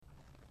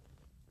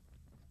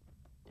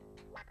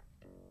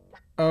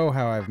Oh,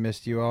 how I've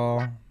missed you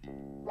all.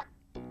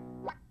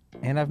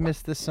 And I've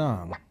missed this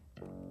song.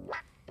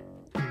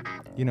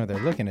 You know they're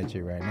looking at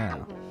you right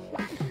now.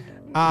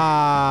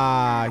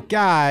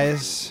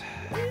 Guys.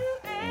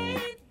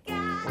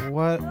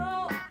 What?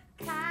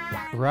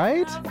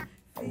 Right?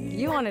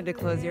 You wanted to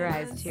close your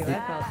eyes too.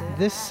 I felt it.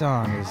 This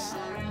song is...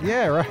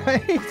 Yeah,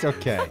 right?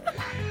 Okay.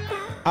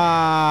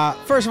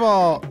 First of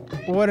all,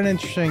 what an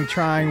interesting,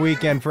 trying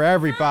weekend for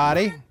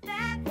everybody.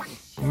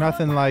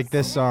 Nothing like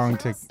this song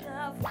to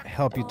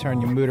help you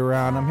turn your mood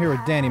around. I'm here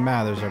with Danny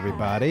Mathers,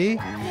 everybody.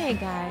 Hey,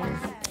 guys.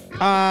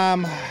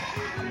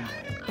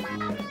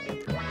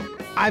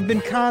 I've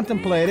been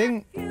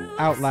contemplating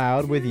out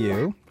loud with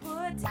you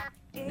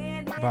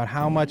about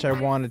how much I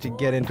wanted to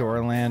get into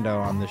Orlando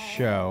on the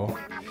show.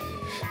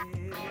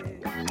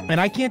 And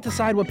I can't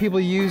decide what people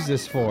use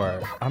this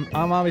for.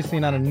 I'm obviously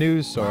not a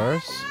news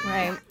source.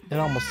 Right. It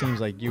almost seems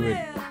like you would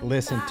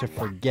listen to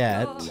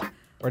forget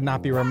or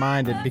not be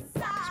reminded because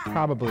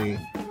probably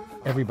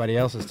everybody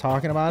else is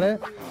talking about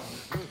it.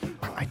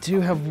 I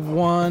do have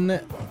one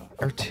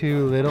or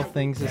two little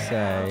things to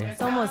say.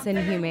 It's almost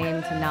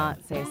inhumane to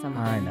not say something.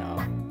 I know.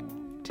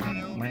 Tell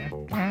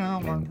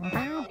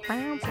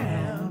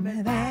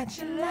me that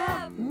you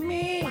love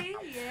me.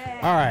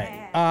 All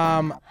right.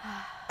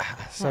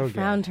 So My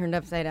frown good. turned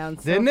upside down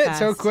so Didn't it? fast.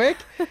 So quick?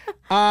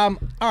 All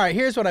right,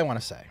 here's what I want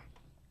to say.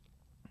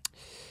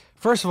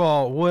 First of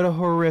all, what a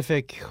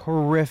horrific,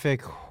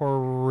 horrific,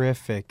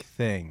 horrific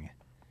thing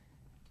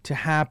to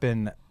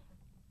happen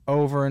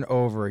over and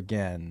over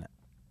again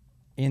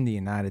in the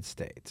United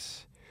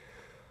States.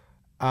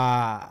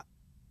 I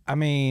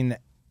mean,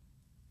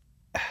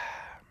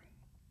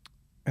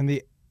 and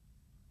the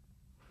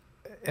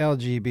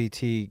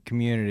LGBT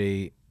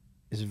community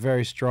is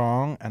very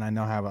strong, and I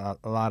know I have a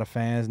lot of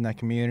fans in that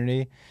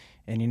community.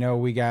 And you know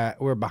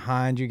we're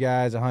behind you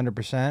guys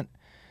 100%.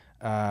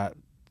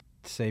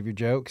 Save your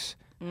jokes.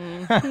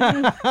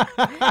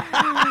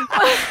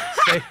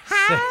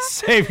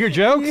 Save your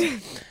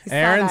jokes.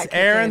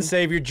 Aaron,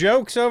 save your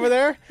jokes over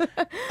there.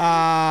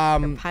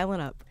 Piling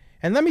up.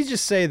 And let me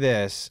just say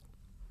this,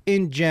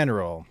 in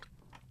general,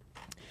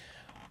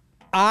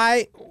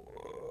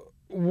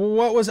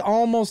 what was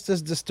almost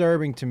as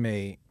disturbing to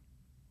me,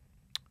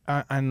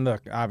 and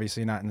look,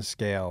 obviously not in the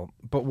scale,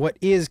 but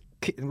let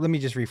me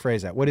just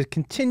rephrase that. What is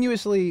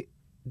continuously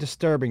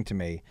disturbing to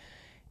me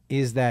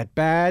is that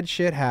bad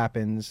shit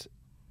happens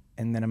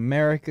and then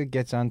America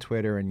gets on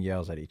Twitter and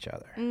yells at each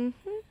other.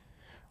 Mm-hmm.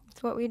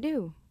 That's what we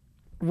do.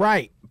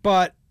 Right,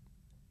 but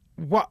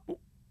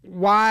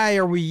why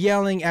are we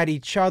yelling at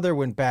each other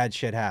when bad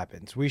shit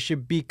happens? We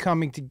should be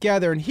coming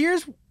together, and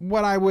here's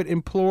what I would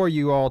implore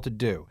you all to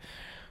do.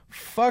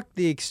 Fuck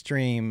the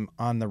extreme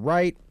on the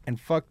right and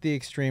fuck the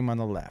extreme on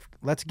the left.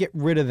 Let's get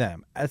rid of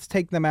them. Let's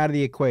take them out of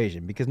the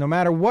equation, because no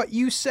matter what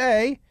you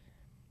say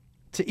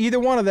to either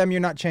one of them, you're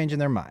not changing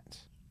their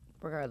minds.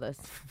 Regardless.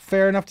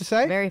 Fair enough to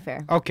say? Very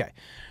fair. Okay.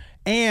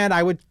 And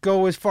I would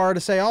go as far to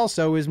say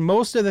also is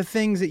most of the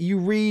things that you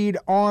read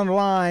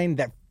online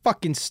that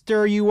fucking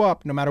stir you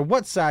up, no matter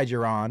what side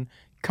you're on,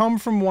 come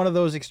from one of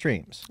those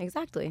extremes.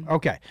 Exactly.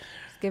 Okay.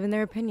 Just giving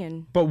their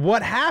opinion. But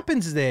what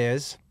happens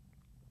is,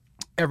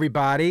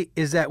 everybody,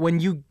 is that when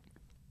you,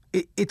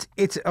 it's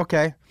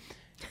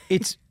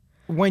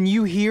when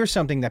you hear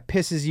something that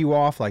pisses you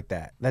off like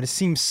that it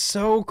seems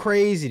so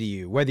crazy to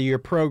you, whether you're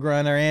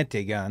pro-gun or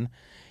anti-gun,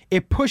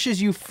 it pushes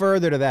you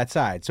further to that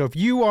side. So if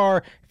you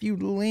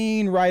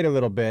lean right a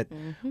little bit,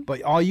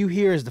 but all you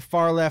hear is the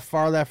far left,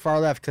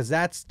 because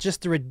that's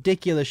just the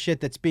ridiculous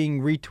shit that's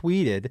being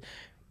retweeted,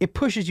 it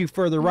pushes you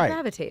further right.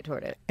 Gravitate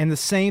toward it. And the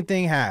same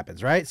thing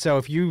happens, right? So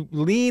if you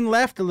lean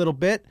left a little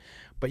bit,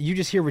 but you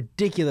just hear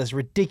ridiculous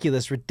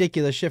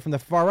shit from the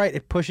far right,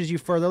 it pushes you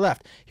further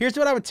left. Here's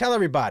what I would tell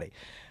everybody.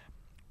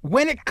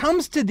 When it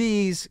comes to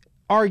these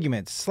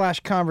arguments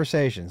 /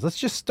 conversations, let's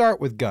just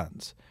start with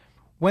guns.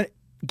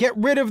 Get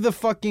rid of the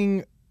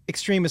fucking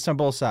extremists on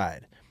both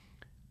sides.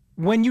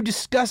 When you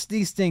discuss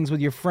these things with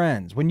your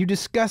friends, when you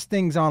discuss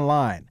things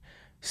online,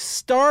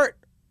 start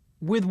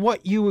with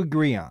what you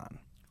agree on.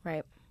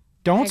 Right.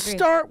 Don't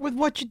start with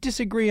what you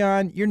disagree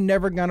on. You're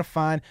never going to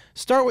find.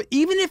 Start with,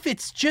 even if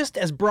it's just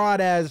as broad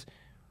as,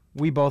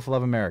 we both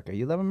love America.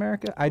 You love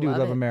America? I do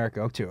love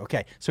America too.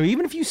 Okay. So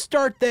even if you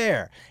start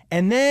there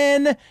and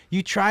then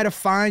you try to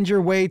find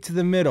your way to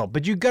the middle,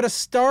 but you got to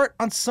start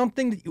on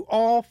something that you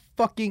all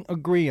fucking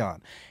agree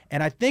on.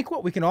 And I think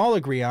what we can all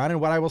agree on,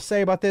 and what I will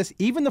say about this,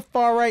 even the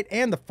far right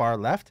and the far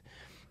left,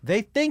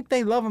 they think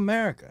they love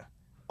America.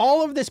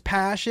 All of this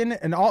passion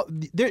and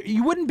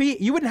you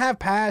wouldn't have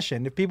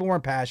passion if people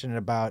weren't passionate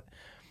about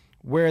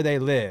where they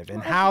live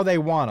and how they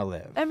want to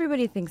live.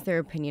 Everybody thinks their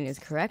opinion is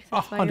correct.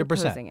 That's why you're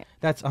opposing it.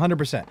 That's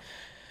 100%.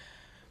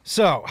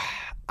 So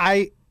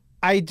I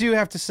do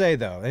have to say,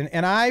 though,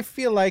 and I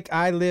feel like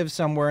I live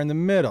somewhere in the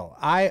middle.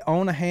 I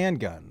own a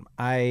handgun.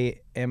 I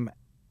am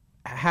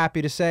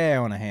happy to say I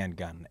own a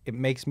handgun. It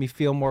makes me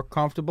feel more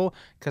comfortable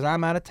because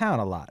I'm out of town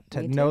a lot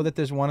to know that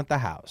there's one at the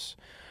house.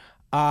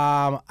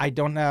 I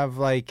don't have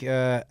a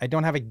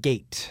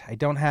gate.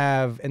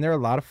 And there are a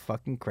lot of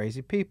fucking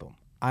crazy people.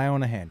 I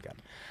own a handgun.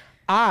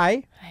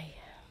 I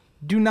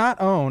do not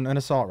own an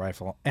assault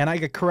rifle, and I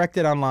got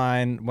corrected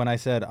online when I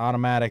said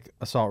automatic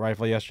assault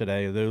rifle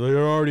yesterday.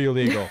 They're already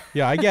illegal.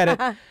 Yeah, I get it.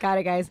 Got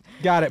it, guys.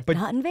 Got it. But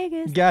not in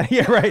Vegas.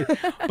 Yeah, right.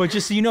 But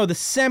just so you know, the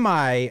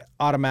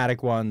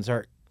semi-automatic ones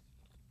are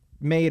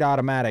made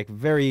automatic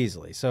very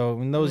easily. So,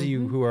 and those of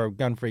you who are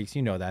gun freaks,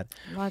 you know that.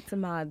 Lots of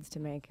mods to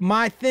make.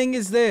 My thing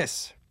is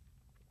this.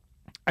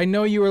 I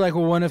know you were like,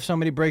 well, what if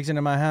somebody breaks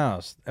into my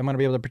house? I'm going to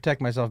be able to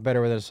protect myself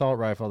better with an assault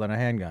rifle than a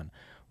handgun.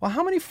 Well,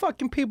 how many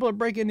fucking people are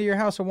breaking into your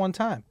house at one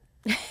time?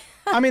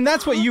 I mean,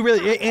 that's what you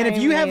really... And if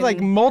you have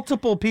like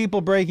multiple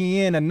people breaking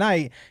in a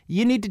night,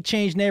 you need to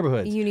change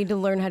neighborhoods. You need to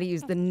learn how to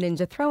use the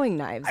ninja throwing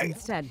knives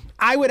instead.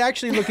 I would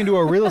actually look into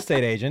a real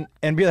estate agent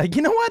and be like,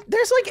 you know what?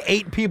 There's like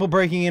 8 people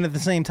breaking in at the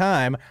same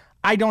time.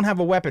 I don't have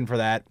a weapon for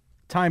that.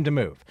 Time to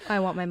move. I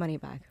want my money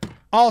back.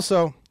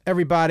 Also,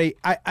 everybody,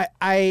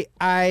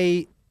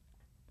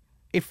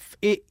 if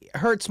it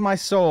hurts my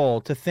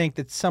soul to think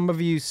that some of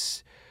you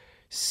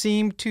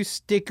seem to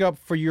stick up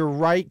for your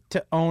right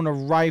to own a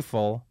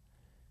rifle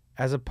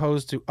as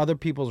opposed to other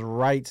people's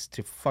rights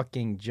to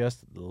fucking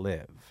just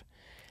live.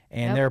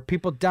 And there are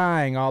people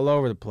dying all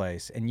over the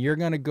place, and you're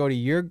going to go to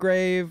your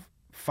grave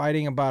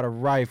fighting about a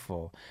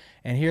rifle.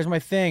 And here's my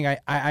thing.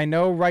 I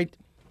know right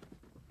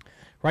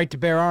to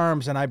bear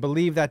arms, and I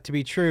believe that to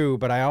be true,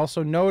 but I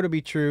also know to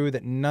be true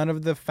that none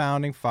of the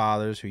founding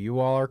fathers who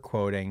you all are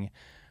quoting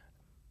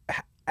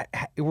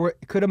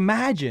could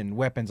imagine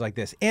weapons like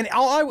this. And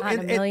not in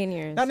a million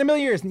years. Not in a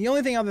million years. And the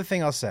only other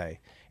thing I'll say,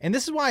 and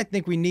this is why I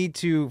think we need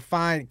to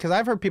find, because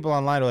I've heard people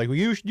online are like, well,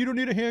 you don't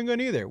need a handgun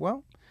either.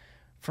 Well,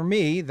 for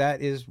me,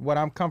 that is what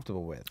I'm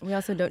comfortable with. We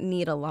also don't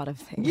need a lot of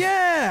things.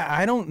 Yeah,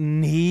 I don't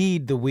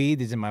need the weed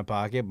that's in my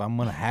pocket, but I'm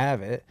going to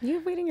have it. You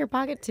have weed in your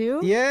pocket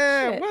too?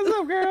 Yeah, Shit. What's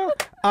up, girl?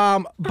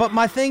 But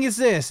my thing is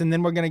this, and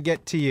then we're going to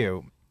get to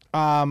you.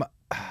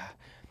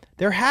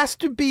 There has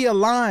to be a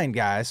line,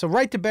 guys. So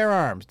right to bear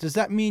arms. Does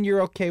that mean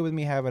you're okay with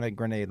me having a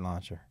grenade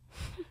launcher?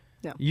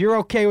 No. You're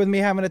okay with me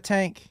having a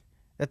tank?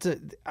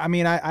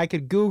 I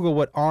could Google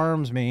what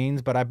arms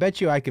means, but I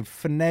bet you I could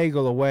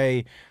finagle a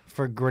way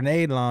for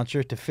grenade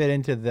launcher to fit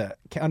into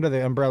under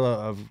the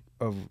umbrella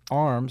of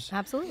arms.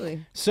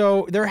 Absolutely.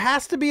 So there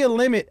has to be a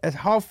limit as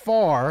how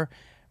far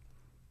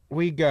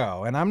we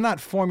go. And I'm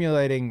not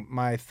formulating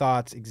my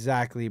thoughts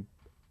exactly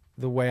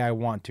the way I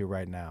want to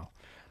right now.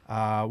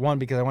 One,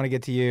 because I want to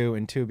get to you,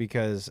 and two,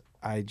 because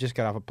I just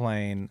got off a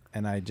plane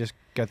and I just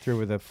got through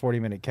with a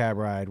 40-minute cab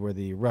ride where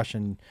the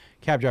Russian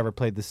cab driver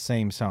played the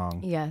same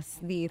song. Yes,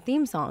 the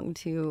theme song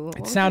to...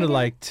 It sounded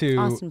like to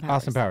Austin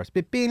Powers.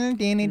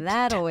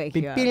 That'll wake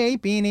you up.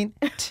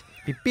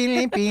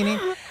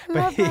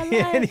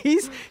 And he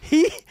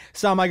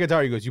saw my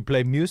guitar. He goes, "You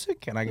play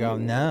music?" And I go,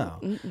 "No,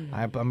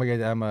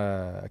 I'm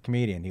a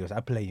comedian." He goes,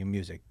 "I play you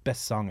music.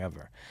 Best song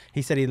ever."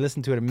 He said he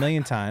listened to it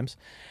 1,000,000 times.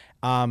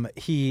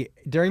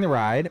 During the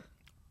ride,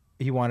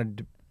 he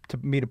wanted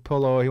me to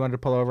pull over. He wanted to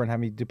pull over and have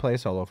me to play a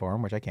solo for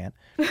him, which I can't.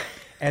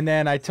 And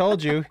then I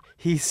told you,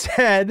 he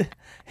said,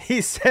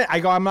 I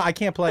go, I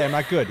can't play. I'm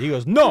not good. He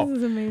goes, "No." This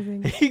is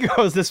amazing. He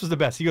goes, "This was the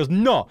best." He goes,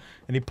 "No."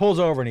 And he pulls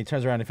over and he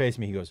turns around and faces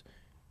me. He goes,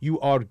 "You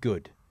are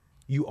good.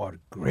 You are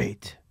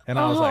great." And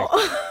I was like,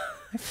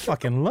 I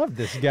fucking love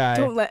this guy.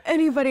 Don't let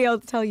anybody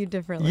else tell you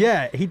differently.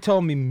 Yeah, he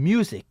told me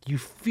music. You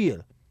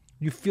feel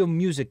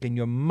music in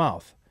your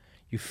mouth.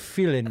 You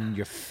feel it in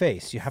your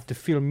face. You have to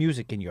feel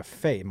music in your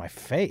my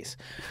face.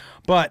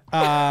 But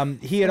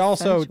he had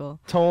also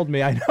told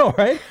me, I know,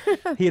 right?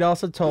 He had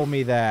also told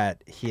me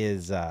that he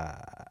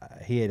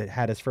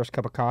had his first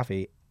cup of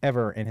coffee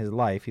ever in his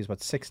life. He's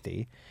about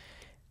 60,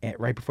 and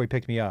right before he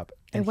picked me up.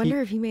 And I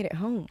wonder if he made it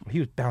home. He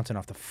was bouncing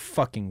off the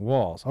fucking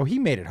walls. Oh, he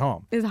made it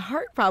home. His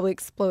heart probably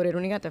exploded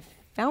when he got to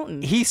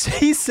Fountain. He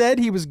said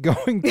he was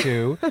going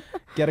to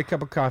get a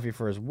cup of coffee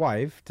for his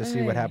wife to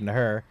see what happened to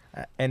her,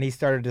 and he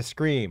started to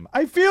scream,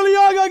 "I feel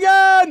young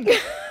again!"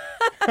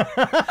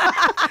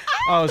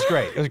 Oh, it was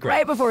great. It was great.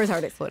 Right before his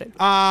heart exploded.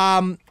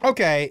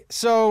 Okay,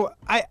 so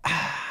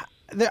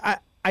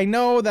I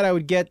know that I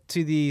would get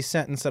to the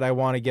sentence that I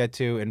want to get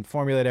to and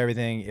formulate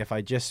everything if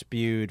I just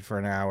spewed for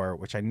an hour,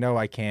 which I know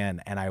I can,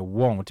 and I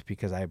won't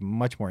because I'm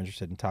much more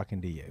interested in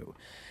talking to you.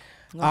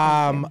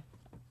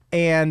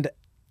 And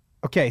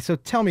okay, so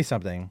tell me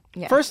something.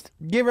 Yeah. First,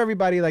 give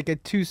everybody like a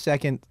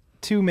 2-second,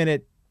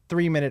 2-minute,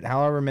 3-minute,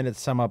 however minute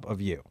sum up of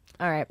you.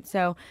 All right,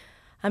 so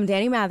I'm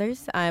Danny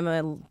Mathers. I'm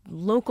a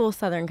local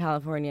Southern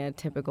California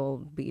typical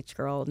beach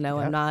girl. No,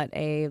 I'm not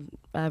a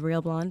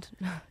real blonde.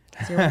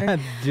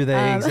 Do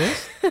they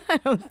exist? I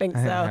don't think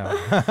so.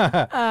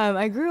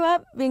 I grew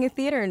up being a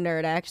theater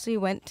nerd. I actually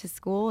went to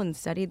school and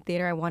studied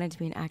theater. I wanted to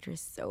be an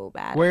actress so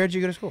bad. Where did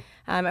you go to school?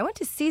 I went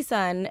to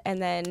CSUN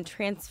and then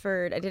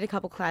transferred. I did a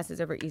couple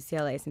classes over at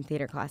UCLA, some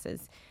theater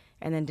classes.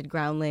 and then did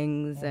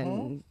Groundlings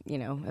and,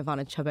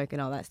 Ivana Chubbuck and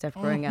all that stuff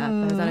growing up.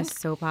 I was on a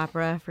soap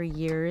opera for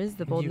years,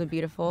 The Bold and the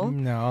Beautiful.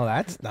 No,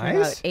 that's For nice.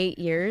 about 8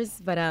 years.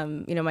 But,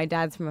 my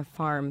dad's from a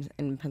farm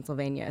in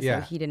Pennsylvania, so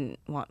Yeah. he didn't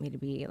want me to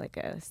be like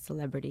a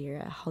celebrity or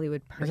a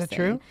Hollywood person. Is that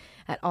true?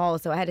 At all.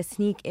 So I had to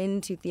sneak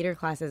into theater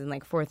classes in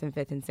like 4th and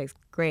 5th and 6th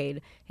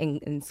grade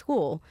in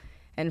school.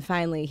 And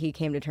finally he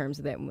came to terms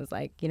with it and was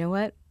like, you know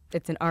what?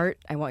 It's an art.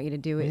 I want you to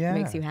do it. Yeah. It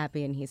makes you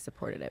happy. And he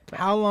supported it. But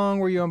How long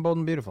were you on Bold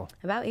and Beautiful?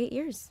 about 8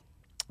 years.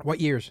 What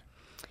years?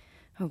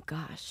 Oh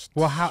gosh.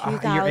 Well,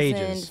 your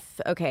ages?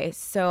 Okay,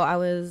 so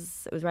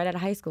it was right out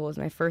of high school. It was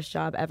my first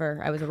job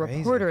ever. I was a Crazy.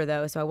 reporter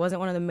though, so I wasn't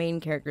one of the main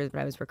characters,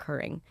 but I was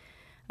recurring.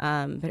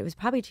 But it was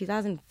probably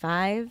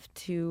 2005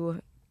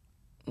 to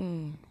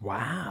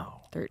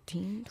Wow.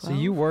 13, 12. So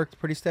you worked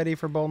pretty steady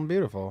for Bold and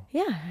Beautiful.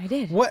 Yeah, I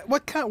did.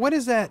 What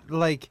is that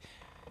like?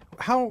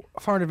 How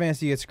far in advance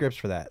do you get scripts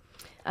for that?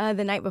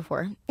 The night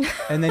before.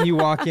 And then you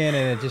walk in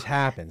and it just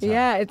happens. Huh?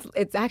 Yeah,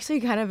 it's actually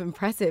kind of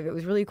impressive. It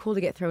was really cool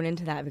to get thrown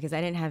into that because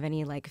I didn't have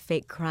any like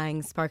fake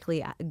crying,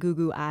 sparkly,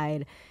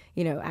 goo-goo-eyed,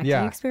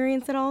 acting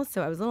experience at all.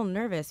 So I was a little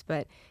nervous,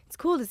 but it's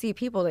cool to see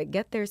people that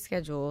get their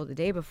schedule the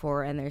day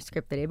before and their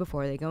script the day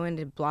before. They go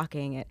into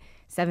blocking at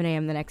 7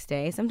 a.m. the next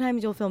day.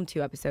 Sometimes you'll film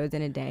 2 episodes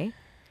in a day.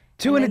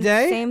 Two in a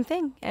then day? Same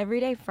thing every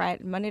day,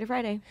 Monday to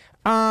Friday.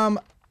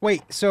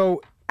 Wait,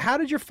 so how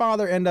did your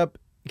father end up,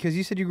 because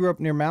you said you grew up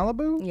near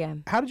Malibu? Yeah.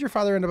 How did your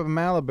father end up in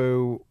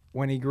Malibu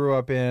when he grew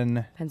up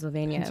in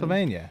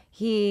Pennsylvania.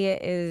 He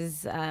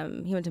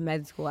went to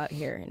med school out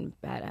here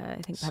at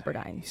I think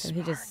Pepperdine. So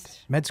he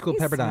just Med school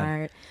he's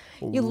Pepperdine.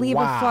 Smart. You leave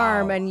a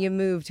farm and you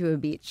move to a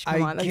beach.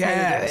 Come on, that's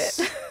guess.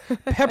 how you do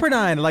it.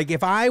 Pepperdine, like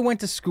if I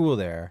went to school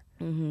there,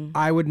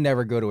 I would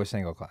never go to a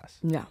single class.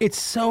 No. It's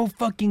so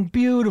fucking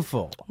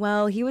beautiful.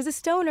 Well, he was a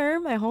stoner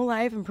my whole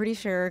life, I'm pretty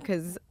sure,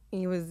 because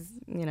he was,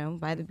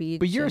 by the beach.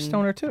 But you're a and-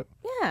 stoner too.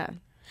 Yeah.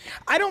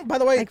 I don't, by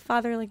the way. Like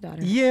father, like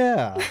daughter.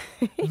 Yeah.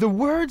 The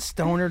word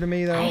stoner to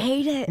me, though. I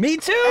hate it. Me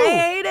too. I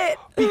hate it.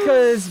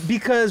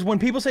 Because when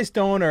people say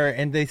stoner,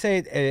 and they say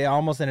it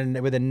almost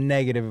with a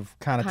negative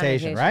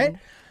connotation, right?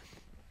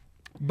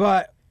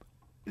 But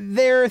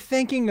they're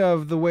thinking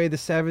of the way the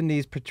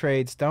 70s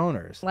portrayed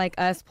stoners. Like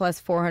us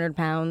plus 400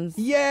 pounds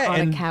Yeah,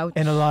 on a couch.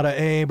 and a lot of,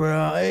 hey,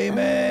 bro,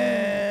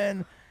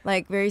 amen.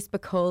 Like very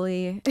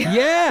Spicoli.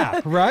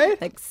 Yeah, right?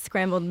 Like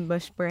scrambled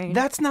mush brain.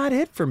 That's not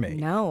it for me.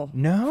 No.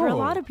 For a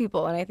lot of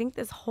people. And I think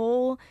this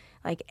whole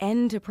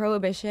end to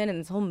prohibition and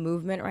this whole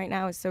movement right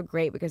now is so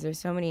great because there's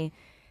so many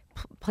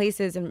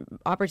places and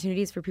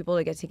opportunities for people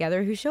to get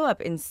together who show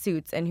up in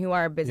suits and who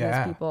are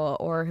business people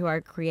or who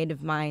are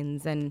creative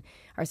minds and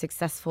are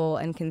successful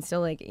and can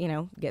still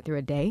get through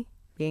a day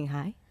being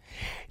high.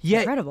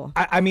 Yeah, incredible.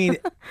 I mean,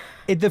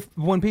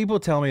 when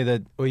people tell me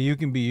that, well,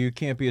 you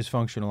can't be as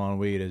functional on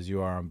weed as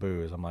you are on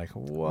booze, I'm like,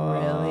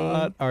 what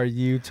Really? are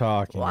you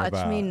talking about?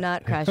 Watch me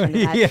not crash into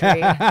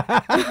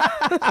that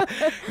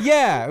tree.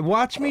 Yeah,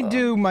 watch me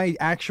do my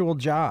actual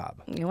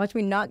job. You watch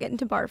me not get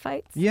into bar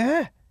fights.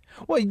 Yeah.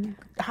 Well,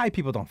 high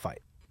people don't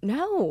fight.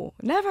 No,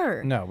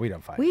 never. No, we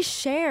don't fight. We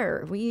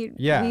share. We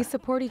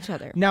support each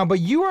other. Now,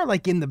 but you are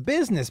like in the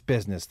business,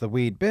 the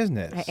weed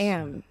business. I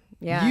am.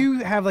 Yeah. You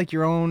have like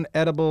your own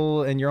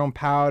edible and your own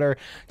powder.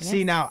 Yes.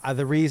 See, now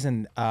the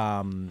reason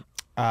I'm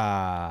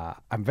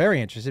very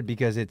interested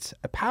because it's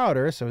a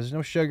powder, so there's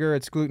no sugar,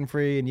 it's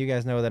gluten-free, and you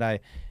guys know that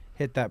I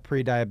hit that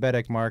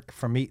pre-diabetic mark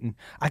from eating.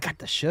 I got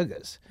the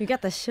sugars. You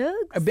got the sugars?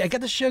 I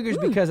got the sugars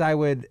because I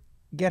would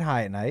get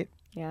high at night.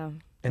 Yeah.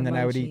 And then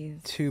I would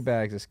eat 2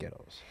 bags of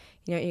Skittles.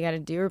 You know what you got to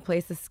do?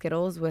 Replace the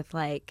Skittles with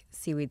like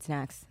seaweed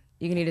snacks.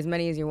 You can eat as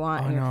many as you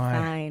want and you're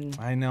fine.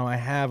 I know, I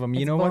have them. It's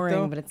you know boring,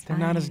 what, though? But it's They're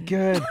fine. not as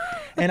good.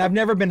 And I've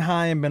never been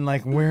high and been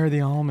like, where are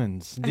the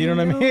almonds? Do you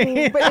know what I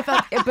mean?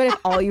 But if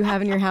all you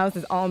have in your house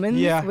is almonds,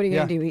 what are you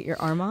going to do? Eat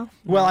your arm off?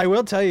 Well, I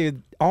will tell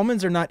you,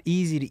 almonds are not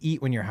easy to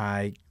eat when you're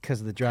high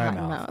because of the dry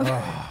mouth.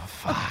 Oh,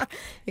 fuck.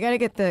 You got to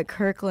get the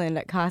Kirkland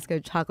at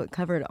Costco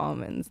chocolate-covered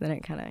almonds. Then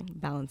it kind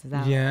of balances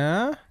out.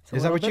 Yeah? So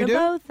is that what you do?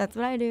 Both. That's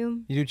what I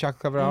do. You do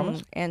chocolate-covered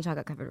almonds? And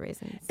chocolate-covered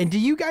raisins. And do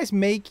you guys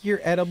make your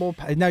edible...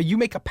 Now, you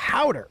make a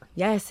powder.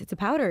 Yes, it's a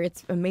powder.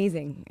 It's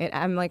amazing.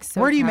 I'm like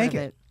so Where do you proud make of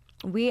it?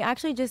 We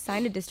actually just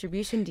signed a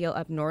distribution deal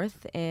up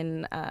north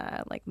in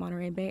like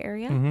Monterey Bay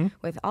area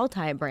with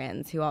Altai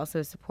Brands, who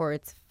also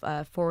supports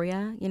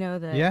Foria,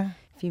 the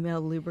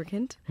female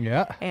lubricant.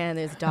 Yeah. And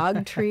there's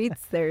dog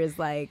treats. There's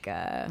like,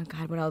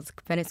 God, what else?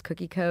 Venice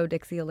Cookie Co.,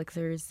 Dixie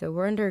Elixirs. So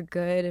we're under a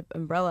good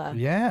umbrella.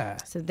 Yeah.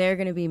 So they're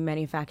going to be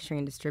manufacturing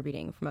and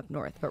distributing from up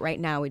north. But right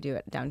now we do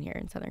it down here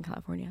in Southern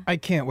California. I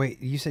can't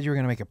wait. You said you were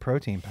going to make a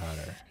protein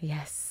powder.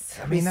 Yes.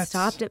 I mean, we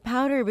stopped at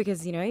powder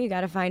because, you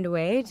got to find a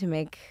way to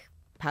make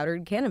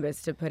powdered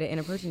cannabis to put it in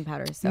a protein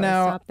powder. So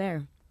now, I stopped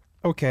there.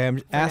 Okay,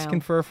 I'm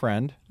asking for a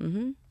friend.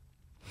 Mm-hmm.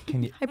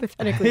 Can you...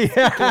 Hypothetically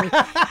speaking,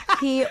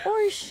 he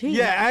or she.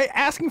 Yeah,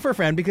 asking for a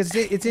friend because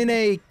it's in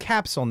a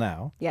capsule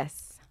now.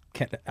 Yes.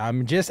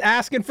 I'm just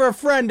asking for a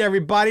friend,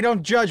 everybody.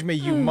 Don't judge me,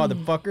 you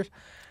motherfuckers.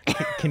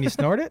 Can you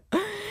snort it?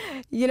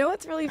 You know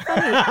what's really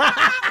funny?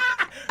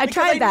 I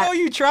tried that. I know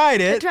you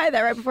tried it. I tried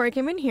that right before I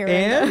came in here.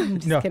 And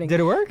just no, kidding. did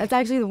it work? That's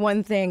actually the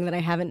one thing that I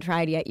haven't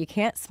tried yet. You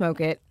can't smoke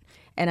it,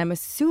 and I'm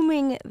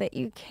assuming that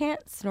you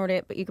can't snort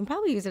it, but you can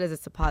probably use it as a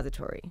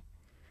suppository.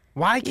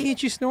 Why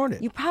can't you snort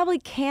it? You probably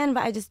can,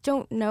 but I just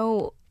don't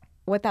know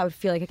what that would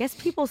feel like. I guess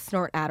people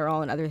snort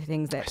Adderall and other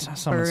things that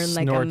burn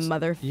like a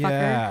motherfucker.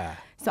 Yeah.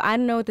 So I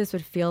don't know what this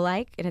would feel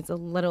like, and it's a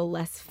little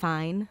less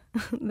fine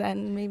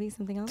than maybe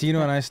something else. Do you know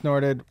what I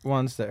snorted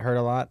once that hurt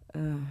a lot?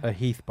 A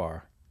Heath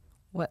bar.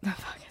 What the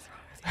fuck is wrong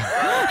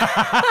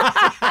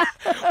with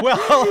you? Well,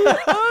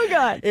 Oh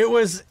God.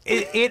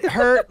 It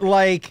hurt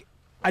like,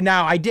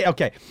 now I did,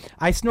 okay.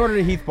 I snorted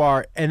a Heath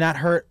bar and that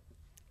hurt.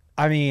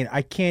 I mean,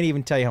 I can't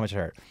even tell you how much it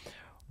hurt.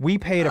 We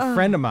paid a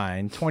friend of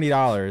mine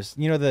 $20.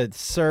 You know the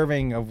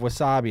serving of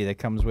wasabi that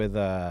comes with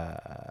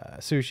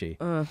sushi.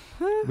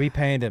 We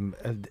paid him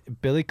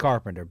Billy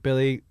Carpenter.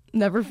 Billy,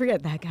 Never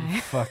forget that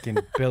guy. fucking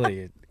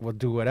Billy will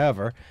do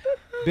whatever.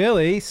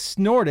 Billy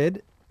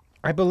snorted,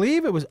 I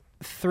believe it was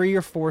 3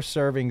 or 4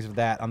 servings of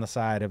that on the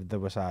side of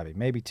the wasabi,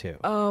 maybe 2.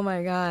 Oh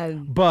my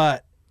God.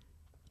 But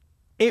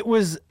it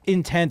was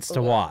intense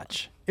to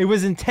watch. It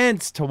was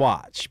intense to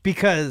watch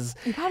because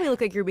You probably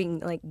look like you're being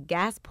like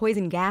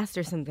poison gassed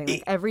or something.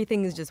 Like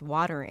everything is just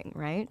watering,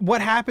 right?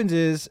 what happens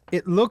is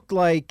it looked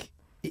like,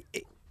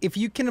 if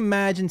you can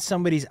imagine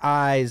somebody's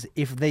eyes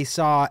if they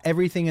saw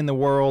everything in the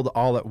world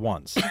all at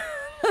once. Do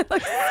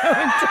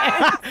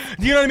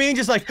you know what I mean?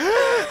 Just like,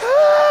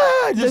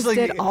 Just like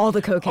did all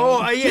the cocaine.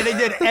 Oh yeah, they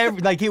did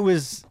like it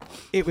was.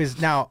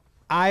 Now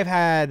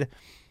I've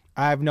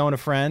known a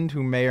friend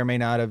who may or may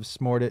not have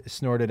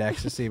snorted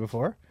ecstasy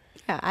before.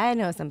 Yeah, I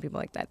know some people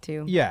like that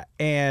too. Yeah,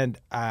 and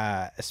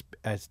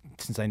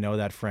since I know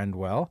that friend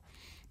well,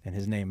 and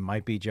his name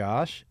might be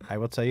Josh, I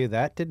will tell you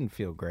that didn't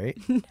feel great.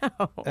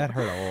 No. That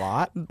hurt a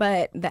lot.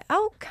 But the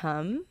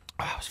outcome,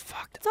 I was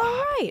fucked up. it's all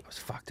right. I was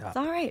fucked up. It's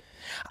all right.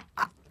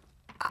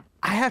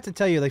 I have to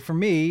tell you, like for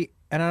me,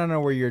 and I don't know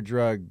where your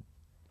drug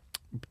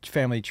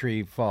family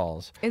tree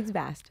falls. It's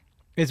vast.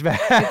 It's bad.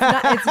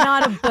 It's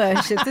not a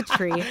bush. It's a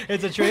tree.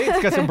 It's a tree.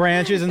 It's got some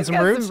branches and some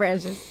Got roots. some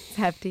branches. It's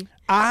hefty.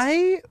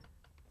 I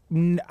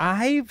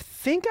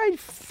think I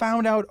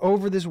found out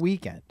over this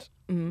weekend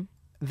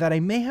that I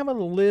may have a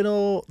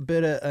little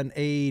bit of an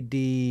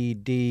ADH,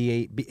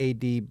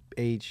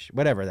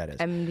 whatever that is.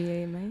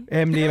 MDMA.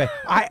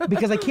 MDMA.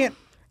 Because I can't.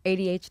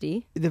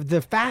 ADHD.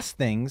 The fast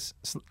things,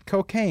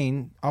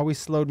 cocaine, always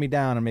slowed me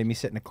down and made me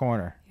sit in a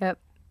corner. Yep.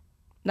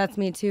 That's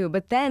me too.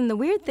 But then the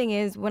weird thing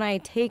is when I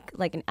take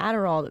like an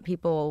Adderall that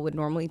people would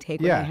normally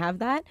take when they have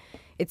that,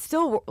 it's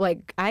still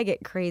like I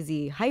get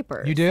crazy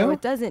hyper. You do? So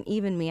it doesn't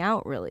even me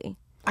out really.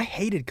 I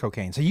hated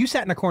cocaine. So you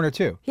sat in a corner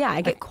too. Yeah,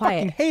 I get quiet.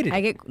 Fucking hated it.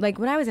 I get like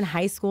when I was in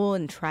high school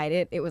and tried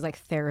it, it was like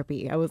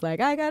therapy. I was like,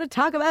 I gotta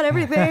talk about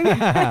everything.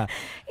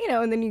 You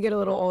know, and then you get a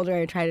little older,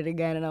 I tried it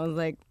again and I was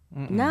like,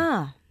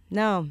 nah.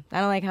 No, I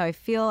don't like how I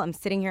feel. I'm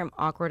sitting here, I'm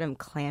awkward, I'm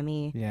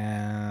clammy.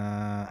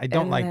 Yeah, I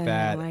don't like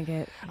that. I don't like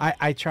it.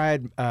 I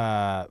tried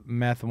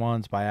meth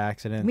once by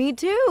accident. Me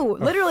too.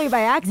 Literally by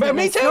accident.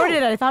 Me I too. snorted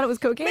it. I thought it was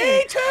cocaine.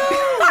 Me too.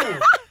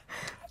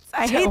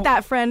 I hate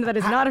that friend that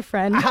is not a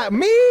friend.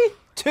 Me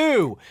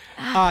too.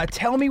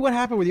 Tell me what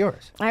happened with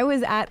yours. I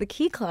was at the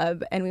Key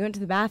Club and we went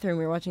to the bathroom.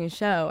 We were watching a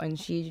show and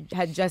she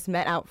had just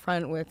met out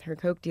front with her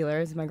coke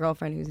dealers, my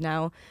girlfriend who's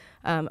now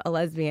a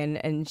lesbian,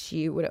 and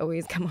she would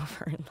always come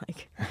over and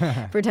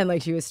like pretend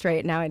like she was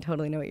straight. Now I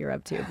totally know what you're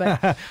up to.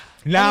 But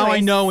Now anyway,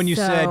 I know when you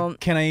so said,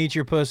 "Can I eat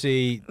your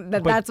pussy?"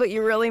 But that's what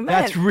you really meant.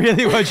 that's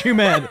really what you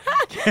meant.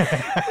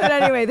 But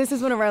anyway, this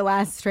is one of our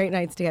last straight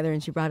nights together,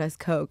 and she brought us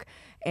coke,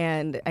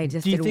 and I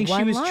just Do you did think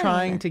one she was line.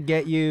 trying to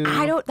get you?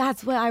 I don't.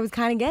 That's what I was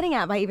kind of getting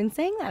at by even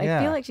saying that. Yeah.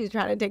 I feel like she's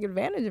trying to take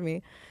advantage of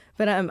me.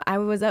 But I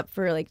was up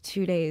for like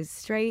 2 days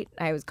straight.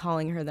 I was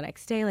calling her the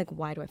next day, like,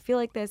 why do I feel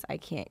like this? I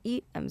can't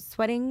eat. I'm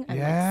sweating. I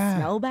Yeah. like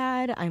smell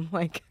bad. I'm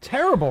like,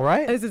 Terrible,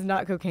 right? this is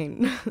not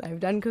cocaine. I've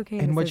done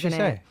cocaine. And This what'd she isn't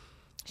say? it.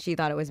 She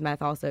thought it was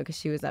meth also because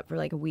she was up for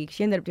like a week.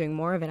 She ended up doing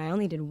more of it. I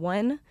only did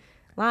one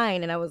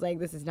line, and I was like,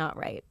 this is not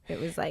right. It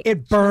was like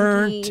It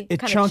burnt. chunky, It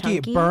kinda chunky.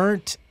 It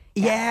burnt.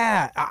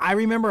 Yeah, I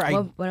remember.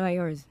 What about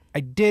yours? I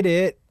did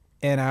it,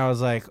 and I was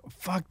like,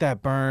 "Fuck,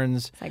 that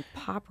burns." It's like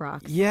pop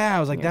rocks. Yeah,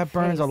 I was like, your that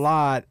burns a face.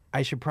 lot.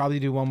 I should probably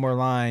do one more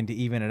line to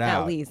even it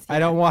out. At least, I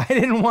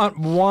didn't want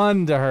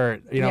one to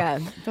hurt. You know. Yeah,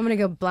 if I'm gonna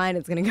go blind,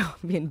 it's gonna go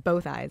be in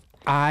both eyes.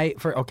 I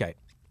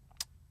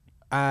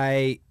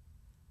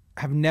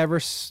have never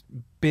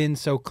been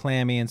so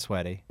clammy and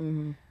sweaty.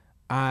 Mm-hmm.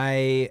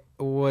 I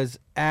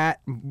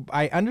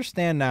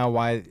understand now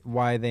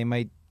why they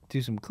might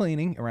do some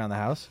cleaning around the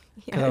house.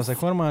 Because I was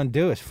like, what am I gonna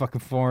do? It's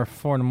fucking 4 in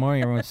the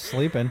morning. Everyone's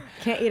sleeping.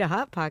 Can't eat a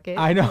Hot Pocket.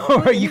 I know.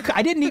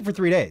 I didn't eat for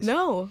 3 days.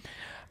 No.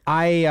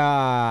 We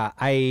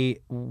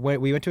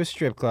went to a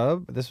strip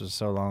club. This was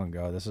so long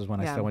ago. This is when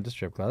I still went to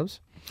strip clubs.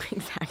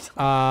 Exactly.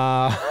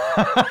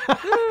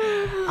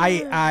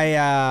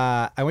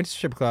 I went to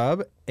strip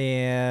club,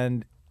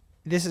 and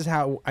this is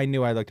how I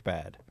knew I looked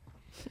bad.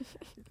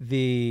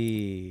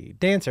 The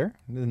dancer,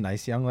 the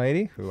nice young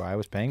lady who I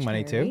was paying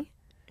money to,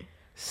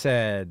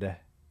 said,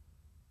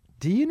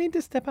 do you need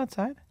to step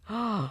outside?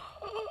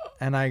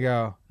 And I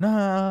go,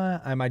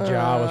 no. And my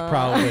jaw was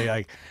probably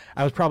like,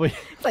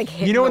 It's like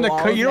hitting you know, the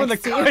walls you know,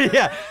 next to you.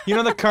 yeah, you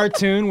know the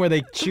cartoon where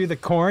they chew the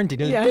corn, ding,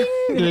 ding,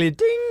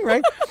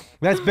 right?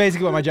 That's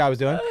basically what my jaw was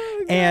doing.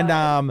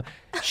 And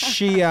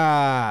she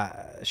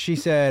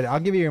said, I'll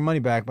give you your money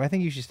back, but I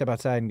think you should step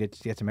outside and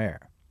get some air.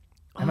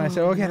 And I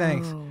said, okay,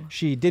 thanks.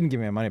 She didn't give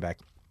me my money back.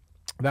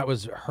 That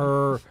was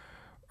her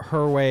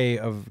way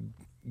of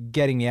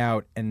getting me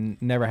out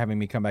and never having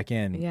me come back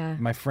in. Yeah.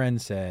 My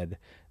friend said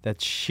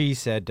that she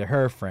said to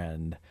her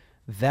friend,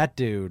 that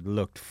dude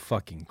looked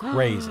fucking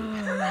crazy.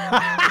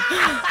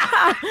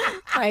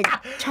 Like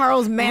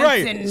Charles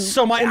Manson. Right.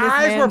 So my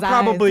eyes were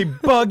probably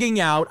bugging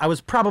out. I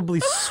was probably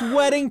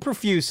sweating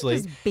profusely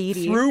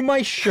through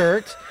my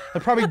shirt. I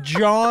probably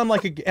jawing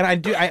like a, and I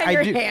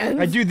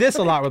do this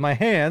a lot with my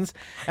hands,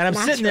 and I'm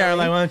sitting there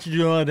like, why don't you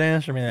do a little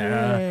dance for me?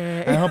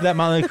 I hope that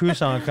Motley Crue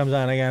song comes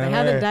on again. I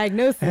haven't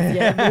diagnosed it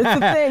yet, but it's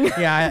a thing.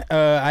 Yeah,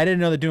 I didn't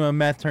know that doing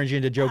meth turns you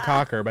into Joe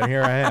Cocker, but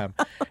here I am.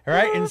 All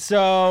right, and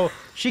so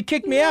she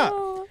kicked me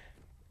out.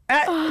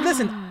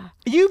 Listen, have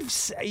you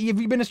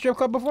been to a strip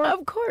club before?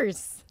 Of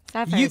course.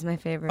 Sapphire's my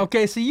favorite.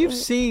 Okay, so you've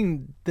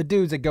seen the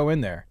dudes that go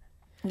in there.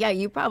 Yeah,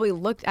 you probably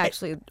looked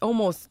actually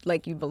almost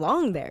like you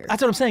belonged there.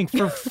 That's what I'm saying.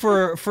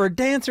 For a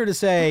dancer to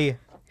say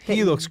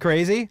he looks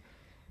crazy.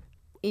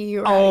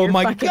 Oh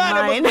my God,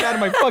 I must be out of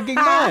my fucking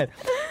mind.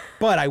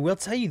 But I will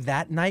tell you,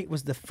 that night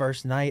was the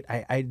first night.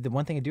 The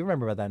one thing I do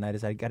remember about that night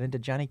is I got into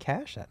Johnny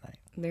Cash that night.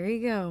 There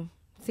you go.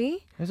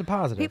 See? There's a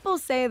positive. People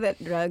say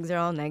that drugs are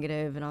all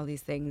negative and all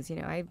these things. You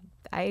know,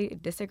 I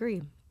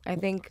disagree. I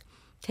think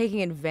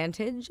taking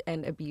advantage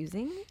and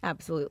abusing,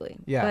 absolutely.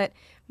 Yeah. But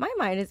my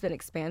mind has been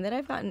expanded.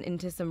 I've gotten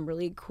into some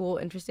really cool,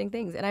 interesting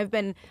things. And I've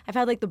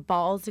had like the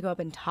balls to go up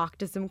and talk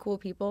to some cool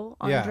people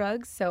on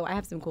drugs. So I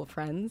have some cool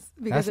friends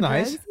because of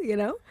drugs, you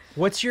know?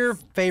 What's your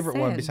favorite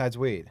one besides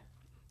weed?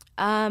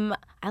 I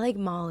like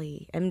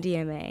Molly,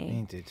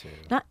 MDMA. Me too.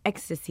 Not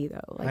ecstasy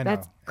though. Like I know.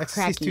 that's Ecstasy's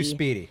cracky. too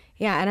speedy.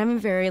 Yeah, and I'm a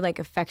very like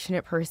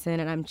affectionate person,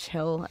 and I'm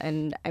chill,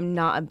 and I'm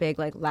not a big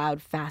like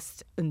loud,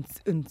 fast, kind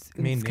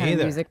of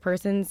music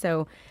person.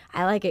 So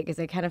I like it because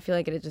I kind of feel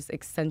like it just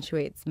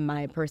accentuates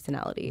my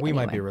personality. We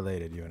might be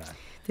related, you and I.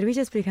 Did we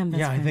just become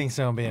best friends? I think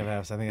so.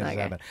 BFFs. I think that's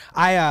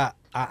happened.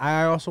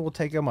 I also will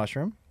take a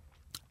mushroom.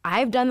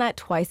 I've done that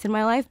twice in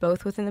my life,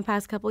 both within the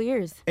past couple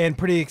years. And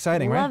pretty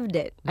exciting, right? Loved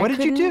it. What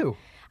did you do?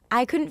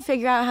 I couldn't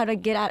figure out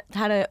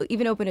how to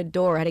even open a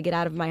door, how to get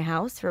out of my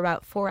house for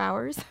about 4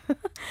 hours.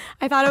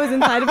 I thought I was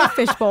inside of a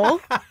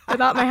fishbowl. I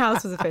thought my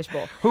house was a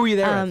fishbowl. Who were you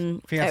there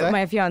with? Fiance?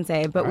 My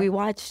fiance. But we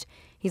watched,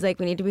 he's like,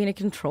 we need to be in a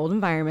controlled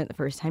environment the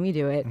first time you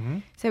do it. Mm-hmm.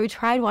 So we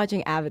tried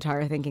watching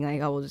Avatar thinking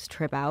like, oh, we'll just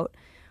trip out.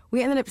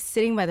 We ended up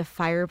sitting by the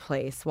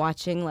fireplace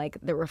watching like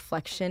the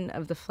reflection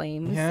of the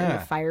flames in the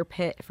fire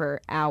pit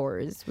for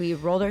hours. We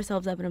rolled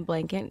ourselves up in a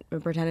blanket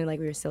and pretended like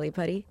we were silly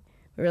putty.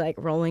 We were like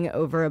rolling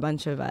over a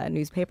bunch of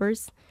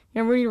newspapers.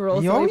 Remember you roll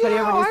silly putty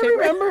over newspaper? I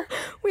remember.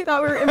 We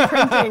thought we were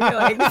imprinting.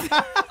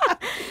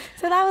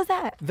 So that was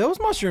that. Those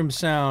mushrooms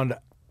sound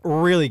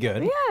really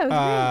good.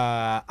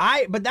 Yeah,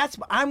 it was great.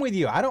 I'm with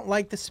you. I don't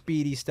like the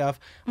speedy stuff.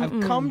 I've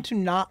come to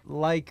not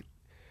like.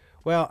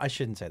 Well, I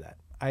shouldn't say that.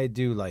 I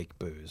do like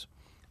booze.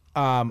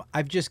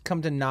 I've just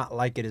come to not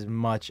like it as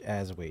much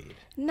as weed.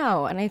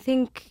 No, and I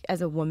think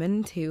as a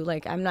woman too,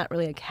 like I'm not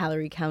really a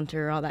calorie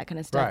counter, all that kind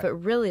of stuff, right. But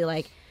really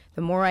like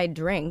the more I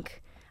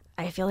drink,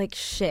 I feel like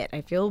shit.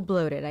 I feel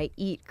bloated. I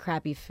eat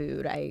crappy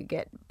food. I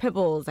get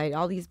pimples.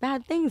 All these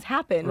bad things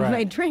happen when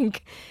I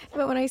drink.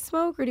 But when I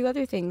smoke or do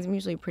other things, I'm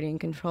usually pretty in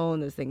control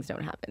and those things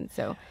don't happen.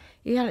 So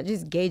you gotta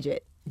just gauge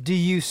it. Do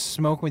you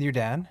smoke with your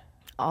dad?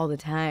 All the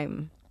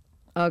time.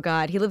 Oh,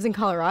 God. He lives in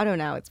Colorado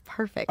now. It's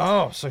perfect.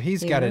 Oh, so he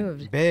got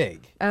moved. It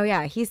big. Oh,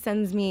 yeah. He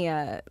sends me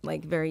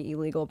like very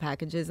illegal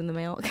packages in the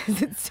mail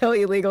because it's still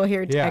illegal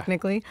here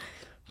technically.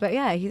 But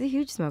yeah, he's a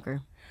huge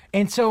smoker.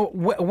 And so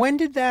when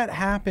did that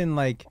happen?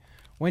 Like,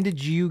 when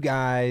did you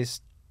guys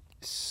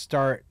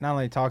start not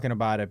only talking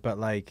about it, but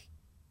like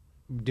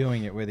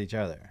doing it with each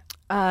other?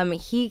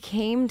 He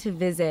came to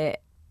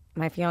visit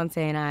my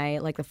fiance and I,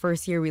 like the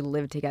first year we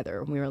lived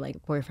together, we were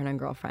like boyfriend and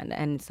girlfriend,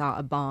 and saw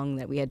a bong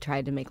that we had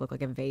tried to make look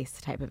like a vase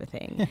type of a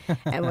thing,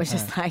 and was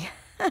just like,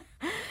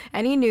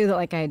 and he knew that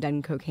like I had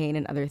done cocaine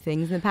and other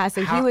things in the past,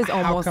 so he was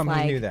almost how come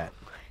like, he knew that?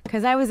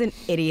 Because I was an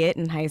idiot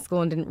in high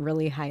school and didn't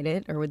really hide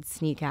it, or would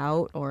sneak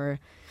out, or,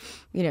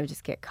 you know,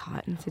 just get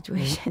caught in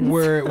situations.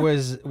 Were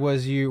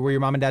your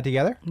mom and dad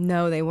together?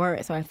 No, they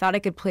weren't. So I thought I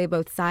could play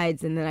both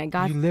sides, and then I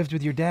got. You lived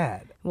with your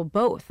dad? Well,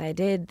 both. I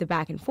did the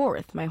back and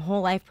forth my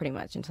whole life, pretty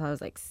much, until I was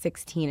like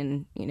 16,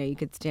 and you know, you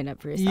could stand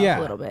up for yourself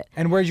a little bit.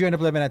 And where did you end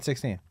up living at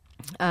 16?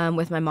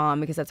 With my mom,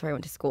 because that's where I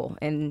went to school,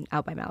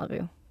 out by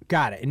Malibu.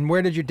 Got it. And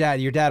where did your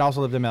dad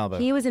also lived in Malibu?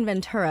 He was in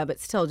Ventura, but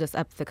still just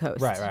up the coast.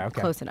 Right,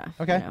 okay. Close enough.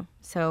 Okay. You know?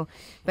 So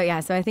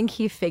I think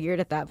he figured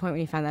at that point when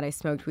he found that I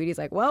smoked weed, he's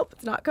like, well,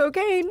 it's not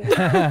cocaine.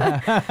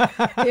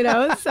 You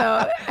know,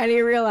 and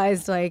he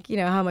realized like, you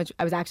know, how much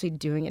I was actually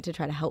doing it to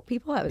try to help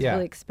people. I was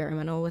really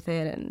experimental with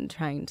it and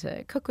trying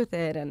to cook with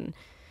it and,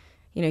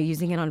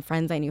 using it on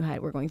friends I knew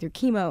were going through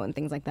chemo and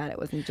things like that. It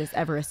wasn't just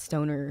ever a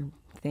stoner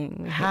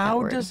thing.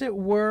 How does it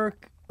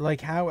work?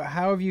 Like, how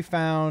have you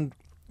found?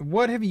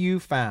 What have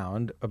you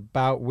found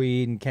about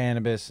weed and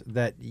cannabis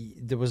that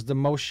was the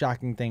most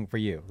shocking thing for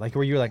you? Like,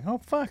 where you're like, oh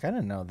fuck, I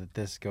didn't know that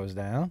this goes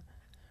down.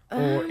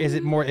 Or is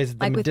it the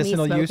like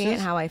medicinal with me uses? It,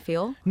 how I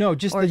feel? No,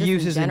 just the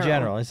uses in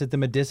general. Is it the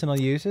medicinal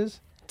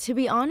uses? To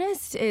be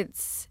honest,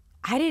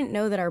 I didn't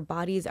know that our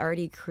bodies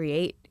already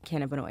create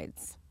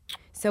cannabinoids.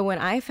 So when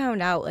I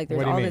found out, like,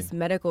 there's all this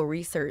medical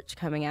research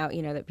coming out,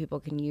 that people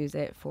can use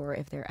it for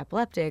if they're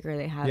epileptic or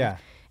they have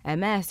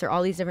MS or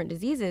all these different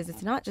diseases,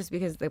 it's not just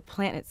because the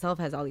plant itself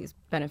has all these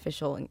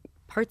beneficial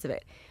parts of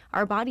it.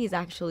 Our bodies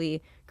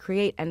actually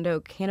create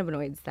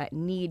endocannabinoids that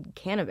need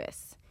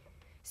cannabis.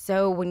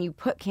 So when you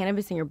put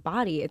cannabis in your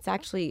body, it's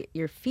actually,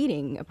 you're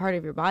feeding a part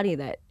of your body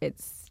that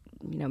it's,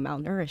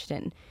 malnourished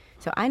in.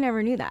 So I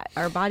never knew that.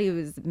 Our body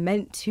was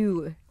meant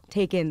to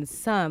take in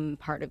some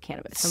part of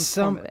cannabis,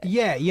 some form of it.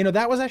 Yeah,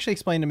 that was actually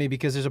explained to me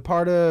because there's a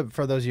part of,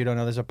 for those of you who don't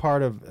know, there's a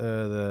part of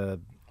the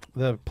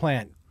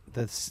plant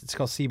it's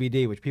called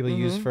CBD, which people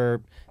use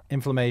for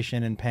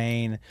inflammation and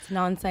pain. It's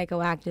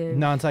non-psychoactive.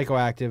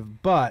 Non-psychoactive,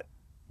 but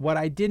what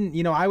I didn't,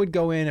 I would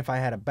go in if I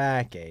had a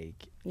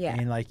backache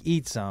and like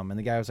eat some, and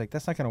the guy was like,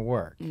 that's not going to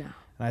work. No.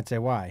 And I'd say,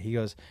 why? He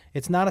goes,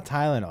 it's not a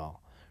Tylenol.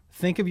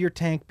 Think of your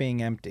tank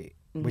being empty,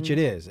 which it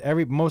is.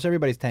 Most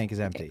everybody's tank is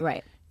empty.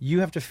 Right. You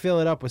have to fill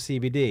it up with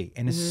CBD,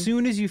 and as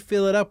soon as you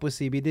fill it up with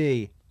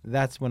CBD,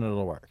 that's when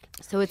it'll work.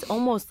 So it's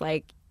almost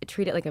like,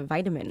 treat it like a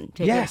vitamin.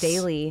 Take it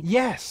daily.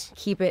 Yes.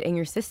 Keep it in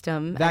your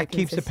system. That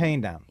keeps the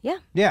pain down. Yeah.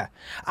 Yeah.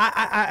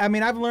 I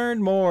mean, I've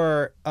learned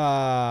more.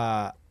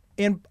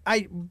 And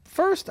I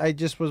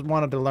just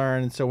wanted to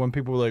learn. So when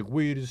people were like,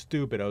 "Weed is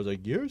stupid," I was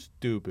like, "You're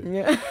stupid."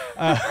 Yeah.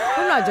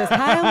 I'm not just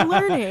high. I'm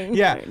learning.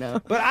 Yeah. Right now.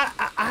 But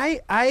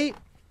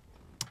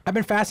I've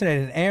been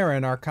fascinated. And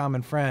Aaron, our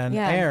common friend,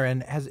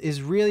 Aaron,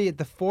 is really at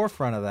the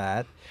forefront of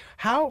that.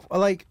 How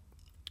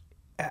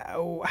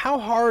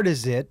hard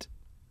is it?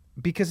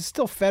 Because it's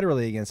still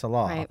federally against the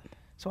law. Right.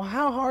 So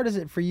how hard is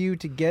it for you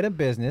to get a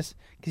business?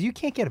 Because you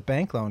can't get a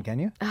bank loan, can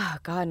you? Oh,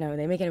 God, no.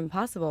 They make it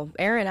impossible.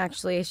 Aaron,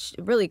 actually,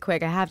 really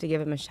quick, I have to give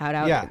him a shout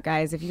out. Yeah.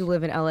 Guys, if you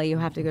live in LA, you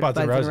have to go to Buds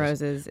and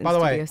Roses in By the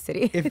Studio way,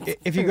 City.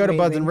 if you go to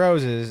Buds and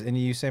Roses and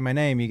you say my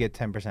name, you get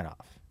 10%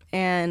 off.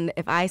 And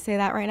if I say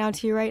that right now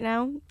to you right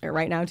now,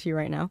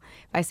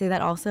 if I say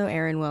that also,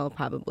 Aaron will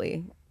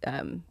probably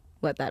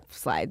let that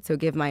slide. So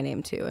give my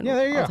name too, and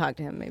there you I'll go. Talk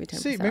to him. Maybe 10%.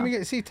 See, maybe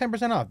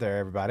 10% off there,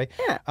 everybody.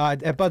 Yeah.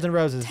 At Buds and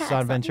Roses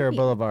on Ventura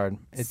Boulevard.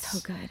 It's so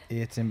good.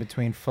 It's in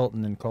between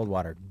Fulton and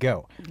Coldwater.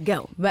 Go.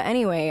 But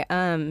anyway,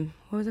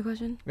 what was the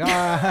question?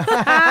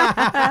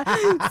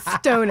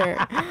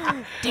 Stoner.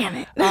 Damn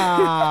it.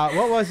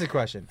 What was the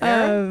question?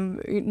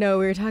 No,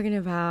 we were talking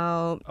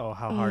about. Oh,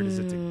 how hard is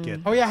it to get?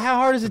 Oh yeah, how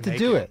hard is it to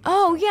do it?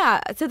 Oh yeah,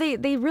 so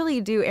they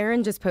really do.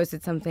 Aaron just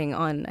posted something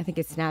on, I think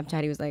it's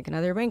Snapchat. He was like,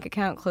 another bank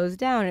account closed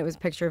down. And it was a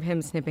picture of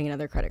him snipping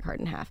another credit card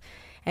in half.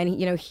 And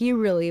he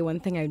really, one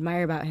thing I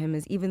admire about him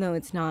is even though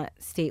it's not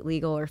state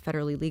legal or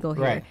federally legal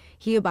here,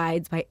 he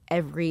abides by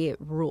every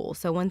rule.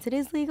 So once it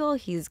is legal,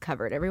 he's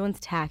covered. Everyone's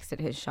taxed at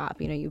his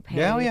shop. You pay.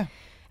 Yeah.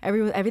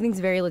 Everything's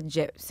very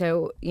legit.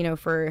 So,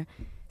 for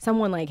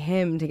someone like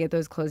him to get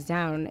those closed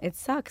down, it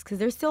sucks because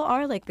there still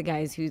are like the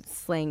guys who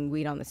slang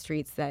weed on the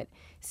streets that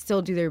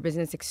still do their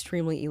business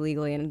extremely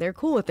illegally, and they're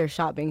cool with their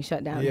shop being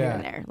shut down here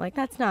and there. Like,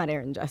 that's not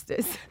Aaron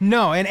Justice.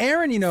 No, and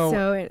Aaron,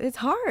 So it's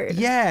hard.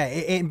 Yeah,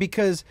 and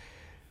because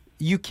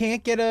you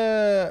can't get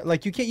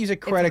you can't use a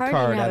credit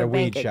card at a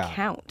weed shop.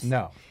 Account.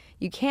 No.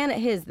 You can at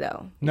his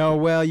though. No,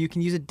 well, you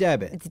can use a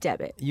debit. It's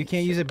debit. You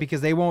can't use it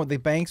because the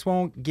banks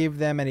won't give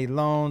them any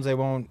loans. They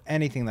won't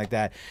anything like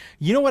that.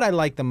 You know what I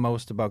like the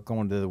most about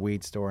going to the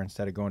weed store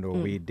instead of going to a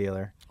weed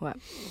dealer? What?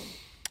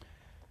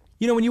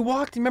 When you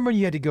walked, remember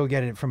you had to go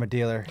get it from a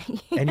dealer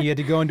and you had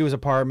to go into his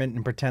apartment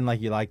and pretend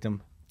like you liked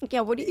him?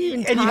 Yeah, what do you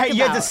even talk about? And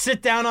you had to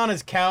sit down on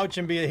his couch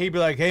and he'd be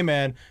like, "Hey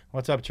man,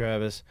 what's up,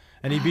 Travis?"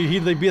 And he'd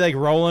be like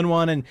rolling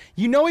one, and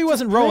he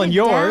wasn't rolling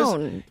yours.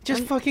 Down.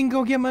 Just fucking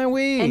go get my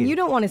weed. And you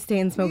don't want to stay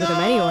and smoke with him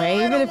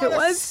anyway, even if it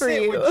was for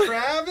you. With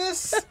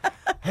Travis.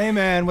 Hey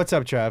man, what's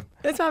up, Trav?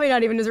 That's probably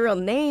not even his real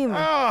name.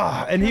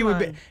 Oh, and he would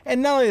be,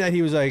 and not only that,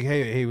 he was like,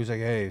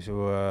 hey,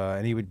 so,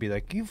 and he would be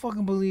like, "Can you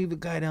fucking believe the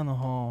guy down the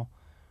hall?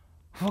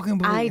 Fucking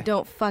believe I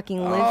don't fucking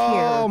live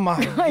here." Oh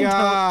my god! I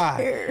don't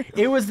care.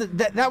 It was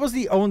that was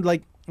the only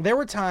like. There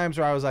were times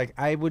where I was like,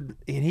 and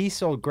he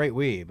sold great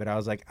weed, but I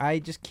was like, I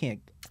just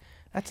can't.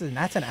 That's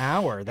an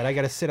hour that I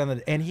got to sit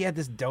on and he had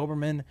this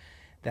Doberman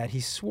that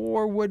he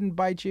swore wouldn't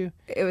bite you.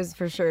 It was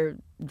for sure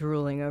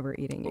drooling over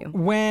eating you.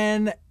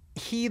 When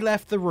he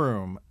left the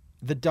room,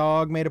 the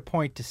dog made a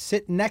point to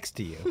sit next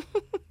to you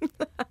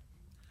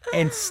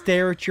and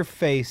stare at your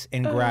face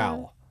and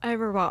growl. I have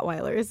a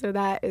Rottweiler, so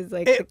that is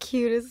like the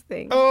cutest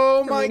thing.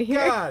 Oh my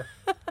god!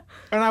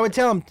 And I would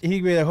tell him,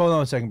 he'd be like, "Hold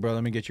on a second, bro,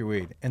 let me get your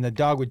weed." And the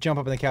dog would jump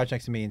up on the couch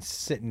next to me and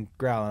sit and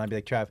growl, and I'd be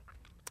like, "Trav,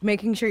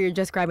 making sure you're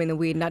just grabbing the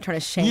weed, not trying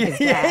to shank his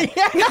dad.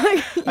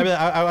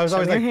 I was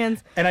always your like,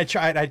 hands. and I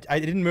tried. I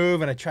didn't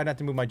move, and I tried not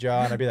to move my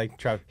jaw, and I'd be like,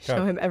 Trev,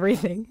 Show him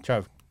everything.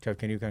 Trev,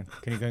 can you go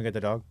and get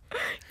the dog?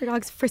 Your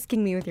dog's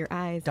frisking me with your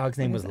eyes. Dog's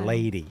name was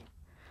Lady.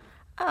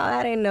 Oh,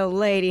 that ain't no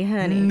lady,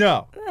 honey.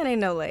 No. That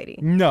ain't no lady.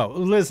 No.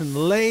 Listen,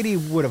 Lady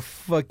would have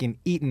fucking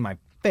eaten my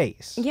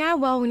face. Yeah,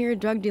 well, when you're a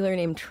drug dealer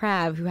named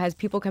Trav who has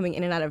people coming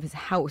in and out of his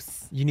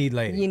house, you need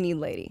Lady. You need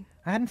Lady.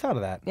 I hadn't thought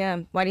of that. Yeah.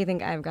 Why do you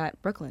think I've got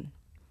Brooklyn?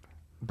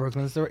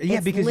 Brooklyn's the yeah,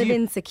 it's because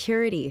live-in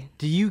security.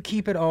 Do you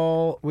keep it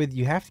all with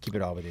you? Have to keep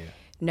it all with you.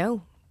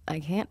 No, I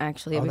can't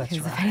actually because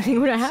that's right. if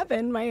anything were to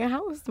happen, my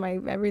house,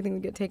 everything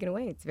would get taken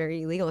away. It's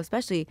very illegal,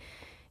 especially,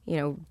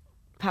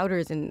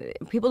 powders, and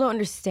people don't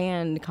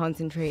understand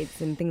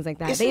concentrates and things like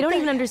that. They don't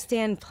even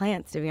understand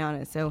plants, to be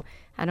honest. So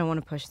I don't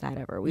want to push that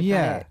ever. We've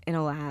got it in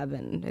a lab,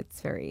 and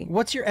it's very.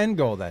 What's your end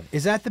goal then?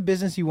 Is that the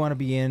business you want to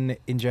be in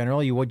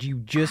general? You want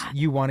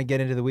to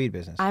get into the weed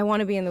business? I want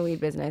to be in the weed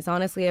business.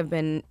 Honestly, I've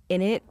been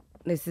in it.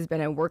 This has been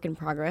a work in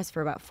progress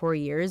for about 4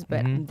 years,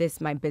 but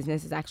my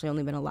business has actually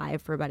only been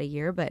alive for about a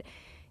year. But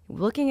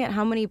looking at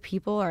how many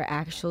people are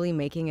actually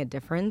making a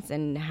difference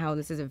and how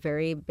this is a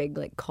very big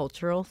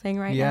cultural thing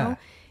right now,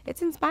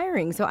 it's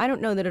inspiring. So I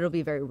don't know that it'll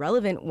be very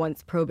relevant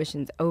once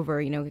prohibition's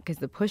over, because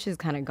the push is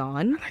kind of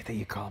gone. I think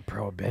you call it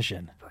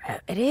prohibition.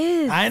 It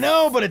is. I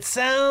know, but it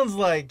sounds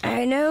like.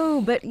 I know,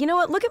 but you know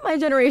what? Look at my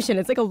generation.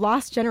 It's like a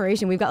lost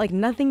generation. We've got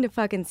nothing to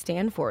fucking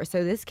stand for.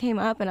 So this came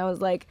up and I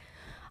was like,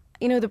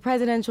 the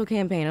presidential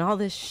campaign and all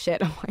this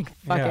shit. I'm like,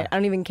 fuck it. I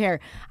don't even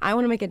care. I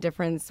want to make a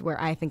difference where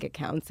I think it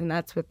counts. And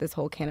that's with this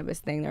whole cannabis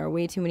thing. There are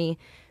way too many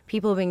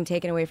people being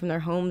taken away from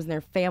their homes and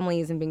their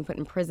families and being put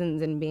in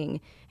prisons and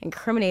being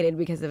incriminated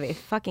because of a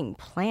fucking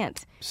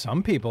plant.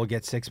 Some people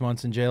get 6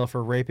 months in jail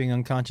for raping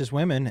unconscious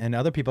women, and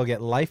other people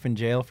get life in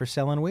jail for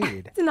selling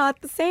weed. It's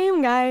not the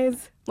same,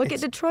 guys. Look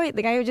at Detroit.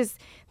 The guy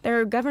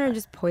their governor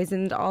just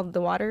poisoned all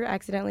the water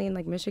accidentally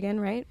in Michigan,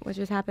 right? What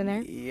just happened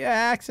there?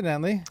 Yeah,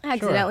 accidentally.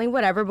 Accidentally, sure.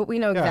 Whatever, but we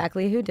know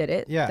exactly who did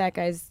it. Yeah. That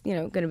guy's,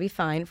 going to be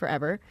fine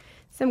forever.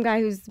 Some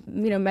guy who's,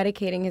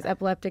 medicating his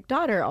epileptic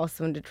daughter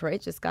also in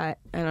Detroit just got,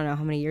 I don't know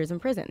how many years in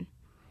prison.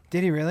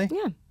 Did he really?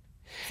 Yeah.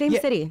 Same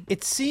city.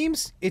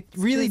 It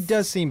really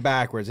does seem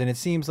backwards, and it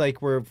seems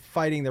like we're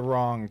fighting the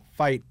wrong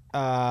fight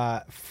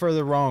for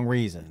the wrong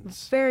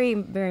reasons. Very,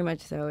 very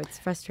much so. It's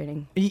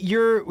frustrating.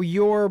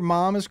 Your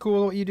mom is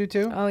cool at what you do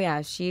too? Oh,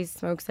 yeah. She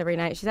smokes every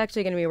night. She's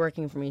actually going to be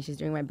working for me. She's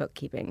doing my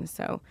bookkeeping,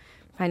 so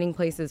finding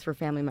places for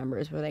family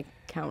members where they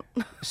count.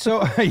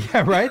 So,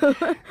 yeah, right?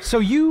 So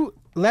you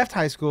left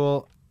high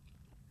school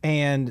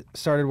and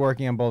started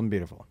working on Bold and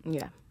Beautiful.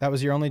 Yeah. That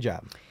was your only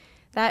job?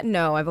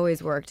 No, I've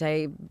always worked.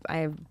 I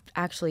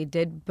actually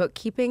did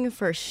bookkeeping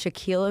for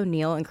Shaquille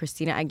O'Neal and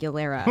Christina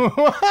Aguilera.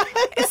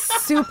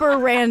 It's super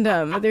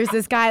random. There's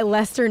this guy,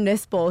 Lester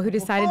Nispel, who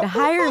decided to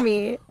hire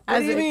me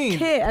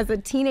as a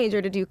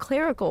teenager to do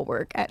clerical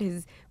work at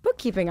his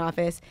bookkeeping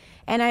office.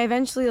 And I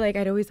eventually,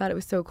 I'd always thought it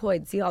was so cool.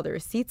 I'd see all the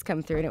receipts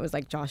come through, and it was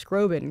Josh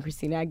Groban and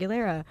Christina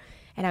Aguilera.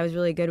 And I was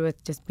really good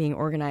with just being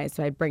organized.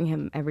 So I'd bring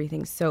him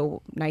everything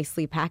so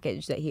nicely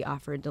packaged that he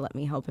offered to let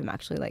me help him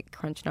actually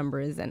crunch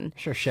numbers. And I'm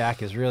sure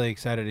Shaq is really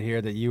excited to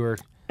hear that you were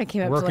I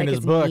came up working to his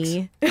books.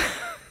 knee.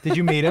 Did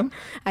you meet him?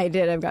 I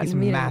did. I've gotten He's to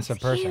meet a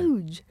massive him. It's person.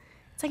 Huge.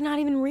 It's not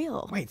even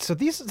real. Wait, so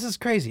this is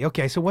crazy.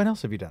 Okay, so what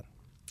else have you done?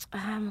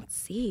 Let's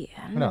see.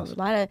 I don't What know. else? A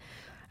lot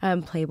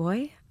of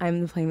Playboy.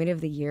 I'm the Playmate of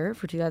the Year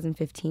for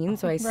 2015.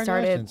 So I started.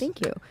 congratulations.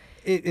 Thank you.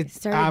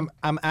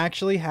 I'm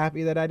actually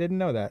happy that I didn't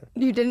know that.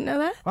 You didn't know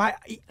that?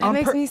 That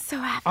makes me so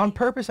happy. On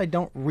purpose, I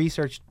don't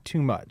research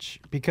too much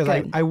because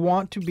Good. I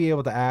want to be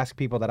able to ask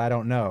people that I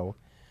don't know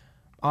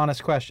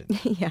honest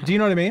questions. Yeah. Do you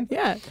know what I mean?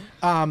 Yeah.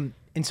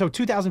 And so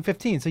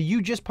 2015, so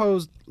you just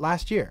posed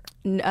last year.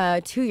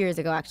 2 years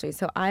ago, actually.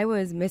 So I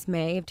was Miss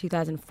May of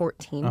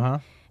 2014. Uh-huh.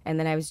 And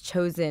then I was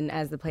chosen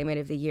as the Playmate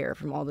of the Year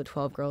from all the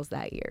 12 girls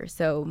that year.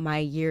 So my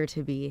year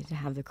to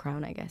have the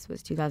crown, I guess,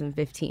 was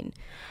 2015.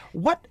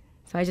 What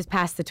So I just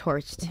passed the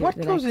torch to What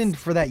the goes next. in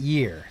for that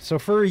year? So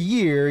for a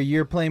year,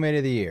 you're Playmate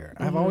of the Year.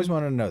 I've always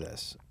wanted to know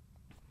this.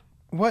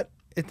 What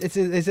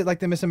is it like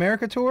the Miss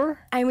America tour?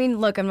 I mean,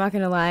 look, I'm not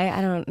going to lie. I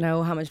don't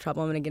know how much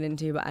trouble I'm going to get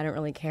into, but I don't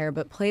really care.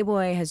 But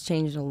Playboy has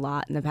changed a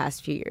lot in the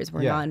past few years.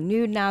 We're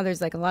non-nude now.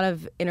 There's like a lot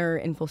of inner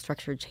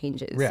infrastructure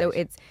changes. Right. So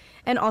it's,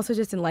 and also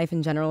just in life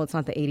in general, it's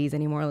not the 80s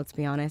anymore, let's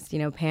be honest. You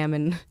know, Pam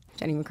and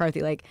Jenny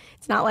McCarthy, like,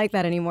 it's not like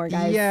that anymore,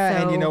 guys. Yeah,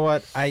 so, and you know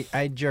what?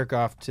 I jerk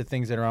off to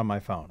things that are on my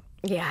phone.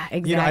 Yeah,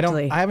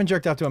 exactly. You know, I haven't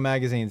jerked off to a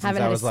magazine since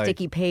haven't I had was a like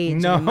sticky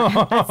page. No,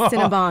 That's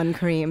Cinnabon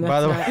cream. That's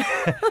by the not...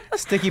 way,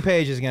 Sticky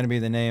Page is going to be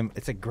the name.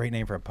 It's a great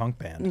name for a punk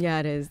band. Yeah,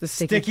 it is. The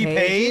Sticky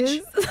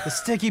Page. The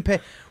Sticky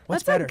Page.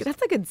 What's better?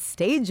 That's a good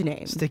stage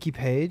name. Sticky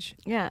Page.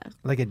 Yeah.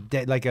 Like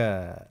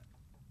a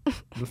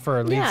for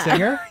a lead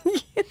singer.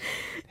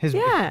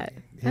 I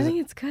think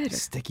it's good.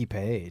 Sticky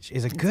Page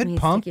is a good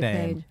punk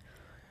name. Page.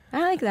 I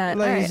like that.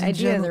 Ladies All right, and ideas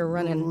gentlemen, are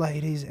running.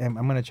 Ladies, and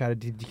I'm going to try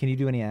to. Can you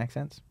do any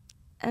accents?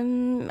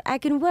 I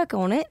can work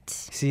on it.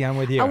 See, I'm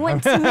with you. I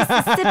went to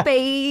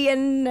Mississippi,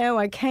 and no,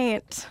 I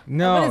can't.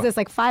 No. What is this,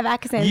 like 5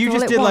 accents? You all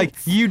just at did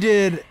once? you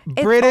did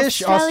It's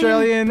British,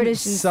 Australian,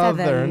 British, and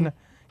Southern.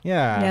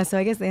 Yeah. Yeah, so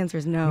I guess the answer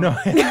is no. No.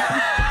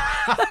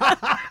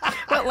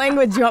 What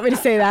language do you want me to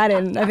say that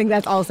in? I think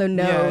that's also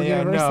no, yeah,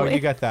 universally. no, you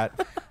got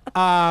that.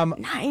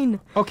 9.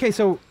 Okay,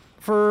 so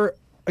for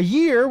a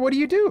year, what do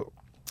you do?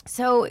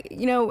 So,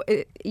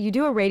 you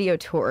do a radio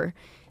tour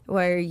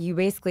where you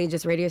basically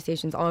just radio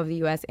stations all over the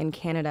U.S. and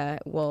Canada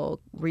will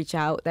reach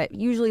out that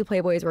usually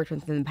Playboy has worked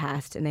with in the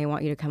past, and they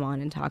want you to come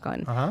on and talk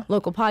on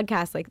local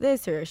podcasts like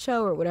this or a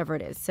show or whatever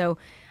it is. So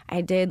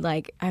I did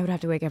I would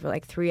have to wake up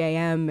at 3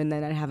 a.m. and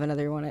then I'd have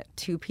another one at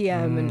 2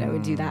 p.m. and I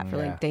would do that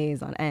for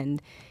days on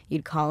end.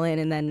 You'd call in,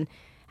 and then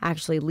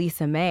actually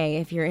Lisa May,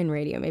 if you're in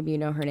radio, maybe you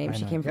know her name.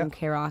 She came from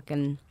K-Rock,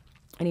 and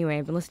anyway,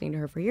 I've been listening to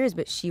her for years,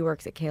 but she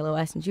works at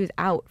KLOS and she was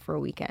out for a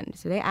weekend.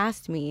 So they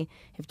asked me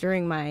if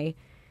during my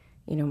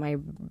my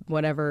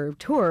whatever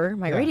tour,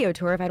 my radio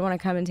tour, if I'd want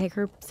to come and take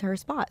her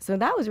spot. So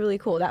that was really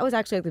cool. That was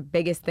actually the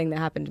biggest thing that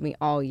happened to me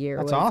all year.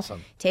 That's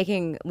awesome.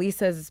 Taking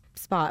Lisa's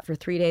spot for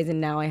 3 days,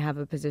 and now I have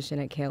a position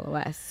at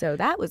KLOS. So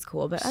that was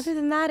cool. But other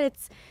than that,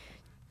 it's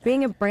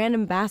being a brand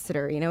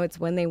ambassador. It's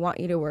when they want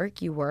you to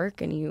work, you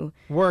work, and you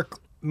work,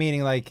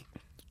 meaning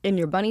in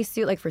your bunny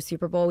suit. Like for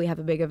Super Bowl, we have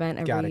a big event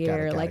every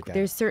year.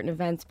 There's certain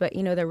events, but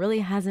there really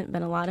hasn't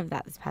been a lot of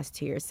that this past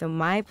 2 years. So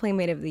my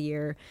Playmate of the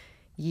Year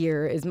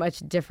is much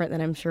different than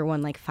I'm sure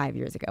one 5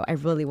 years ago. I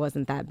really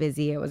wasn't that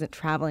busy. I wasn't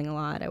traveling a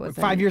lot. I was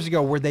 5 years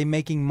ago. Were they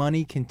making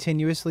money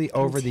continuously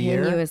over the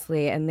year?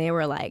 Continuously, and they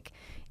were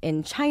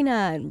in China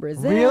and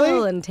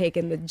Brazil and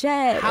taking the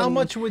jet. How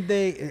much would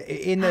they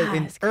in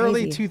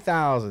early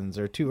 2000s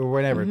or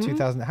whatever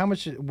 2000? How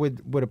much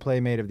would a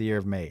Playmate of the Year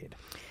have made?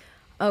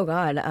 Oh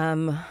God,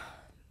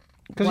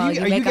 well,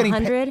 you make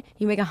 100.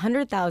 You make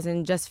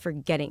 100,000 just for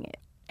getting it.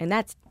 And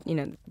that's,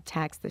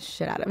 tax the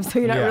shit out of them. So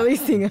you're not really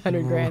seeing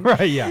 100 grand.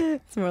 Right, yeah.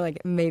 It's more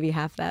like maybe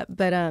half that.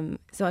 But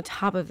so on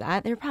top of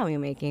that, they're probably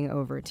making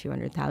over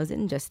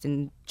 200,000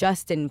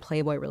 just in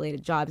Playboy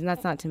related jobs. And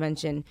that's not to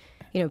mention,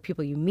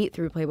 people you meet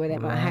through Playboy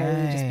that might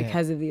hire you just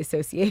because of the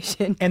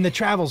association. And the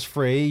travel's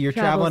free. You're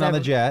traveling on the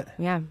jet.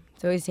 Yeah.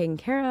 It's always taken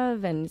care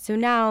of. And so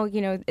now,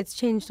 it's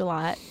changed a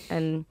lot.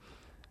 And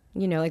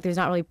there's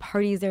not really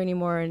parties there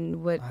anymore, and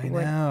I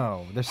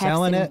know they're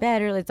selling it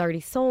better. It's already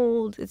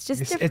sold. It's just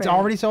different. It's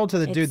already sold to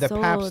the dude, the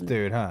sold. Pabst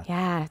dude, huh?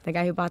 Yeah, the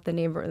guy who bought the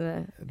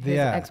neighbor, his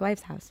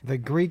ex-wife's house. The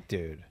Greek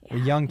dude, a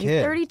young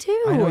kid. He's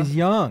 32. I know he's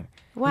young.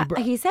 Well,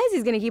 he says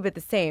he's going to keep it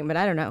the same, but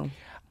I don't know.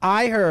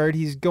 I heard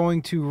he's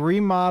going to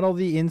remodel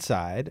the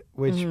inside,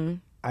 which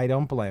I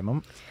don't blame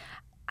him.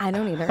 I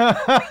don't either.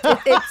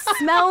 It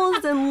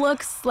smells and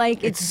looks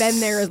like it's been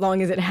there as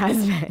long as it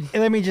has been.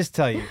 Let me just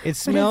tell you, it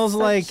smells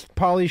like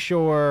Pauly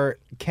Shore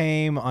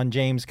came on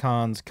James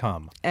Caan's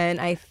cum.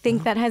 And I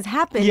think that has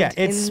happened. Yeah,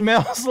 it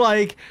smells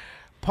like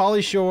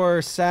Pauly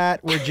Shore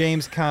sat where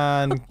James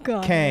Caan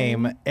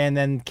came and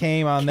then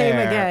came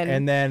there again,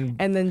 and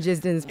then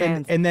jizzed in his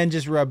pants. And then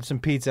just rubbed some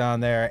pizza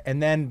on there,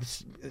 and then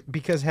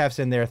because Hef's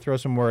in there, throw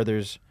some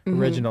Werther's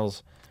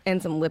originals. And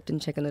some Lipton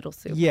chicken noodle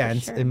soup. Yeah,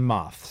 and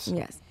moths.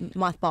 Yes,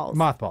 mothballs.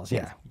 Mothballs,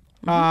 yeah.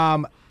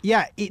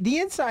 Yes. The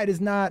inside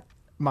is not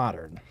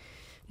modern.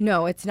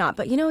 No, it's not.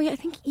 But, I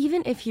think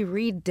even if you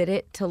redid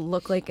it to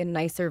look like a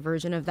nicer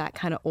version of that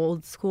kind of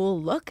old school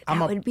look,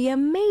 that would be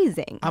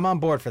amazing. I'm on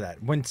board for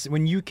that.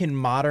 When you can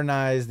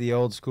modernize the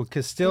old school,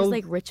 because still...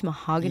 There's rich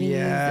mahogany.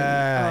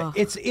 Yeah.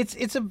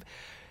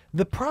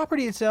 The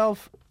property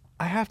itself,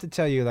 I have to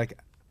tell you,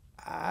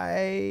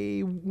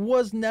 I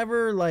was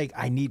never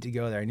I need to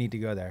go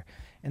there.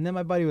 And then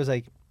my buddy was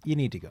like, you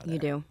need to go there. You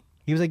do.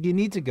 He was like, you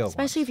need to go.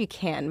 Especially if you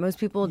can. Most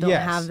people don't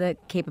have the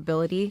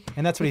capability.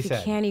 And that's what he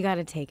said. If you can, you got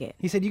to take it.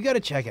 He said, you got to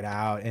check it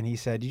out. And he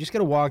said, you just got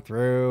to walk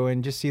through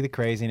and just see the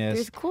craziness.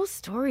 There's cool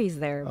stories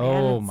there, man.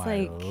 Oh, it's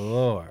my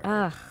Lord.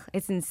 Ugh,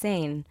 it's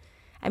insane.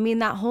 I mean,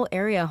 that whole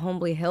area,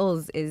 Holmby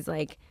Hills, is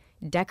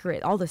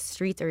decorate. All the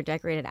streets are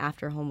decorated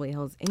after Holmby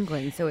Hills,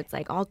 England. So it's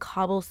all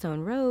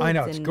cobblestone roads. I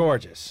know, it's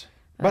gorgeous.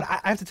 But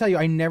I have to tell you,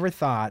 I never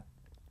thought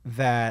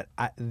that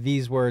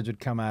these words would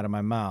come out of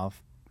my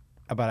mouth.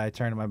 But I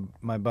turned to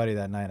my buddy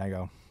that night and I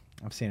go,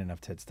 I've seen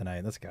enough tits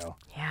tonight. Let's go.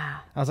 Yeah.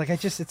 I was like, I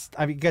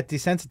got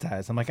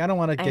desensitized. I'm like, I don't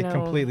want to get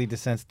completely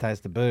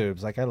desensitized to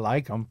boobs. I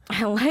like them.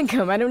 I like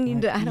them. I don't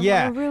need to. I don't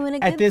want to ruin a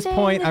good At this thing.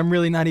 point, I'm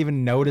really not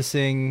even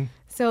noticing.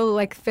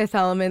 So Fifth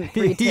Element,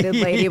 3-titted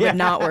lady would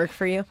not work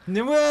for you.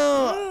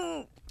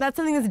 Well, that's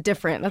something that's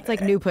different.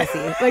 That's new pussy.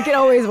 It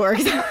always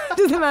works.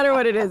 Doesn't matter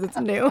what it is. It's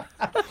new.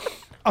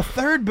 A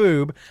third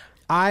boob.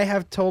 I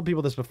have told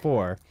people this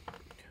before.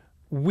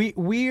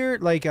 We're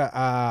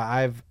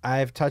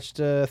I've touched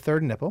a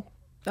third nipple.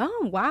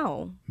 Oh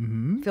wow!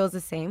 Mm-hmm. Feels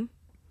the same.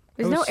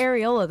 There's no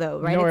areola though,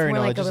 right? No it's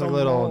areola, more just a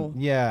little mole.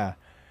 Yeah.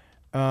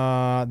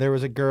 There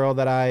was a girl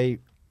that I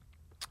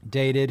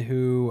dated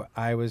who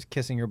I was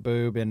kissing her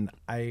boob, and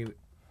I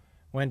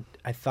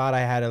thought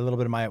I had a little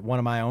bit of one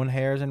of my own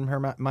hairs in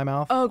my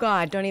mouth. Oh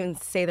God! Don't even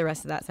say the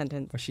rest of that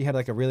sentence. She had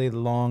a really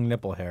long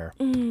nipple hair.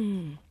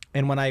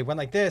 And when I went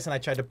like this and I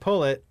tried to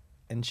pull it,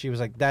 and she was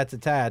like, "That's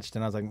attached,"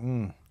 and I was like,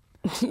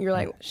 You're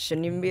like,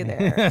 shouldn't even be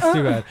there. "That's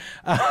too bad."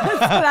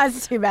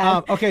 That's too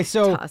bad. Okay,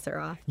 so Toss her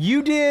off.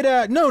 you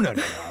did no.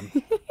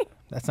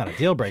 That's not a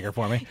deal breaker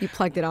for me. You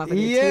plucked it off with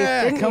your teeth,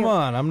 Yeah, didn't come you?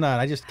 on. I'm not.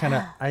 I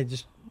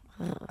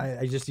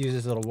just use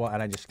this little wand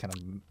and I just kind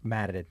of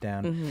matted it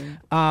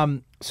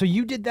down. So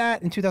you did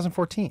that in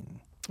 2014.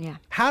 Yeah.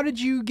 How did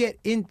you get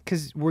in?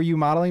 Because were you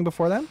modeling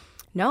before then?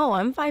 No,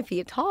 I'm 5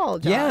 feet tall,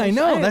 Josh. Yeah, I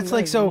know. I'm That's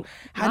like so.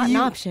 How not do you?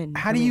 an option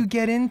How for do me. you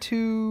get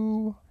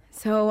into?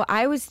 So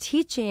I was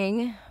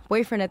teaching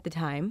boyfriend at the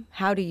time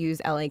how to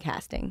use LA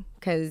casting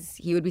because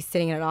he would be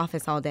sitting in an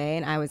office all day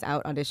and I was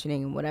out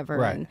auditioning and whatever.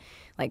 Right. And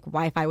like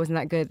Wi-Fi wasn't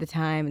that good at the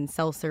time and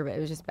self-serve, it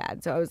was just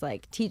bad. So I was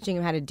like teaching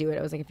him how to do it.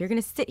 I was like, if you're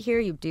going to sit here,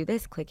 you do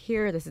this, click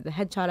here. This is the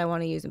headshot I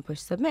want to use and push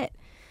submit.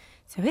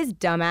 So his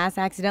dumbass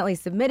accidentally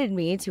submitted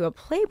me to a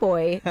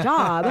Playboy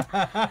job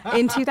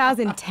in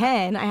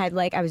 2010.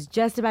 I was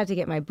just about to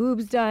get my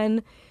boobs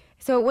done.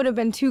 So it would have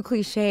been too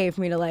cliche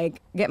for me to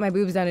like get my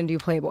boobs done and do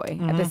Playboy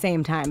at the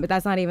same time. But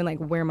that's not even like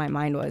where my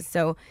mind was.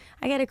 So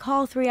I get a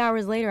call 3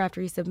 hours later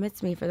after he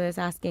submits me for this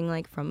asking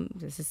like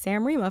this is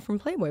Sam Rima from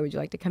Playboy. Would you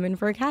like to come in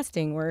for a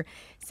casting? We're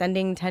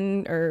sending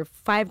 10 or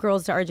 5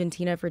 girls to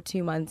Argentina for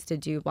 2 months to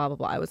do blah, blah,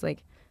 blah. I was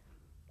like,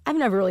 I've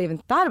never really even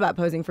thought about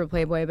posing for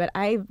Playboy, but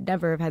I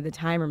never have had the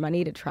time or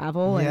money to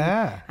travel.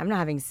 Yeah. And I'm not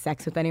having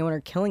sex with anyone or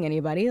killing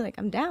anybody. Like,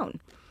 I'm down.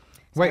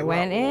 So Wait, I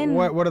went in.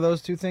 What are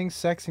those two things?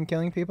 Sex and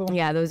killing people?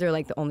 Yeah, those are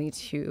like the only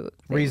two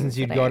Reasons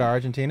you'd that go to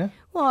Argentina?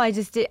 Well, I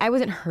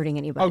wasn't hurting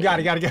anybody. Oh, got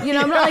it. You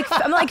know, I'm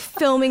not like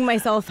filming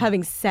myself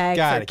having sex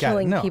Got or it.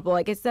 killing No. people.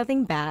 Like, it's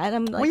nothing bad.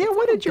 I'm like, Well, yeah. it's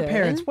What all did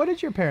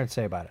your good. parents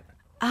say about it?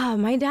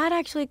 My dad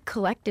actually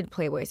collected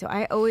Playboy, so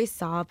I always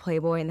saw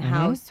Playboy in the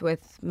house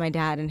with my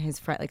dad and his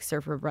friend, like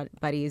surfer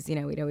buddies. You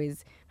know,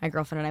 my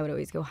girlfriend and I would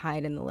always go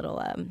hide in the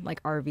little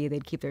like RV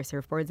they'd keep their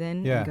surfboards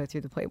in Yeah. and go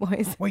through the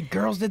Playboys. Wait,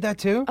 girls did that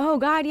too? Oh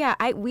God, yeah.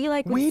 We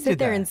would We sit did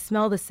there that. and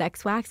smell the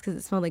sex wax because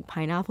it smelled like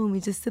pineapple, and we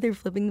just sit there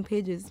flipping the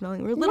pages,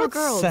 smelling. We're little What's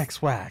girls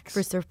sex wax? for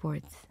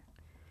surfboards.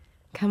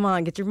 Come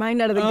on, get your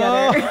mind out of the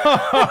gutter.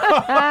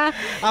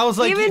 I was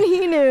like, Even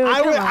he knew.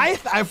 Come on.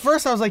 At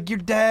first I was like, your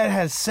dad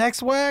has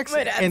sex wax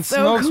My dad's and so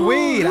smokes cool.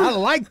 weed. I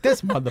like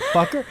this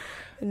motherfucker.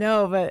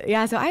 No, but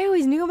yeah, so I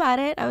always knew about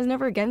it. I was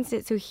never against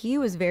it. So he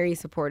was very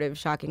supportive,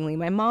 shockingly.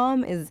 My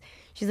mom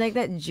she's like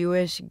that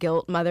Jewish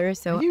guilt mother.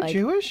 So Are you like,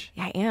 Jewish?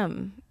 Yeah, I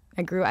am.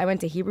 I went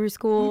to Hebrew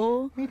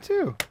school. Me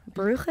too.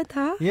 Baruch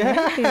atah.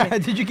 Yeah. Hey.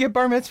 Did you get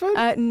bar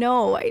mitzvah?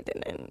 No, I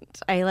didn't.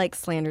 I like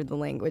slandered the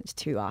language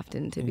too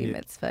often to be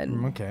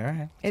mitzvahed. Okay, all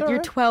right. If It's all you're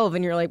right. 12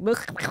 and you're like,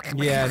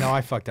 Yeah, no, I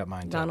fucked up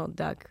mine too. Donald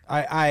Duck.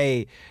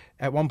 I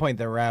at one point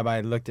the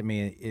rabbi looked at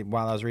me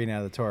while I was reading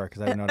out of the Torah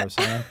because I didn't know what I was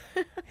saying.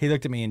 He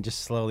looked at me and just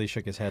slowly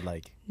shook his head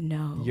like,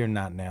 No. "You're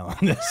not nailing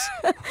this."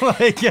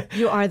 Like,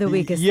 You are the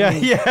weakest yeah,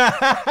 link.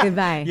 yeah,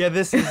 Goodbye. yeah.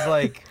 This is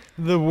like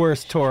the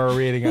worst Torah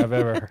reading I've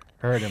ever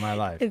heard in my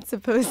life. It's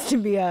supposed to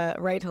be a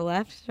right to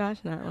left, Josh,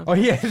 not left. Oh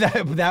yeah,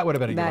 that would have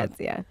been a good one. That's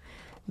yeah.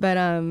 But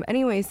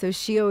anyway, so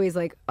she always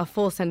like a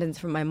full sentence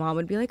from my mom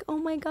would be like, "Oh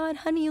my God,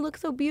 honey, you look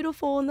so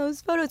beautiful in those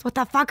photos. What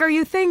the fuck are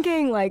you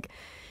thinking?" Like,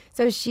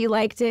 so she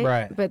liked it.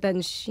 Right. But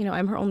then she,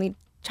 I'm her only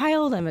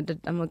child. I'm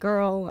a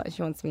girl.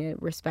 She wants me to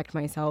respect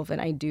myself,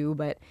 and I do.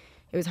 But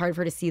it was hard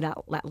for her to see that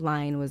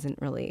line wasn't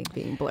really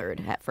being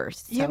blurred at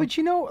first. Yeah,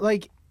 so. but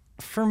like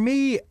for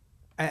me,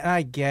 and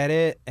I get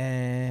it,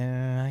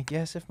 and I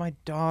guess if my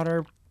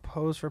daughter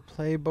posed for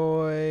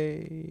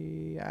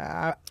Playboy,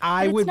 I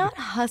But would. It's not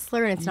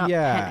Hustler and it's not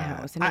Yeah,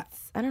 Penthouse, and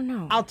I don't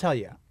know. I'll tell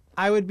you,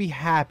 I would be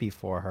happy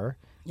for her,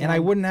 and I Yeah.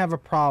 wouldn't have a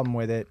problem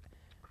with it.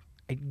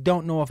 I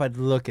don't know if I'd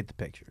look at the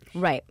pictures.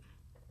 Right.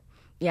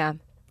 Yeah.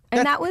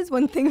 And that was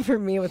one thing for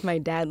me with my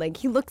dad. Like,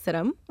 he looks at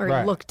them, or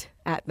Right. he looked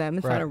at them.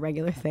 It's Right. not a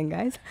regular thing,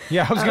 guys.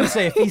 Yeah, I was gonna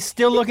say if he's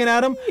still looking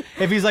at him,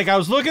 if he's like, I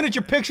was looking at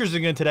your pictures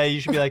again today,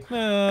 you should be like,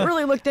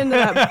 Really looked into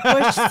that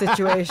Bush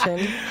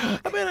situation.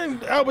 I've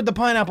been out with the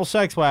pineapple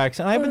sex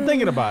wax, and I've been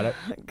thinking about it.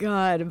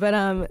 God. But,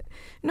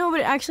 no, but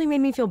it actually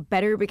made me feel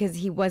better because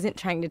he wasn't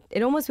trying to,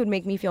 it almost would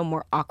make me feel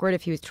more awkward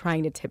if he was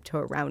trying to tiptoe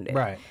around it.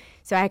 Right.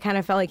 So I kind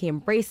of felt like he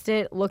embraced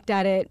it, looked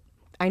at it.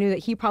 I knew that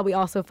he probably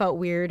also felt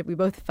weird. We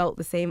both felt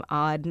the same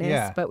oddness,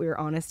 Yeah. but we were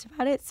honest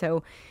about it.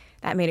 So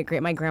that made it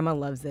great. My grandma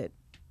loves it.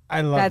 I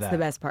love That's that. the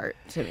best part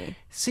to me.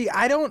 See,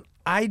 I don't.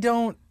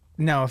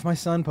 No, if my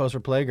son posed for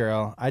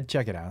Playgirl, I'd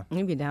check it out.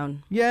 You'd be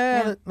down.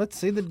 Yeah, let's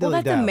see the dilly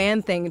Well, that's a dally.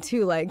 man thing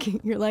too.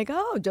 Like you're like,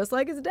 oh, just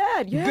like his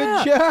dad.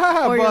 Yeah. Good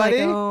job, Or you're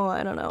buddy. like, oh,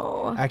 I don't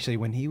know. Actually,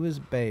 when he was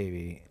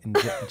baby in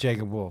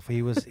Jacob Wolf,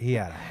 he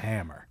had a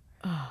hammer.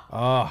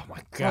 Oh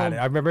my God! Oh,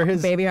 I remember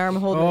his Baby arm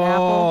holding an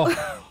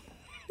apple.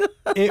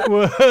 It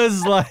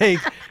was like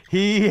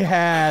he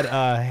had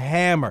a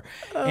hammer,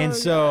 and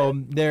so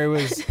there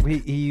was. He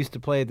used to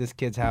play at this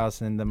kid's house,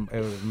 and the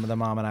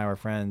mom and I were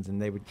friends,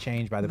 and they would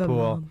change by the pool,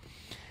 mom.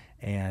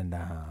 and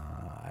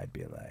I'd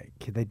be like,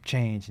 they'd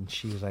change, and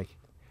she was like,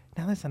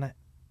 "Now listen,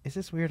 is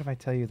this weird if I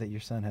tell you that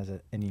your son has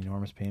an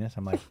enormous penis?"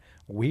 I'm like,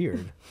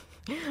 "Weird."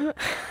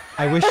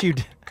 I wish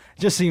you'd.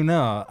 Just so you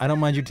know, I don't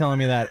mind you telling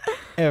me that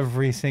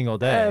every single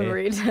day.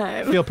 Every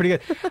time. I feel pretty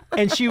good.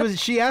 And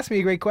she asked me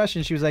a great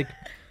question. She was like,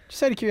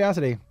 just out of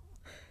curiosity,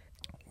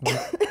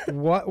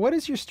 what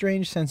is your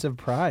strange sense of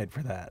pride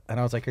for that? And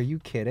I was like, are you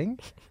kidding?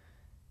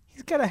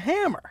 He's got a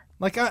hammer.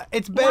 Like,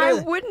 it's better.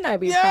 Why wouldn't I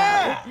be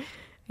proud?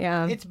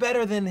 Yeah. It's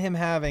better than him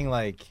having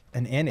like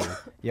an innie.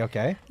 You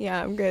okay?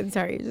 Yeah, I'm good.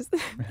 Sorry, you just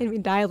made me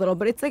die a little.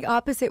 But it's like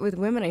opposite with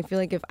women. I feel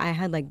like if I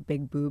had like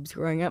big boobs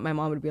growing up, my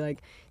mom would be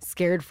like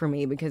scared for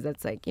me because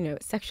that's like, you know,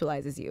 it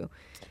sexualizes you.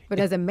 But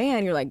as a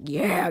man, you're like,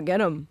 yeah,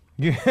 get him.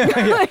 Yeah.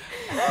 Like,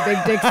 big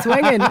dick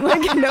swinging.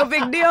 Like, no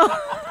big deal.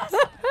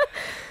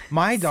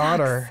 My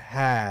daughter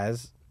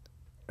has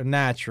a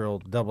natural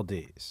double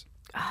D's.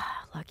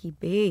 Ah, lucky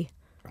B.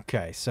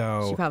 Okay,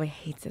 so She probably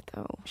hates it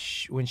though.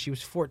 when she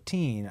was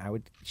 14,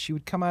 she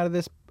would come out of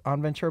this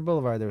on Ventura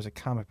Boulevard. There was a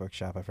comic book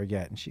shop, I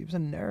forget, and she was a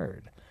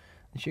nerd.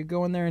 And she'd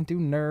go in there and do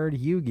nerd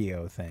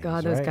Yu-Gi-Oh things.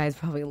 God, those right? guys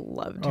probably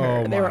loved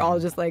her. Oh, They were my. all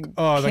just like,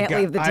 Oh, can't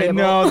leave the table. I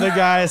know the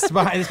guys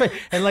behind,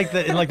 and like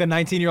the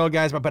 19-year-old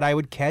guys, but I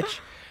would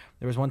catch.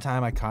 There was one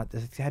time I caught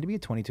this. It had to be a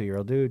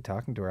 22-year-old dude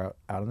talking to her out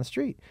on the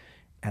street,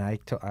 and I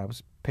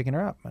was picking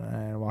her up, and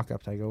I walk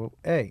up and I go,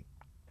 "Hey,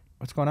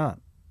 what's going on?"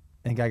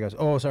 And the guy goes,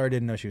 "Oh, sorry, I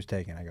didn't know she was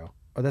taken." I go,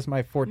 "Oh, that's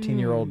my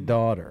 14-year-old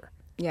daughter."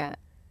 Yeah.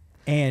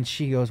 And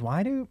she goes,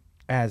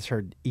 as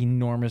her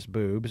enormous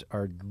boobs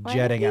are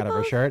jetting out of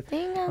her shirt.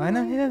 Why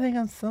not you think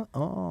I'm so?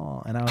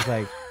 Oh, and I was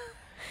like,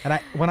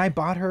 when I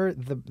bought her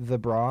the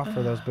bra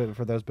for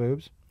those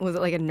boobs. Was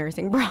it like a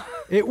nursing bra?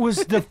 It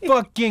was the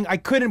fucking. I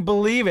couldn't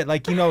believe it.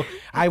 Like, you know,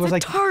 I was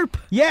like, tarp.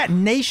 Yeah,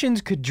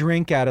 nations could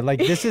drink out of. Like,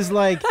 this is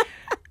like,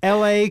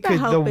 L.A. could the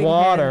helping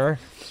water.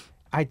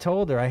 I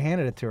told her, I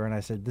handed it to her, and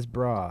I said, "This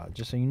bra,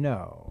 just so you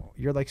know,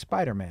 you're like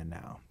Spider-Man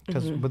now,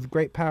 because with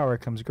great power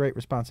comes great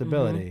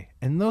responsibility,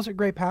 and those are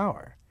great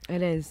power."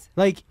 It is.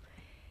 Like,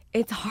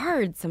 It's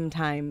hard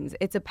sometimes.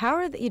 It's a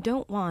power that you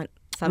don't want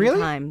Really?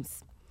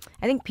 sometimes.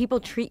 I think people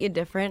treat you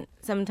different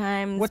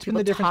sometimes. what's been People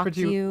the difference talk for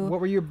to you? What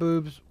were your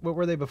boobs? What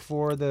were they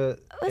before the?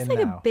 It was and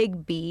like now? a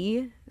big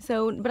B.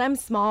 So, but I'm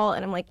small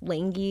and I'm like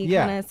langy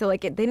Yeah. kind of. So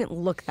like they didn't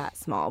look that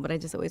small, but I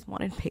just always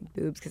wanted big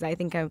boobs because I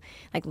think I'm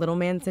like little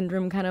man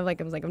syndrome kind of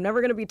like I was like I'm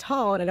never gonna be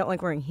tall and I don't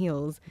like wearing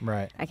heels.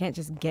 Right. I can't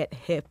just get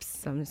hips,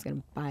 so I'm just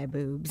gonna buy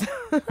boobs.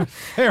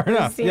 Fair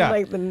enough. It seemed Yeah.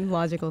 like the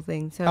logical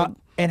thing. So.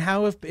 And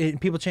how have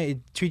people treat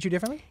you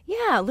differently?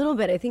 Yeah, a little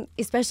bit. I think,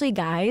 especially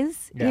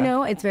guys, Yeah. you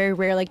know, it's very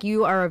rare. Like,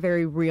 you are a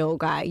very real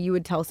guy. You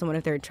would tell someone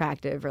if they're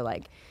attractive or,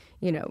 like,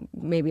 you know,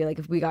 maybe, like,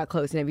 if we got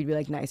close and you'd be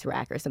like, nice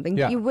rack or something.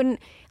 Yeah. You wouldn't,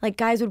 like,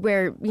 guys would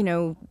wear, you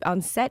know,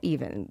 on set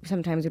even,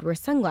 sometimes would wear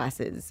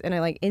sunglasses and I,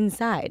 like,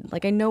 inside.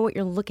 Like, I know what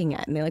you're looking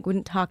at. And they, like,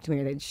 wouldn't talk to me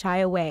or they'd shy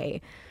away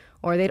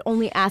or they'd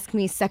only ask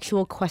me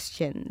sexual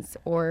questions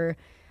or...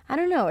 I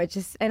don't know. It's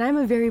just, and I'm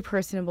a very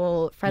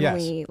personable,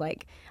 friendly,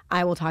 like,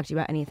 I will talk to you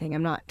about anything.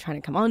 I'm not trying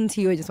to come on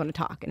to you. I just want to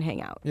talk and hang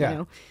out, Yeah. you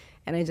know?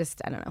 And I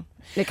don't know.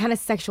 It kind of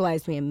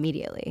sexualized me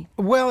immediately.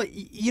 Well,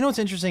 you know what's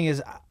interesting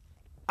is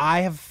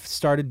I have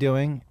started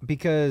doing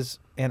because,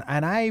 and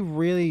I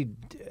really,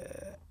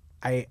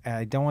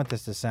 I don't want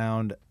this to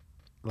sound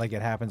like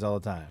it happens all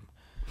the time.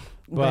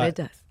 But it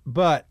does.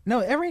 But no,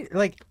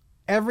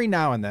 every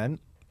now and then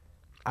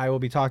I will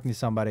be talking to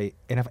somebody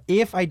and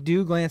if I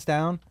do glance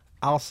down,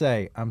 I'll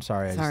say, "I'm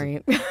sorry."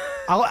 Sorry.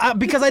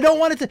 Because I don't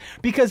want it to.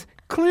 Because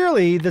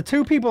clearly, the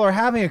two people are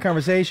having a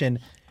conversation.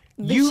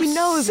 You she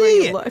knows see where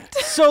you it. looked.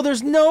 So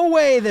there's no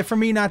way that for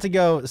me not to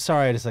go,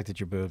 "Sorry, I just looked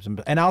at your boobs,"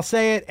 and I'll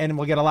say it, and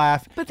we'll get a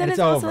laugh. But then and it's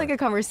over. also like a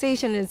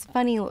conversation. It's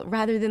funny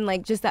rather than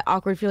like just that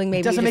awkward feeling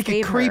maybe It doesn't you make just it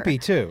gave her. creepy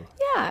too.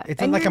 Yeah.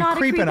 It's and like you're I'm not a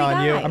creeping creepy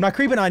on you. guy. I'm not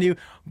creeping on you,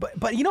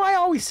 but you know I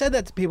always said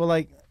that to people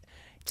like,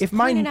 if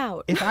point it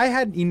out. if I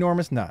had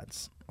enormous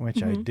nuts.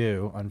 Which I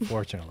do,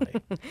 unfortunately.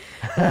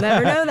 You'll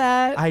never know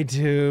that. I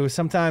do.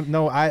 Sometimes,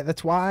 no,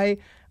 that's why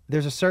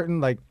there's a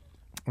certain, like,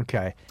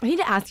 okay. I need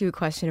to ask you a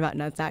question about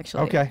nuts,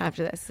 actually, Okay.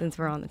 after this, since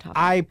we're on the topic.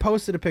 I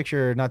posted a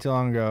picture not too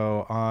long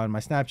ago on my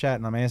Snapchat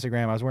and on my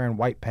Instagram. I was wearing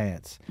white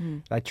pants.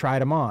 I tried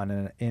them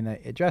on in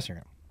a dressing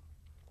room.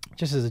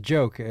 Just as a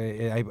joke,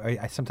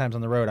 I sometimes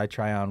on the road, I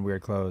try on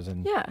weird clothes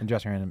and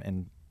dressing room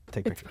and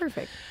take It's pictures.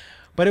 perfect.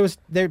 But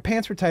their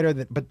pants were tighter,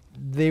 but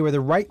they were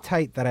the right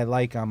tight that I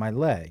like on my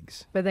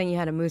legs. But then you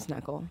had a moose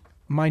knuckle.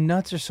 My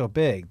nuts are so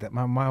big that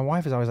my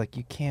wife is always like,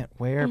 "You can't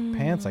wear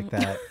pants like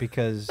that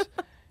because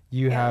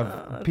you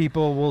have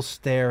people will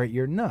stare at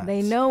your nuts."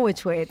 They know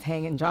which way it's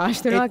hanging,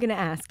 Josh. They're not going to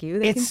ask you.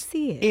 They can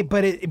see it.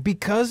 But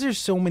because there's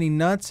so many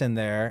nuts in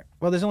there.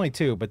 Well, there's only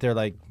two, but they're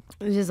like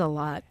There's just a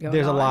lot going on.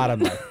 there's a lot of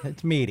them.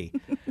 It's meaty,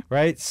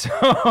 right? So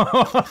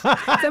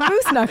It's a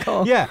moose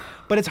knuckle. yeah,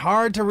 but it's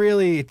hard to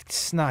really.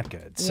 It's not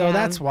good. So Yeah.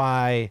 that's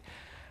why.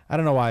 I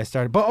don't know why I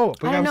started. But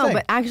I don't know,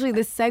 but actually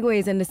this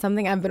segues into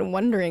something I've been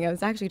wondering. I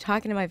was actually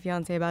talking to my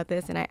fiance about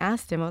this, and I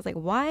asked him, I was like,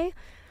 why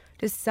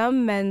do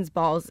some men's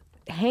balls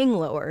hang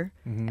lower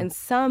and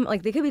some,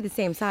 like, they could be the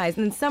same size,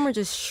 and then some are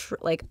just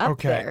like up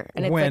Okay, there,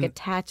 and it's like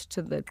attached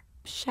to the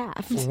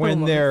shaft. When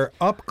almost. they're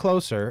up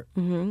closer,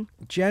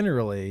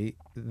 generally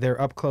they're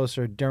up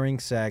closer during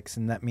sex,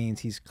 and that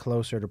means he's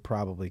closer to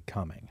probably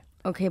coming.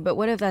 Okay, but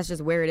what if that's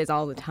just where it is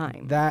all the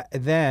time?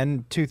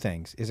 Then two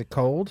things: is it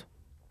cold?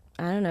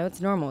 I don't know. It's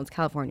normal. It's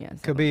California.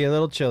 So Could be a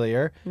little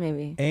chillier,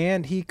 maybe.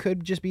 and he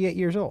could just be 8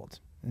 years old.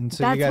 And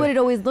so That's what it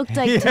always looked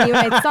like to me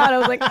when I saw it. I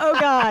was like, oh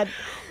God.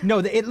 No,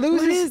 it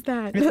loses. What is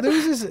that? It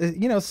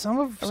loses. Some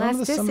of the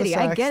Elasticity.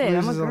 I sex get it.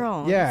 I'm a loses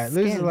girl. Yeah, it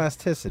loses Skin.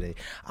 elasticity.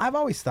 I've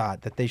always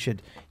thought that they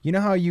should. You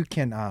know how you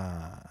can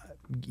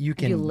You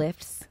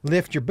lifts.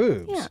 lift your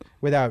boobs Yeah.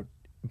 without.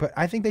 But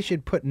I think they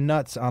should put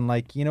nuts on,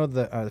 like,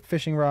 the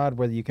fishing rod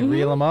where you can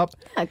reel them up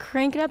Yeah,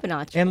 crank it up a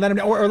notch. and let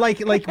them, or like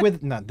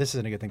with no, this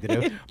isn't a good thing to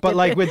do, but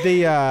like with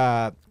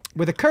a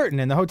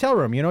curtain in the hotel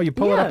room, you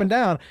pull it Yeah. up and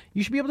down.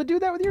 You should be able to do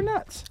that with your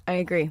nuts. I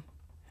agree.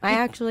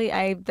 That's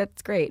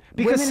great.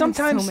 Because Women have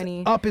sometimes so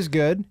many... up is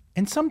good,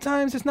 and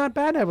sometimes it's not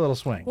bad to have a little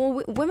swing.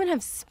 Well, women have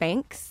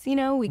Spanx,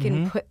 we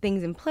can put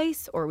things in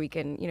place, or we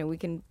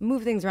can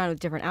move things around with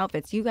different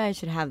outfits. You guys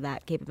should have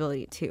that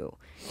capability too.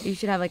 You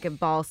should have like a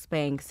ball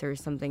Spanx or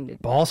something to...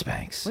 Ball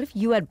Spanx. What if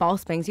you had ball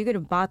Spanx? You could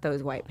have bought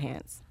those white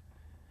pants.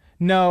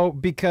 No,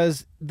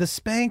 because the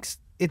Spanx,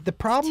 the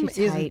problem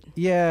too tight.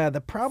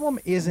 the problem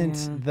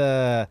isn't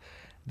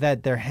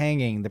that they're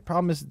hanging. The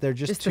problem is they're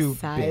just the too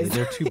size. big.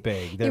 They're too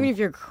big. They're, Even if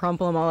you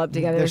crumple them all up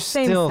together, they're they're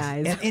same still,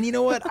 size. And you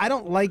know what? I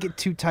don't like it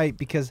too tight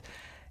because,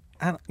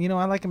 I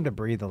like them to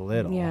breathe a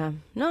little. Yeah.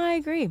 No, I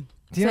agree. you know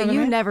So what I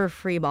you mean? never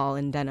free ball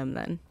in denim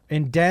then?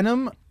 In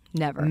denim,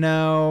 Never.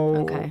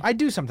 no. Okay. I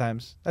do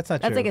sometimes. That's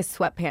not That's true. like a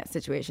sweatpants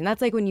situation.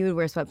 That's like when you would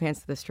wear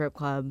sweatpants to the strip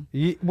club.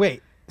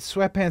 Wait,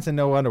 sweatpants and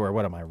no underwear.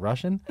 What am I,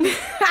 Russian?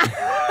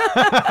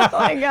 Oh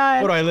my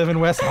God. What do I live in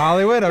West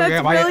Hollywood? That's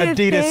Am I really a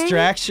Adidas thing?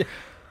 Strack?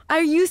 I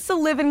used to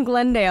live in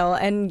Glendale,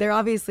 and they're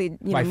obviously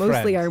My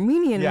mostly friends.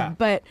 Armenian, Yeah.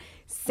 but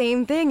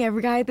same thing.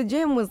 Every guy at the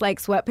gym was like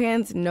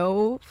sweatpants,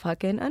 no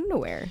fucking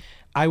underwear.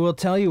 I will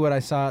tell you what I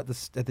saw at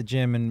the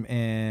gym,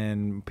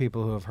 and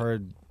people who have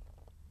heard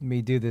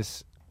me do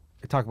this,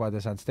 talk about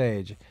this on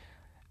stage.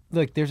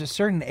 Look, there's a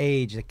certain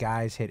age that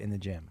guys hit in the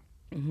gym,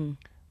 in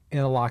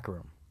the locker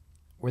room,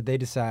 where they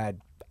decide,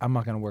 I'm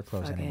not going to wear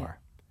clothes Fuck it. anymore.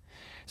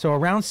 So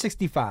around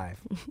 65,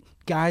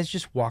 guys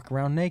just walk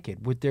around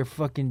naked with their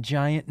fucking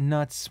giant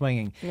nuts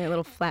swinging. And their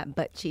little flat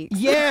butt cheeks.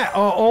 Yeah,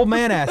 old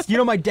man ass.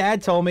 My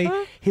dad told me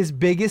his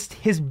biggest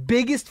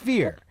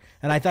fear,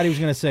 and I thought he was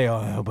gonna say, "Oh,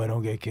 I hope I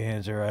don't get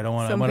cancer. I don't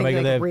want to Something make a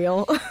like live."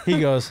 real. He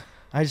goes,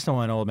 "I just don't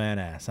want an old man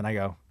ass," and I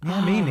go,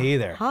 "Yeah, me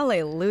neither."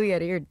 Hallelujah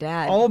to your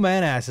dad. Old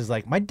man ass is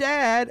like my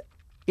dad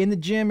in the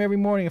gym every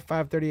morning at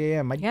 5:30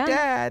 a.m. My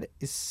dad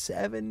is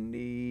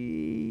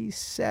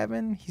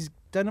 77. He's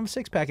doesn't have a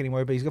six pack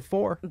anymore, but he's got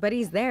four But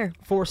he's there.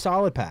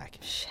 solid pack.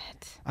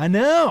 Shit. I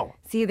know.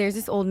 See, there's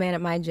this old man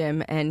at my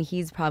gym, and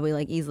he's probably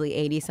like easily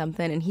 80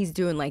 something, and he's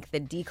doing like the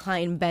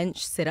decline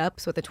bench sit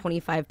ups with a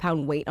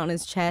 25-pound weight on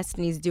his chest,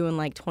 and he's doing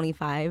like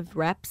 25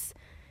 reps.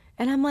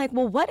 And I'm like,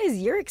 well, what is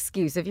your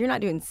excuse if you're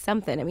not doing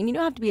something? I mean, you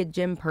don't have to be a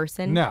gym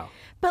person. No.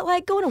 But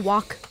like, go on a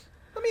walk,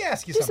 Let me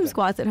ask you do something. some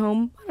squats at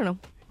home. I don't know.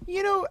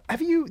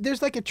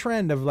 There's like a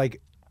trend of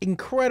like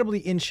incredibly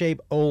in shape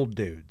old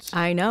dudes.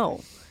 I know.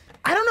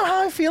 I don't know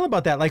how I feel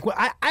about that. Like,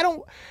 I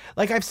don't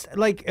like.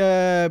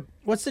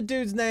 What's the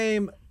dude's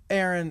name?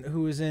 Aaron,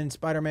 who was in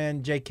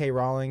Spider-Man. J.K.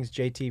 Rollins.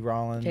 J.T.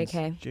 Rollins.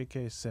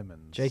 J.K.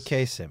 Simmons.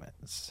 J.K.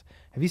 Simmons.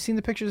 Have you seen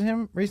the pictures of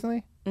him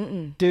recently?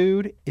 Mm-mm.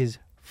 Dude is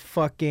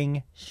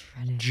fucking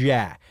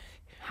jacked.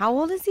 How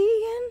old is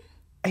he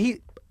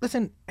again?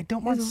 Listen. I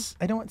don't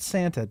want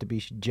Santa to be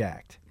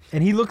jacked,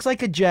 and he looks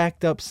like a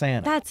jacked up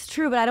Santa. That's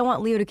true, but I don't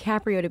want Leo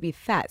DiCaprio to be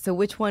fat. So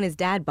which one is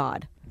dad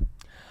bod?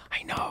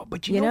 I know,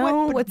 but You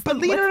know, what? what's the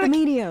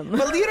medium?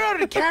 But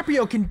Leonardo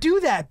DiCaprio can do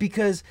that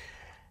because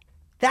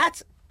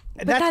But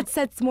that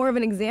sets more of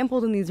an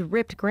example than these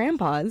ripped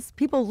grandpas.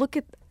 People look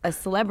at a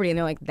celebrity and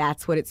they're like,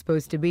 that's what it's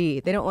supposed to be.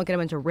 They don't look at a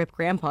bunch of ripped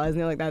grandpas and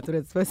they're like, that's what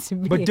it's supposed to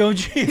be. But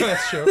don't you?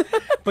 That's true.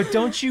 But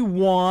don't you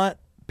want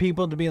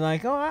people to be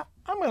like, oh,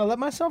 I'm going to let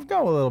myself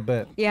go a little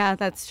bit? Yeah,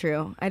 that's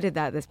true. I did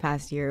that this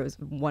past year. It was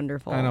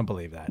wonderful. I don't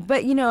believe that.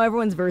 But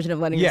everyone's version of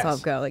letting Yes.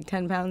 yourself go, like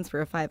 10 pounds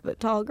for a 5 foot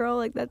tall girl,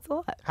 like that's a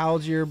lot. How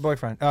old's your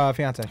boyfriend?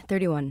 Fiance?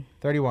 31,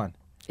 31.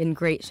 in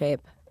great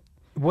shape.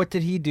 What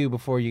did he do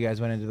before you guys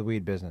went into the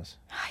weed business?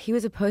 He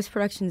was a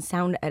post-production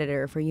sound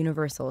editor for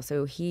Universal,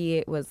 so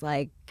he was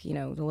like,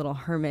 the little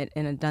hermit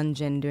in a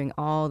dungeon doing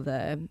all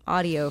the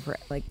audio for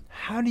like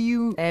How do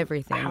you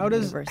everything. How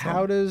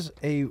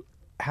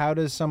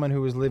does someone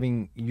who was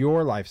living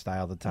your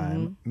lifestyle at the time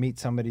Mm-hmm. meet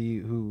somebody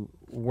who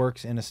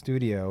works in a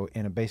studio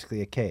in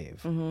basically a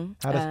cave? Mm-hmm.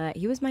 How does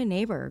He was my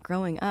neighbor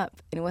growing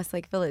up in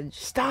Westlake Village.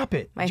 Stop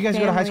it! My Did you guys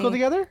go to high school family-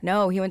 together?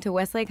 No, he went to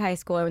Westlake High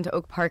School. I went to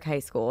Oak Park High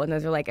School, and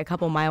those are like a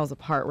couple miles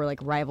apart. We're like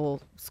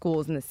rival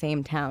schools in the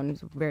same town.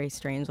 It's a very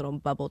strange little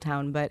bubble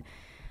town. But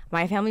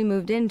my family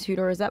moved in 2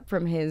 doors up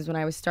from his when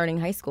I was starting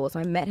high school. So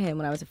I met him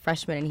when I was a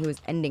freshman, and he was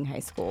ending high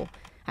school.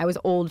 I was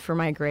old for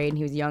my grade, and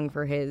he was young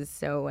for his.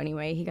 So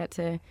anyway, he got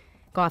to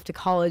go off to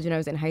college when I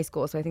was in high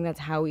school. So I think that's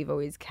how we've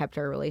always kept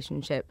our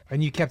relationship.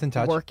 And you kept in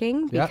touch?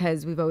 Working,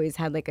 because we've always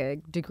had like a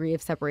degree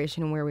of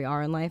separation in where we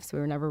are in life. So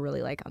we were never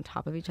really like on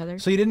top of each other.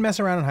 So you didn't mess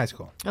around in high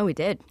school? Oh, we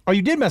did. Oh,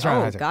 you did mess around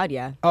in high Oh, school? God,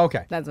 yeah. Oh,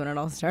 okay. That's when it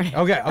all started.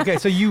 Okay.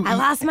 So you... I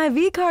lost my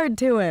V card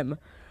to him.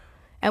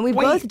 And we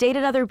Wait. both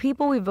dated other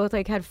people. We both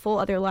like had full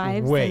other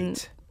lives.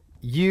 Wait.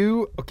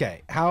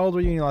 Okay. How old were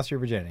you when you lost your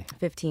virginity?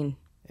 15.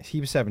 He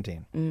was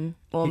 17. Mm-hmm.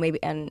 Well,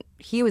 maybe, and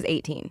he was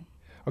 18.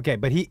 Okay,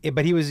 but he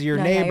was your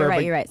No, neighbor. yeah,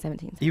 but you're right,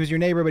 17. He was your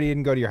neighbor, but he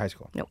didn't go to your high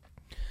school. Nope.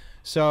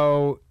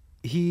 So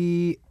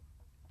he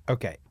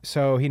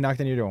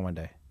knocked on your door one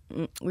day.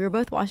 We were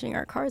both washing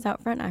our cars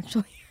out front,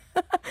 actually.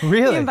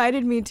 Really? He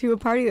invited me to a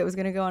party that was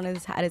going to go on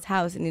at his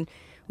house, and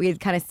we had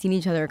kind of seen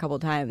each other a couple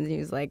times. And he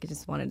was like, I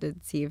just wanted to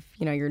see if,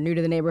 you're new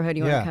to the neighborhood,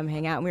 you want to come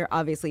hang out. And we were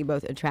obviously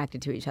both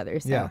attracted to each other.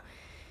 So, yeah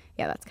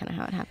that's kind of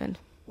how it happened.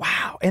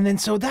 Wow. And then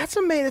so that's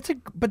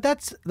amazing.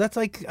 That's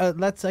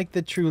like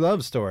the true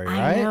love story,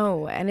 right? I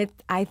know, and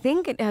I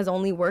think it has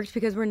only worked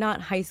because we're not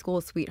high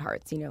school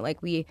sweethearts. Like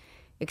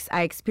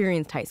I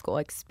experienced high school,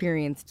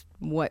 experienced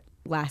what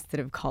lasted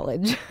of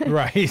college.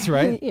 Right.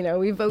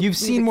 You've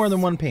seen more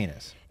than one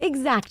penis.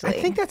 Exactly. I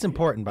think that's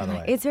important, by the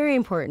way. It's very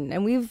important,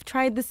 and we've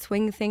tried the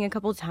swing thing a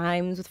couple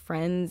times with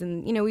friends,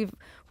 and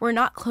we're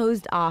not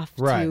closed off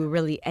to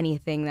really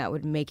anything that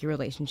would make your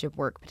relationship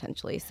work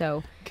potentially.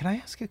 So, can I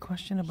ask a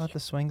question about the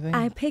swing thing?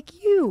 I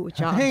pick you,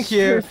 Josh. Thank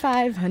you. For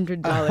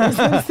 $500.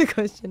 That's the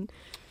question.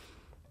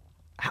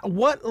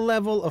 What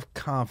level of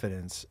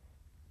confidence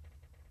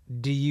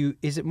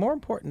is it more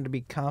important to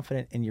be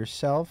confident in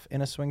yourself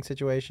in a swing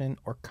situation,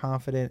 or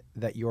confident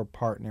that your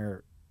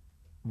partner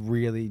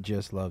really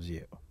just loves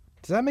you?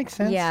 Does that make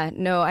sense? Yeah,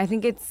 no, I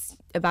think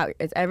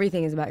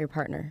everything is about your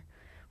partner.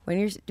 When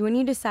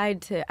you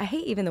decide to, I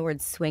hate even the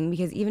word swing,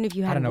 because even if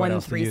you had one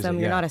threesome,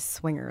 you're not a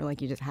swinger.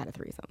 Like, you just had a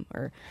threesome,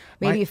 or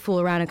maybe you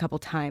fool around a couple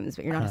times,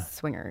 but you're not a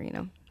swinger. I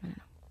don't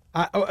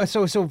know.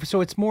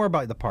 So it's more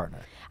about the partner.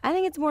 I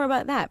think it's more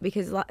about that,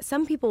 because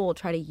some people will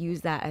try to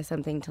use that as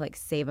something to like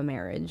save a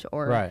marriage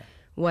or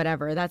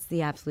whatever. That's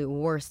the absolute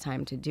worst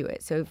time to do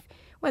it. So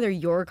whether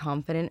you're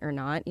confident or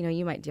not,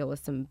 you might deal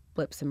with some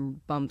blips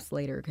and bumps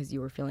later because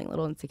you were feeling a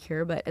little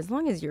insecure. But as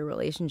long as your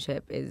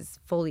relationship is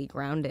fully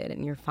grounded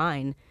and you're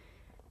fine,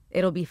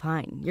 it'll be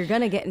fine. You're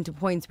going to get into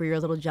points where you're a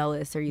little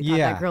jealous, or you thought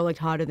that girl looked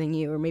hotter than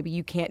you, or maybe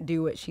you can't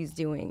do what she's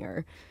doing,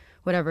 or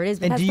whatever it is.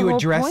 But and that's do you the whole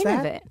address point that?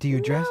 of it. Do you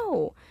address?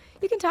 No.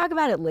 You can talk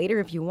about it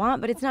later if you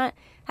want, but it's not.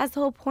 That's the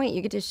whole point.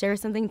 You get to share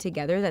something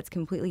together that's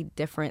completely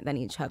different than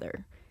each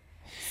other.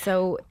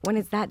 So when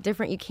it's that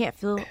different, you can't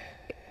feel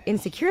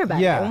insecure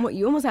about it.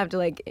 You almost have to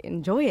like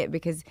enjoy it,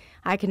 because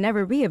I could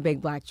never be a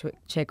big black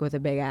chick with a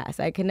big ass.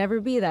 I could never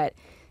be that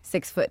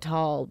 6 foot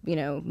tall,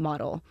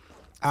 model.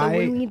 So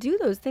when we do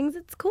those things,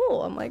 it's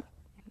cool. I'm like,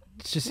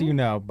 just so you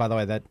know, by the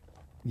way, that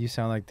you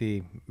sound like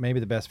maybe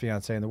the best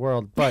fiance in the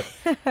world, but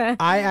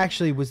I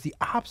actually was the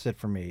opposite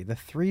for me. The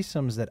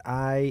threesomes that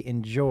I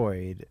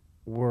enjoyed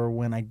were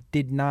when I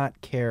did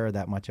not care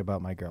that much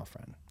about my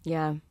girlfriend.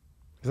 Yeah.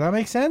 Does that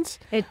make sense?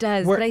 It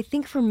does, but I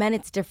think for men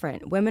it's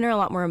different. Women are a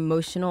lot more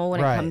emotional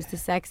when it comes to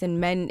sex, and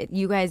men,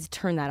 you guys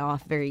turn that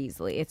off very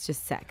easily. It's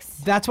just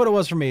sex. That's what it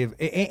was for me.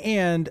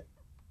 And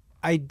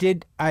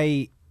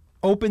I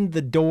opened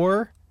the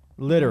door,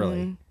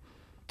 literally,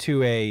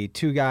 to a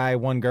 2-guy,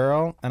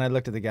 1-girl, and I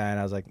looked at the guy and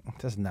I was like,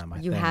 this is not my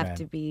thing, You have man.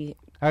 to be...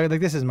 I was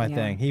like, this is my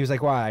thing. He was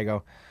like, why? I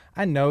go,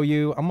 I know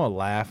you. I'm going to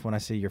laugh when I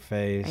see your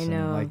face. I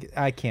know. And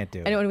I can't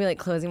do it. I don't want to be like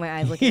closing my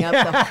eyes looking up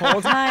the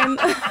whole time.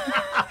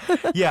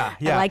 Yeah.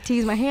 I like to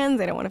use my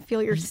hands. I don't want to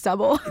feel your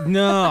stubble.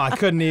 No, I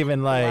couldn't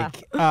even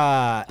like.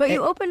 But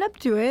you opened up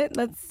to it.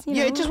 That's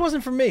Yeah, it just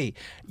wasn't for me.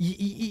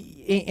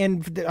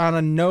 And on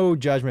a no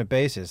judgment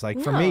basis, like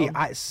for me,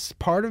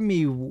 part of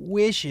me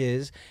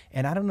wishes,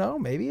 and I don't know,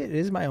 maybe it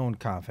is my own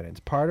confidence.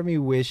 Part of me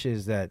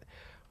wishes that,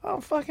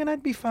 fucking,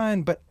 I'd be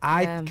fine. But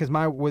because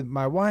with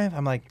my wife,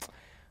 I'm like,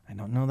 I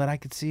don't know that I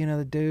could see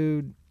another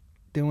dude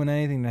doing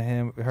anything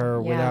to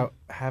her without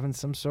having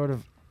some sort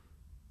of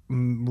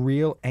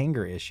real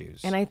anger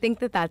issues. And I think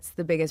that that's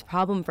the biggest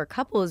problem for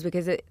couples,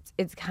 because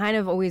it's kind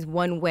of always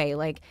one way.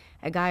 Like,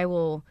 a guy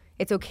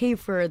it's okay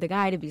for the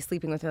guy to be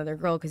sleeping with another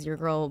girl because your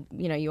girl,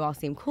 you all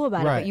seem cool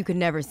about it, but you could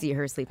never see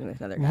her sleeping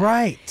with another guy.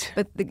 Right.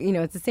 But,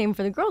 it's the same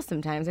for the girls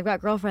sometimes. I've got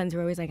girlfriends who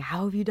are always like,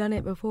 how have you done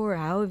it before?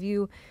 How have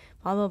you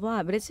blah, blah,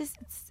 blah. But it's just,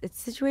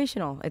 it's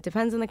situational. It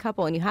depends on the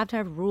couple, and you have to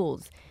have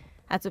rules.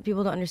 That's what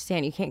people don't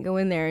understand. You can't go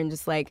in there and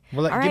just like,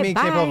 give me an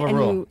example of a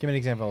rule. Give me an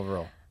example of a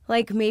rule.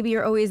 Like, maybe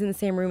you're always in the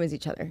same room as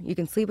each other. You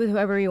can sleep with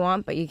whoever you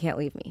want, but you can't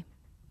leave me.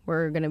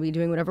 We're going to be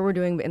doing whatever we're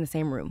doing, but in the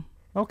same room.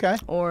 Okay.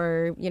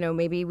 Or,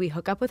 maybe we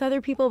hook up with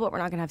other people, but we're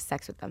not going to have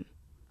sex with them.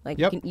 Like,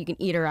 you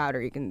can eat her out,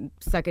 or you can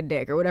suck a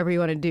dick, or whatever you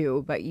want to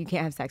do, but you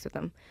can't have sex with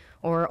them.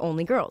 Or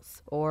only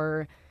girls.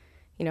 Or,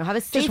 have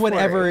a safe word.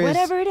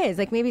 Whatever it is.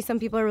 Like, maybe some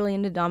people are really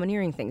into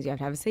domineering things. You have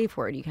to have a safe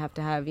word. You have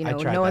to have,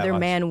 no other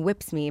man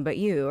whips me but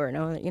you, or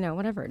no,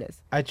 whatever it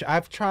is.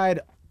 I've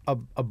tried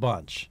a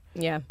bunch.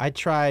 Yeah. I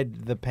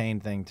tried the pain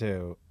thing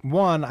too.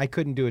 One, I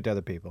couldn't do it to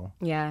other people.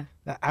 Yeah.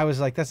 I was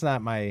like, that's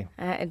not my.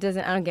 It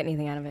doesn't. I don't get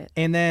anything out of it.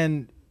 And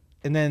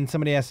then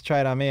somebody has to try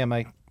it on me. I'm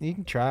like, you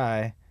can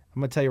try.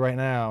 I'm gonna tell you right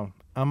now,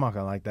 I'm not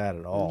gonna like that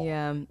at all.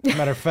 Yeah.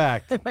 Matter of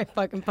fact. I might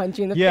fucking punch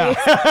you in the Yeah.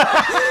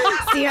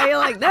 face. See how you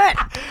like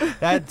that?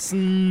 That's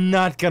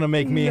not gonna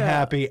make me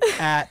happy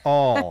at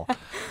all.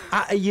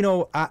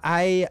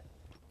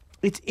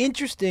 It's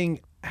interesting.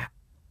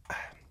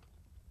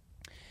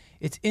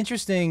 It's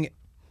interesting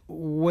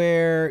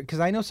because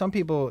I know some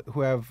people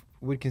who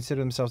would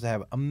consider themselves to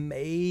have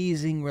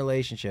amazing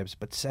relationships,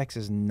 but sex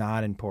is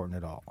not important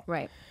at all.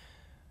 Right.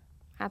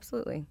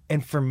 Absolutely.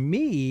 And for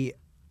me,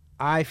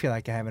 I feel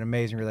like I have an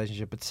amazing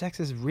relationship, but sex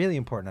is really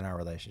important in our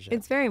relationship.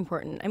 It's very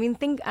important. I mean,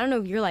 I don't know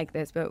if you're like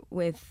this, but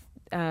with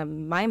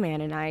my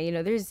man and I,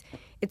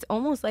 it's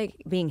almost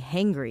like being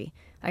hangry.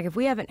 Like if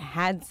we haven't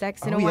had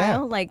sex in a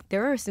while, like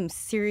there are some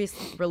serious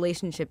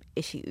relationship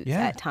issues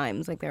at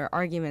times. Like there are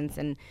arguments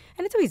and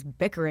it's always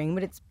bickering,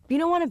 but you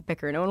don't want to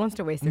bicker. No one wants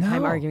to waste their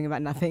time arguing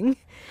about nothing.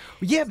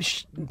 Yeah,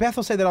 Beth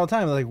will say that all the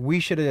time. Like we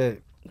should have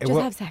just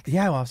have sex.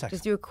 Yeah, we'll have sex.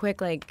 Just do a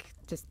quick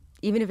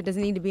even if it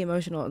doesn't need to be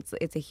emotional,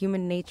 it's a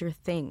human nature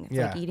thing. It's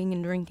like eating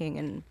and drinking,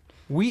 and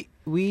we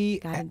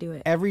gotta do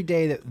it every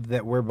day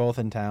that we're both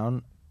in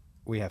town.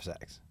 We have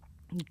sex.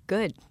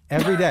 Good.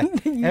 Every day.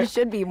 You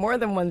should be more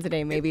than once a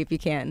day, maybe, if you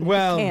can.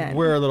 Well,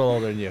 we're a little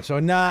older than you, so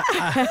not.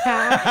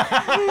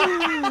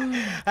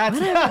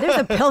 There's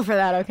a pill for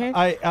that,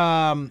 okay?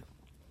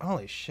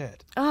 Holy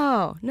shit.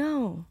 Oh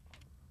no.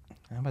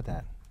 How about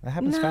that? That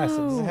happens fast.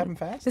 Does it happen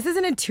fast? This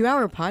isn't a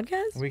 2-hour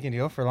podcast? We can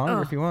go for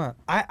longer if you want.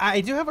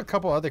 I do have a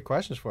couple other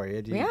questions for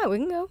you. Yeah, we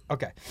can go.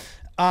 Okay.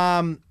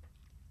 Can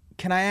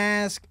I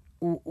ask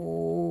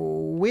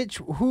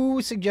who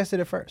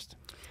suggested it first?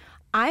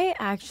 I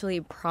actually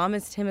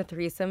promised him a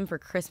threesome for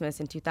Christmas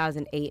in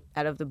 2008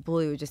 out of the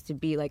blue, just to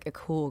be like a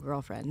cool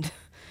girlfriend.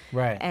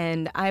 Right.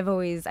 And I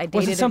dated.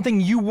 Was it something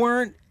you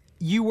weren't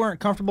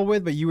comfortable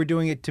with, but you were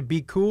doing it to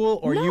be cool,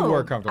 or you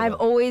were comfortable? I've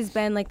always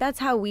been like, that's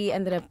how we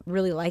ended up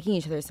really liking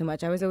each other so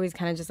much. I was always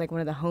kind of just like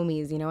one of the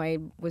homies, I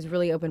was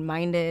really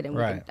open-minded, and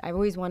I've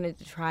always wanted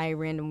to try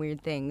random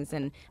weird things.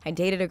 And I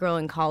dated a girl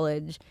in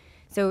college.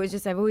 So it was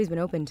just, I've always been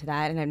open to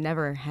that, and I've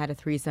never had a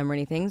threesome or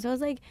anything. So I was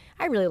like,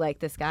 I really like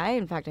this guy.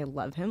 In fact, I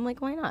love him.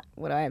 Like, why not?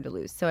 What do I have to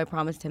lose? So I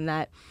promised him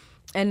that,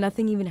 and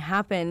nothing even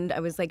happened.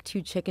 I was like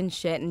too chicken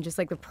shit, and just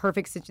like the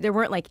perfect situation. There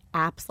weren't like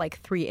apps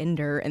like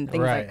 3Inder and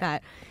things like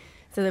that.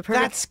 So the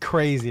perfect. That's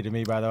crazy to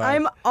me, by the way.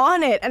 I'm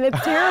on it, and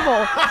it's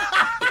terrible.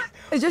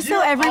 It's just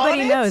so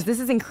everybody knows. This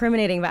is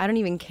incriminating, but I don't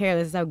even care.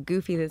 This is how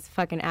goofy this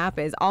fucking app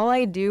is. All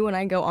I do when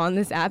I go on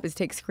this app is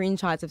take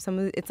screenshots of some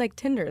of it's like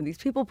Tinder. These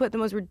people put the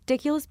most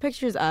ridiculous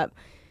pictures up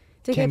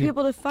to get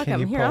people to fuck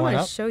them. Here, I'm going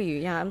to show you.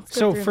 Yeah.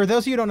 So for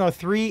those of you who don't know,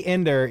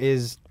 3Inder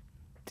is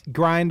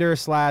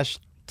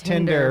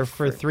Grindr/Tinder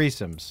for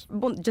threesomes.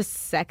 Well, just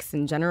sex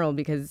in general,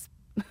 because,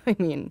 I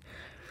mean,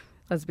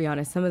 let's be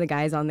honest, some of the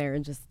guys on there are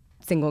just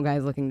single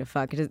guys looking to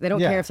fuck. They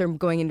don't care if they're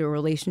going into a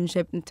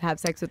relationship and to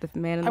have sex with a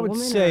man and a woman. I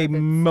would say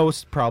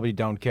most probably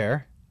don't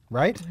care,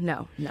 right?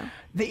 No.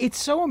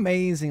 It's so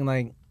amazing.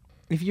 Like,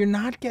 if you're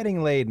not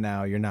getting laid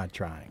now, you're not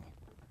trying.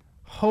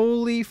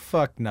 Holy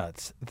fuck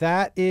nuts.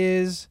 That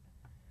was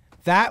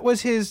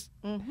his.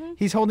 Mm-hmm.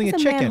 He's holding a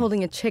chicken. Man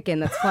holding a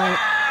chicken that's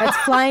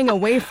flying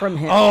away from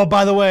him. Oh,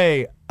 by the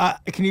way,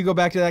 can you go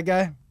back to that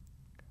guy?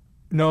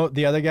 No,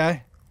 the other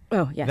guy.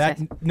 Oh yes.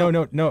 Yes.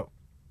 No.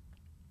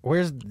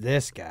 Where's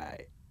this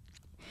guy?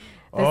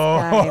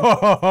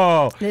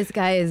 This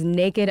guy is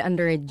naked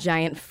under a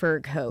giant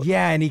fur coat.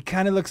 Yeah, and he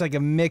kind of looks like a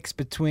mix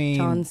between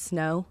Jon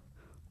Snow.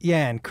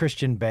 Yeah, and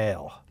Christian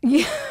Bale.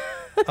 Yeah.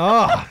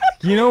 Oh,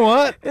 you know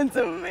what? It's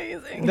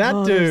amazing. That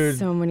dude. There's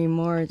so many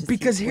more.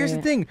 Because here's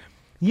the thing.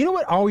 You know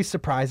what always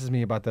surprises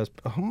me about those?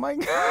 Oh my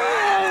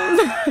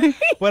God.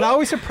 What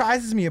always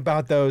surprises me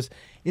about those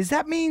is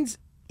that means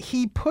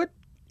he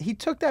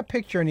took that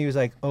picture and he was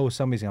like, oh,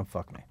 somebody's going to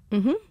fuck me.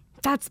 Mm-hmm.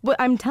 That's what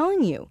I'm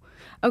telling you.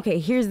 Okay,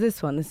 here's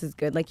this one. This is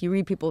good. Like, you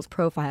read people's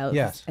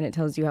profiles, and it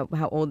tells you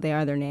how old they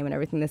are, their name, and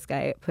everything. This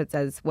guy puts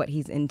as what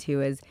he's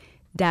into as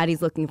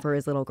daddy's looking for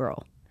his little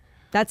girl.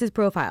 That's his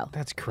profile.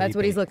 That's creepy. That's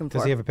what he's looking for.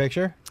 Does he have a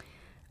picture?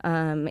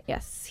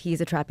 Yes,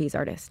 he's a trapeze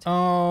artist.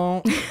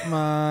 Oh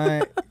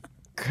my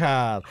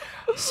God.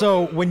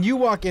 So when you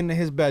walk into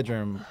his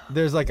bedroom,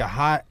 there's like a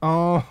hot.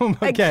 Oh my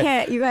God. I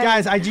can't. You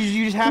guys,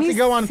 you just have to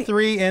go on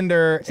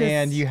 3Inder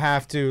and you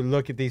have to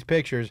look at these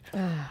pictures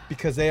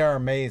because they are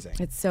amazing.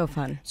 It's so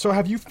fun. So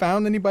have you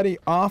found anybody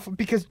off?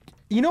 Because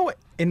you know what?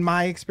 In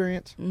my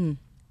experience,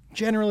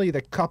 generally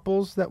the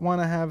couples that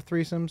want to have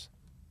threesomes,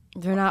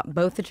 they're not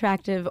both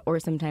attractive, or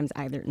sometimes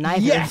neither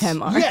of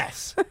them are.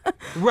 Yes.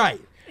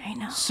 Right. I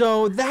know.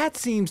 So that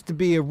seems to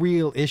be a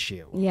real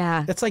issue.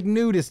 Yeah. It's like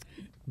nudist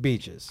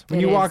beaches. When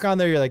you walk on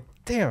there, you're like,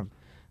 damn,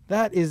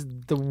 that is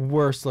the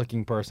worst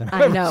looking person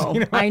I've ever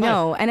seen in my I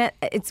know. life. And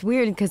it's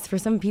weird because for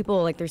some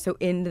people, like, they're so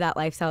into that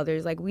lifestyle.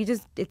 There's like,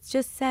 it's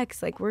just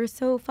sex. Like, we're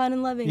so fun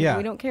and loving. Yeah.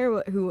 We don't care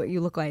what you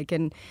look like.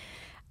 And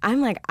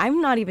I'm like,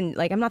 I'm not even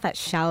like, I'm not that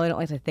shallow. I don't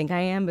like to think I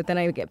am, but then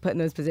I get put in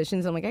those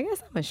positions. I'm like, I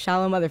guess I'm a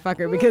shallow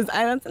motherfucker because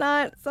that's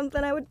not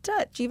something I would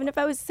touch, even if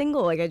I was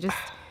single. Like, I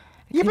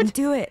couldn't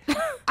do it.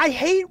 I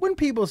hate when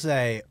people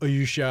say, "Are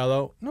you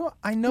shallow?" No,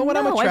 I know what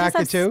I'm attracted I just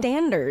have to.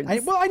 Standards. I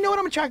know what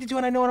I'm attracted to,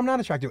 and I know what I'm not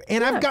attracted to.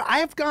 And I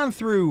have gone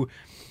through,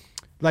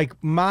 like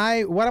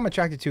what I'm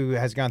attracted to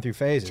has gone through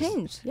phases.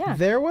 Changed, yeah.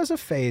 There was a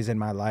phase in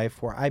my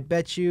life where I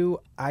bet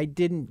you I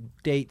didn't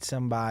date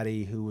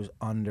somebody who was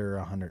under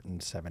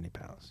 170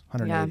 pounds,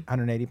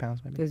 180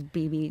 pounds maybe. Those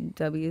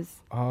BBWs.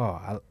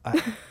 Oh,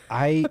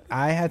 I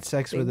had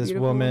sex with this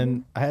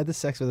woman. I had the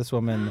sex with this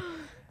woman.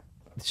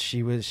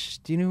 She was.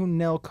 Do you know who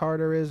Nell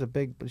Carter is?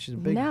 She's a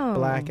big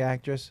black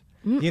actress.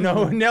 Mm-mm. You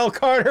know who Nell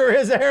Carter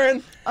is,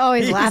 Aaron? Oh,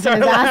 he's laughing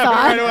his ass off.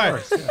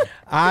 Right away.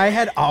 I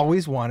had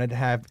always wanted to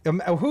have.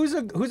 Who's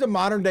a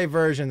modern day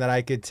version that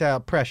I could tell?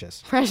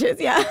 Precious.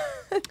 Precious, yeah.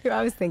 That's who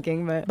I was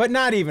thinking, but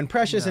not even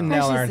Precious and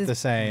Nell aren't the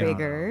same.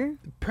 Bigger.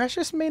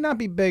 Precious may not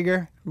be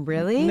bigger.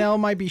 Really? Nell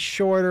might be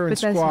shorter and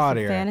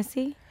squattier. That's just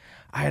a fantasy.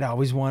 I had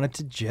always wanted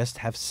to just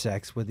have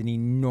sex with an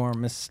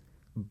enormous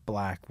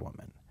black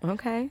woman.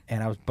 Okay.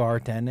 And I was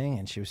bartending,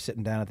 and she was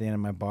sitting down at the end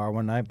of my bar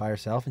one night by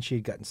herself, and she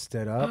had gotten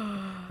stood up.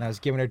 And I was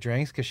giving her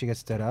drinks because she got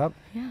stood up.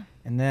 Yeah.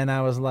 And then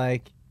I was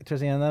like,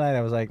 towards the end of the night,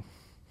 I was like,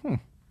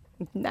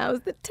 now's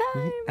the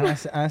time. And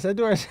I said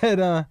to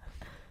her,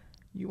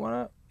 you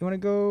wanna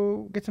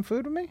go get some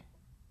food with me?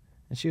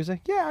 And she was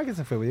like, yeah, I'll get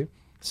some food with you.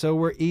 So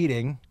we're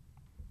eating.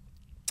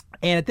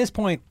 And at this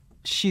point,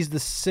 she's the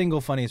single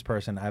funniest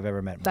person I've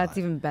ever met in my life. That's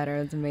even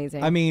better. That's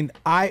amazing. I mean,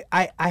 I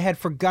had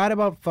forgot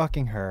about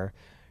fucking her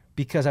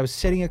because I was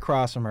sitting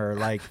across from her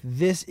like,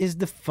 this is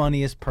the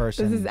funniest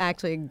person. This is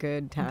actually a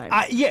good time.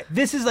 Yeah,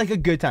 this is like a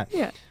good time.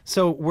 Yeah.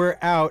 So we're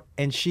out,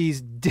 and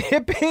she's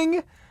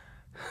dipping.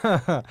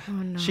 Oh,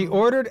 no. She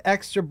ordered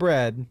extra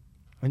bread,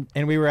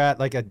 and we were at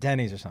like a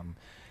Denny's or something.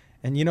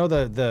 And you know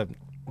the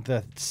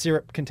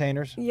syrup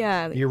containers?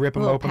 Yeah. You rip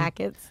them open?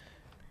 Packets.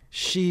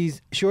 She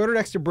ordered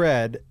extra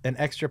bread and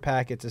extra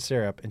packets of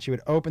syrup, and she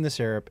would open the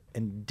syrup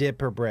and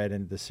dip her bread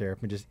into the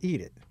syrup and just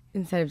eat it.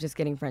 Instead of just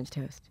getting French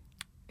toast.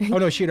 Oh,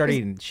 no, she'd already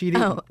eaten. She'd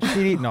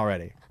eaten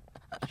already.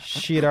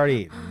 She had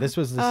already eaten. This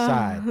was the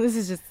side. This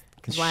is just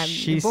why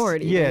I'm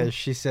bored eating. Yeah,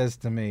 she says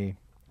to me,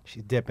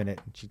 she's dipping it,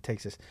 and she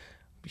takes this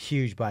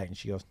huge bite, and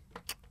she goes,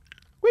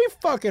 "We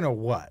fucking or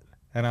what?"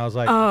 And I was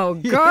like, "Oh,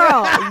 girl,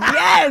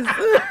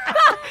 yes."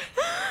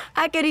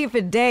 I could eat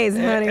for days,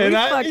 honey. We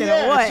fucking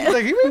or what? She's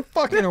like, "You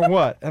fucking or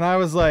what?" And I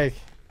was like,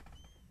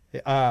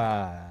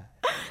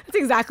 That's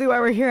exactly why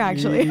we're here,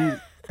 actually.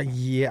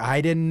 Yeah,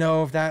 I didn't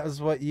know if that was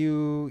what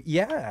you.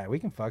 Yeah, we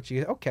can fuck. She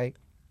goes, okay.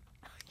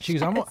 She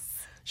goes, almost.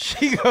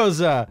 She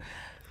goes, I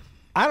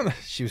don't know.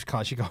 She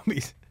called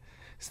me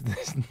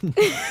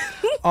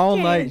all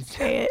night.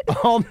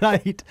 All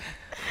night.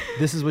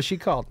 This is what she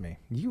called me.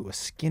 You a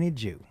skinny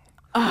Jew.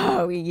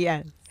 Oh,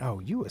 yes. Oh,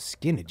 you a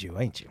skinny Jew,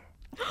 ain't you?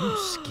 You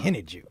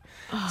skinny Jew.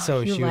 Oh, so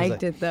you she was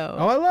liked it, though.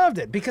 Oh, I loved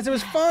it because it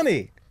was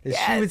funny. Yes.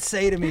 She would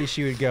say to me,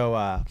 she would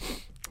go,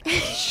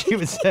 she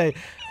would say,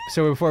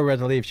 so before we were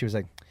to leave, she was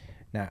like,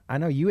 now, I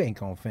know you ain't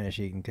going to finish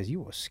eating because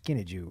you a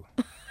skinny Jew.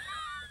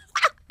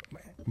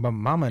 But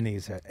mama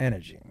needs her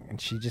energy.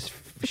 And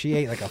she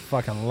ate like a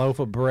fucking loaf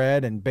of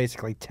bread and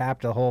basically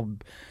tapped a whole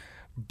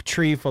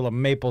tree full of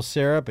maple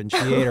syrup, and she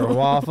ate her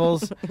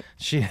waffles.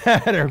 She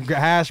had her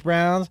hash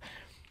browns.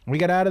 We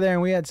got out of there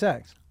and we had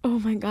sex. Oh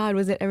my God,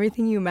 was it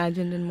everything you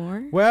imagined and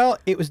more? Well,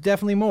 it was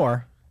definitely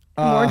more.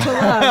 More to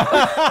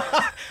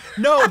love.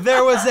 No,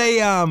 there was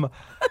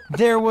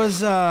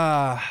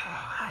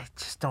I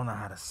just don't know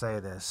how to say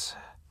this.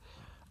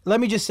 Let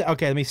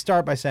me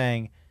start by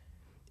saying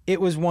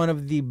it was one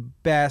of the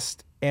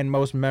best and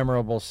most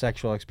memorable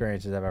sexual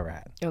experiences I've ever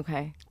had.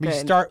 Okay. Let me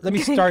start there.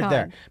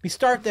 Let me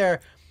start there.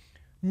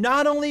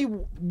 Not only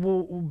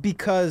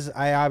because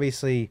I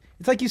obviously,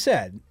 it's like you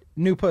said,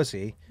 new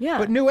pussy. Yeah.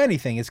 But new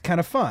anything is kind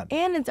of fun.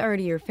 And it's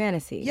already your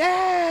fantasy.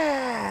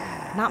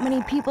 Yeah. Not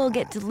many people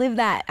get to live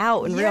that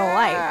out in real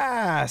life.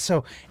 Yeah.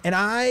 So, and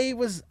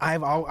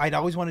I'd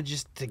always wanted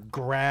just to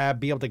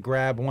be able to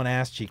grab one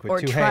ass cheek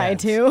with two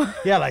hands. Or try to.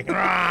 Yeah, like,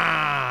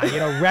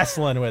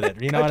 wrestling with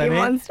it. You know what I mean?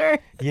 Monster.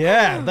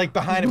 Yeah, like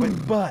behind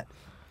it. But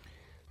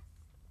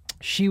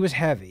she was a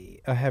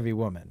heavy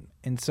woman.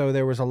 And so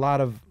there was a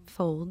lot of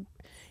fold.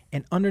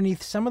 And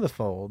underneath some of the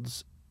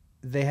folds,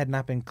 they had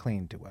not been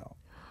cleaned too well.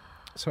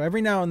 So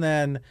every now and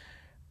then,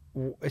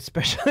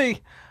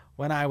 especially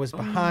when I was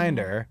behind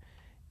her,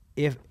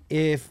 if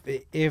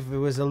it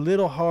was a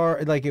little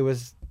hard, like it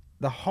was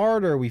the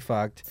harder we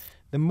fucked,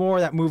 the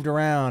more that moved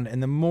around,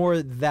 and the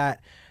more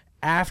that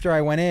after I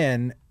went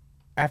in,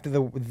 after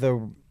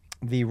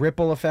the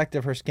ripple effect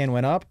of her skin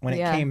went up, when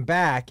it came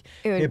back,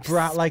 it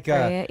brought like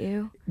at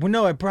you? Well,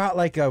 no, it brought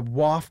like a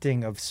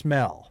wafting of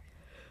smell.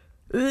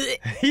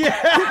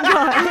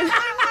 Yeah.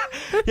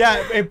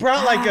 Yeah, it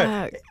brought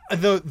like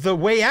the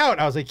way out.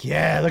 I was like,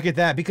 yeah, look at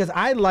that, because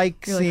I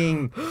like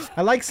seeing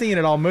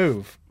it all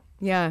move.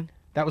 Yeah.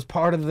 That was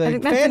part of the I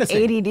think that's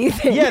fantasy. an ADD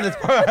thing. Yeah,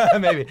 that's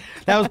maybe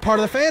that was part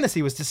of the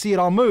fantasy, was to see it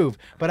all move.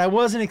 But I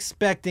wasn't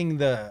expecting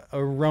the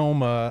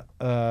aroma,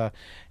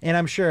 and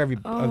I'm sure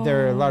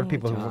there are a lot of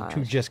people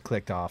who just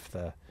clicked off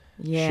the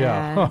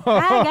show.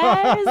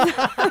 Hi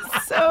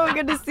guys, so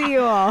good to see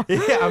you all.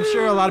 Yeah, I'm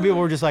sure a lot of people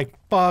were just like,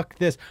 "Fuck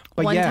this."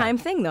 But One-time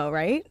thing though,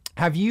 right?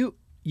 Have you?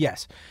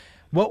 Yes.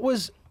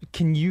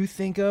 Can you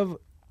think of,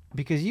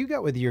 because you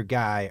got with your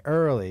guy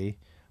early,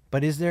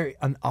 but is there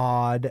an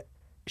odd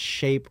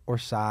shape or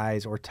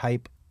size or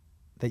type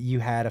that you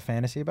had a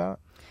fantasy about?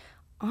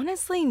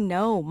 Honestly,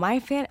 no. I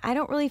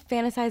don't really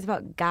fantasize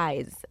about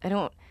guys. I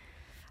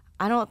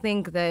don't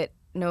think that,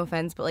 no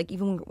offense, but like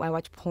even when I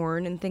watch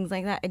porn and things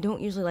like that, I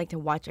don't usually like to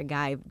watch a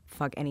guy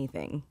fuck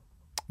anything.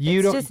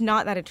 It's just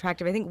not that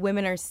attractive. I think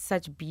women are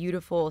such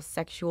beautiful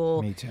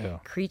sexual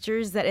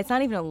creatures that it's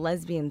not even a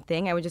lesbian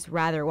thing. I would just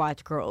rather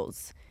watch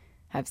girls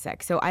have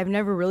sex. So I've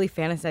never really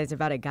fantasized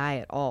about a guy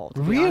at all,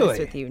 to be honest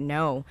with you.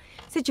 No.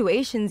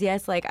 Situations,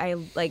 yes, like I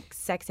like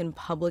sex in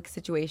public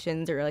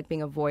situations, or like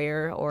being a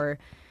voyeur, or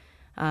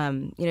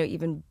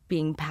even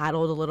being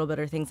paddled a little bit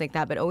or things like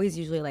that, but always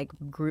usually like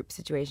group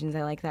situations.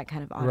 I like that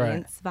kind of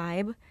audience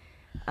vibe.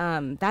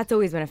 That's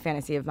always been a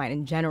fantasy of mine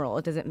in general.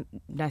 It doesn't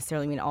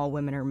necessarily mean all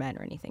women are men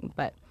or anything,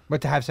 but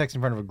to have sex in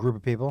front of a group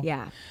of people?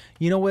 Yeah.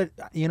 You know what?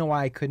 You know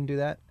why I couldn't do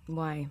that?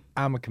 Why?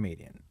 I'm a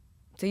comedian.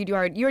 So you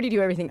already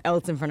do everything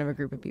else in front of a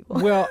group of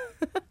people. Well,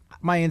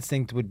 my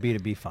instinct would be to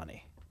be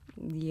funny.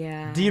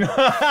 Yeah. Do you know?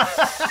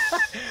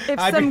 If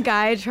some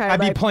guy tried, I'd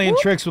be playing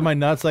tricks with my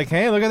nuts, like,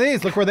 "Hey, look at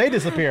these! Look where they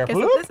disappear." Guess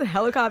this is a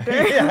helicopter.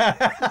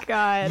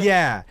 God.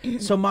 Yeah.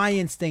 So my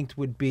instinct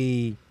would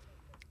be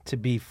to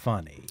be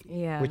funny.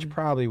 Yeah. Which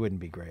probably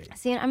wouldn't be great.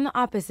 See, I'm the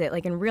opposite.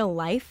 Like in real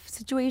life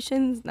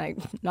situations, like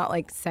not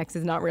like sex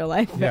is not real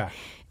life, but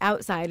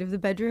outside of the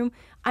bedroom,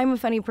 I'm a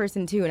funny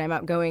person too, and I'm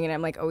outgoing, and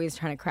I'm like always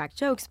trying to crack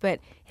jokes.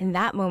 But in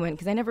that moment,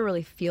 because I never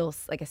really feel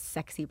like a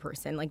sexy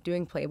person, like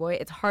doing Playboy,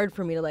 it's hard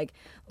for me to like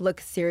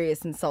look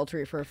serious and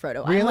sultry for a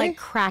photo. Really? I'm like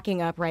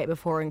cracking up right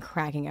before and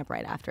cracking up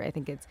right after. I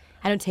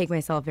don't take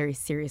myself very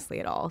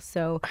seriously at all.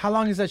 So how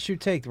long does that shoot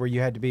take where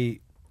you had to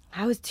be?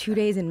 I was 2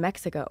 days in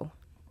Mexico.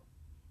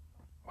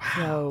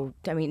 Wow.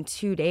 So,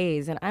 2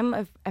 days, and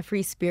I'm a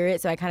free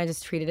spirit, so I kind of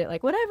just treated it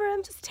like, whatever,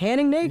 I'm just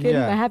tanning naked.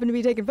 Yeah. I happen to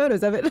be taking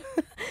photos of it.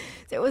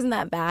 So it wasn't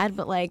that bad,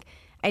 but like,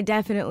 I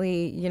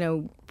definitely,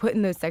 put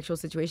in those sexual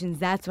situations,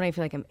 that's when I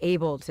feel like I'm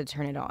able to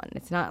turn it on.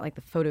 It's not like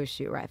the photo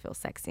shoot where I feel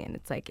sexy, and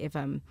it's like if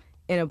I'm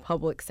in a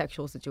public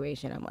sexual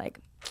situation, I'm like,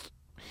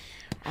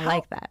 I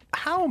like that.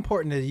 How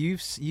important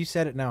is you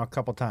said it now a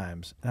couple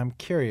times, and I'm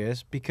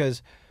curious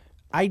because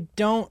I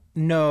don't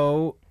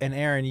know, and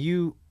Aaron,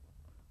 you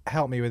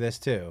help me with this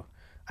too.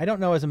 I don't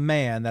know as a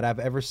man that I've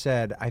ever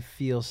said I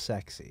feel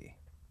sexy.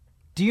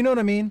 Do you know what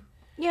I mean?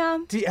 Yeah.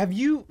 Have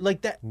you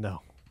like that? No,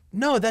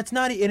 that's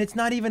not, and it's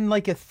not even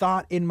like a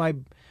thought in my.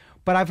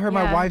 But I've heard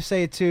my wife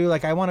say it too.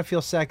 Like, I want to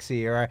feel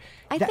sexy, or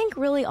I think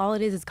really all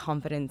it is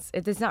confidence.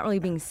 It's not really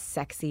being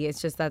sexy.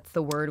 It's just that's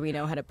the word we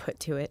know how to put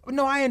to it.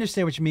 No, I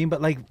understand what you mean,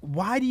 but like,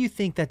 why do you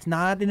think that's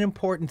not an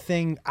important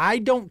thing? I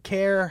don't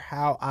care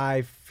how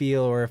I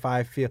feel or if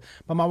I feel.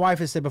 But my wife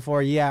has said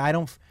before, I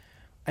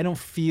don't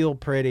feel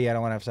pretty. I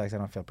don't want to have sex. I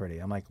don't feel pretty.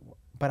 I'm like,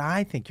 but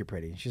I think you're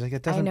pretty. She's like,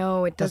 it doesn't. I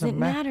know it doesn't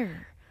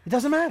matter. It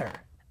doesn't matter.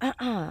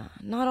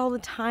 Not all the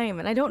time.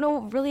 And I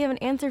don't really have an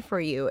answer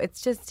for you.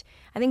 It's just,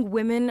 I think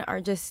women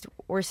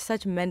we're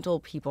such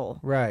mental people.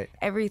 Right.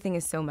 Everything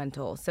is so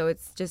mental. So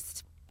it's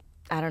just,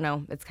 I don't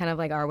know. It's kind of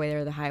like our way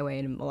or the highway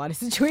in a lot of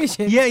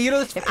situations. Yeah,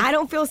 if I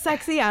don't feel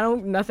sexy,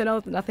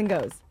 nothing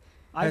goes.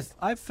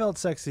 I've felt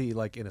sexy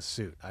like in a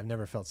suit. I've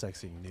never felt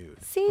sexy nude.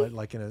 See? But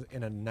like in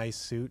a nice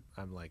suit,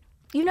 I'm like.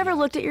 You've never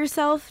looked at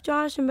yourself,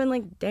 Josh, and been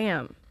like,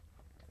 damn.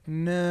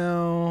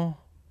 No.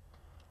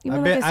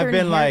 I've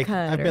been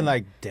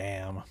like,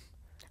 damn.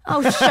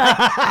 Oh, shut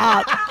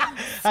up.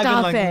 Stop I've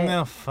been like, it.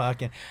 no,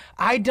 fucking.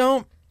 I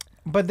don't,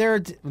 but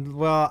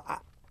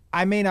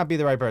I may not be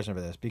the right person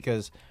for this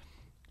because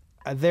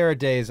there are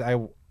days I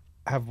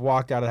have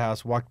walked out of the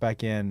house, walked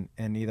back in,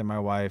 and either my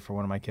wife or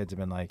one of my kids have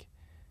been like,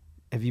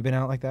 have you been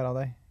out like that all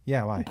day?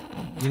 Yeah, why?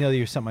 You know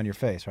there's something on your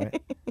face,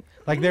 right?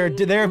 Like there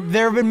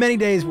have been many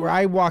days where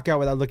I walk out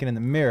without looking in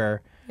the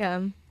mirror.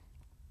 Yeah.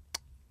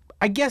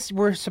 I guess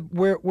we're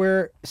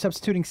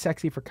substituting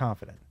sexy for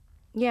confident.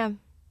 Yeah.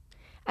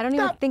 I don't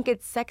even think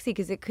it's sexy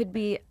because it could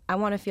be I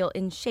want to feel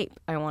in shape.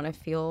 I want to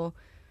feel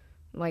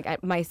like I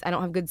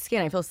don't have good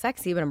skin. I feel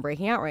sexy, but I'm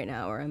breaking out right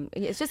now.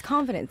 It's just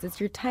confidence. It's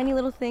your tiny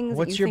little things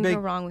that you think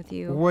are wrong with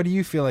you. What do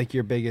you feel like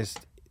your biggest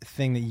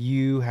thing that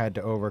you had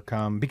to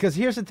overcome? Because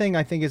here's the thing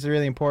I think is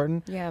really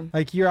important. Yeah.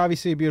 Like, you're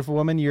obviously a beautiful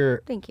woman.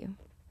 Thank you.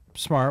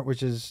 Smart,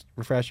 which is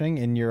refreshing,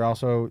 and you're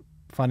also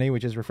funny,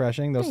 which is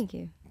refreshing. Thank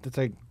you. That's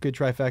a good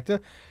trifecta.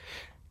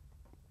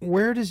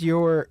 Where does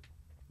your...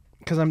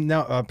 Because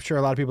I'm sure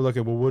a lot of people look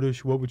at, well,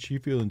 what would she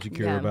feel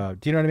insecure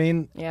about? Do you know what I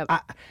mean? Yep.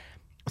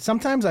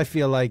 Sometimes I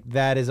feel like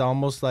that is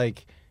almost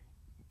like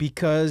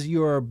because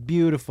you're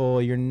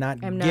beautiful, you're not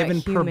I'm not given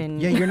human.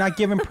 you're not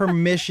given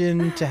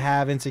permission to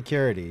have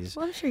insecurities.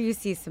 Well, I'm sure you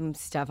see some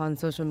stuff on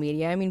social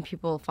media. I mean,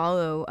 people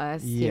follow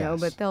us, you know, Yes.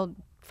 but they'll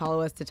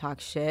follow us to talk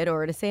shit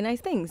or to say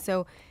nice things.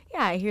 So,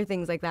 yeah, I hear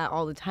things like that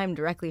all the time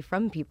directly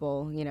from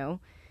people, you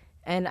know.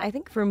 And I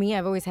think for me,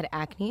 I've always had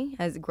acne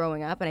as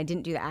growing up, and I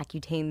didn't do the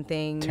Accutane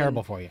thing.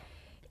 Terrible for you.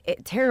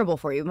 Terrible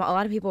for you. A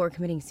lot of people were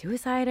committing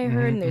suicide, I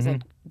heard, and there's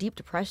like deep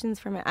depressions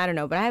from it. I don't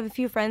know, but I have a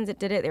few friends that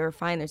did it. They were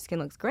fine. Their skin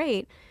looks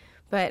great.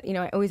 But, you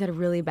know, I always had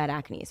really bad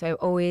acne. So I've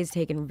always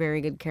taken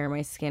very good care of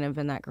my skin. I've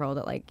been that girl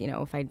that, like, you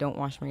know, if I don't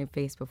wash my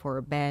face before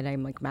bed,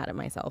 I'm like mad at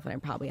myself and I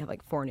probably have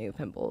like 4 new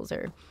pimples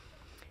or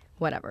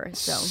whatever.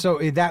 So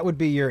that would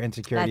be your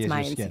insecurity. that's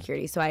my is your skin.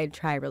 insecurity. So I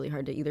try really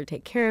hard to either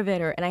take care of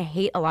it and I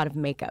hate a lot of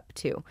makeup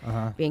too,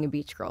 being a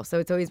beach girl. So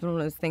it's always been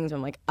one of those things where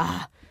I'm like,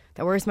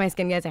 the worse my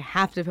skin gets, I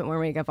have to put more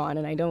makeup on,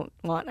 and I don't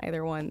want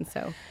either one.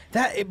 So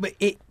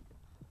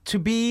To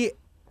be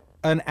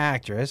an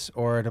actress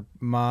or to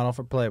model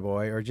for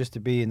Playboy or just to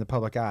be in the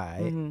public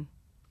eye,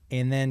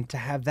 and then to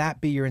have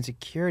that be your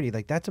insecurity,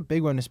 like that's a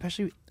big one,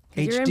 especially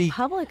HD. You're in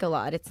public a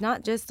lot. It's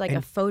not just like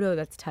a photo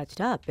that's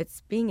touched up.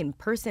 It's being in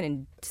person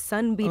and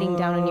sun beating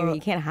down on you.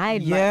 You can't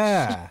hide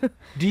much.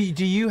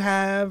 do you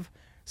have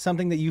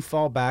something that you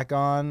fall back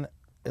on,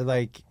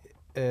 like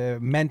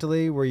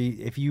mentally, where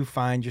if you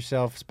find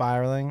yourself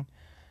spiraling,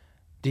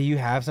 do you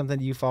have something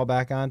that you fall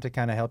back on to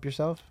kind of help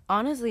yourself?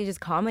 Honestly, just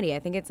comedy. I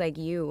think it's like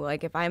you.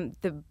 Like if I'm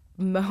the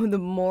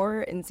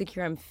more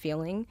insecure I'm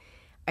feeling,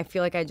 I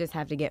feel like I just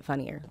have to get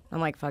funnier.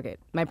 I'm like, fuck it.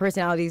 My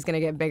personality is gonna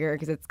get bigger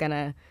because it's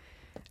gonna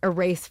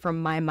erase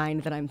from my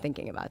mind that I'm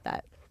thinking about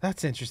that.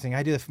 That's interesting.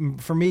 I do.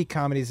 For me,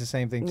 comedy is the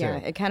same thing too. Yeah,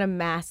 it kind of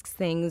masks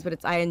things, but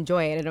I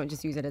enjoy it. I don't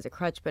just use it as a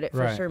crutch, but it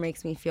for sure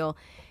makes me feel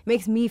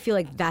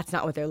like that's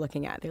not what they're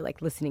looking at. They're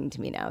like listening to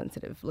me now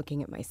instead of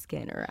looking at my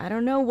skin, or I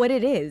don't know what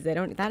it is.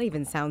 That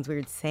even sounds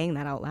weird saying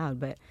that out loud,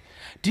 but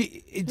do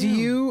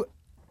you?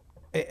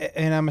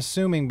 And I'm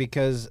assuming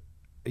because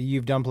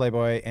you've done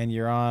Playboy and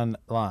you're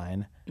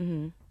online,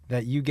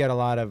 that you get a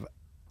lot of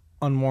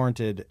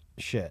unwarranted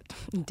shit.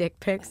 Dick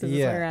pics? Is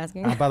this what you're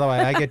asking? By the way,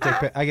 I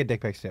get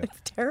dick pics too. It's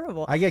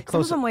terrible. I get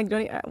close. I'm like,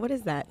 what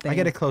is that thing? I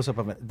get a close up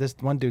of it. This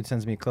one dude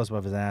sends me a close up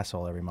of his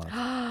asshole every month.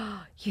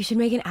 You should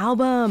make an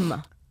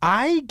album.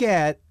 I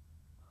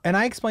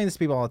explain this to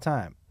people all the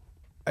time.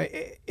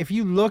 If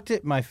you looked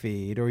at my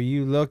feed or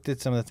you looked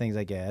at some of the things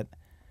I get,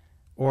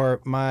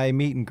 or my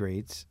meet and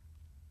greets,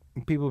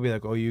 people will be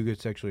like, "Oh, you get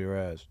sexually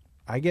harassed."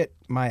 I get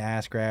my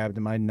ass grabbed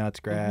and my nuts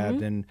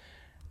grabbed, and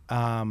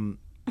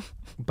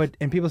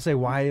and people say,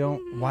 why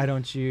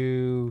don't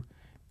you,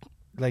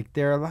 like,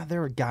 there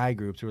are guy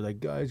groups who are like,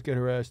 guys get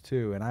harassed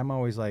too, and I'm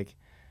always like,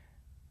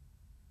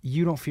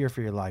 you don't fear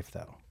for your life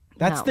though.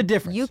 That's the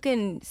difference. You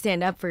can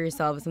stand up for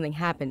yourself if something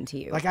happened to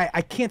you. Like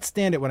I can't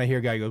stand it when I hear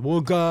a guy go,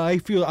 well, guy,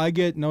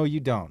 no, you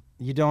don't.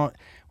 You don't.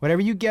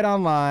 Whatever you get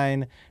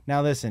online.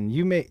 Now listen,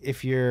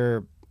 if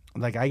you're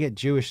like, I get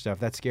Jewish stuff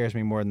that scares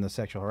me more than the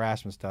sexual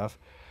harassment stuff.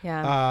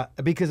 Yeah.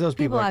 Because those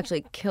people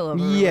actually kill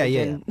over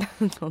religion.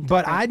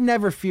 But I'd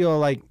never feel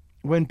like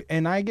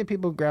and I get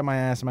people grab my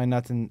ass and my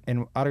nuts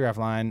in autograph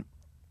line,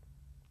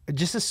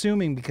 just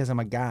assuming because I'm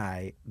a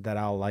guy that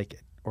I'll like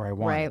it or I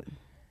want it.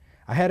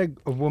 I had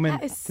a woman.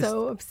 That is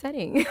so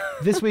upsetting.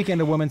 This weekend,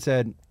 a woman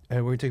said,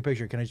 "Hey, we're gonna take a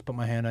picture. Can I just put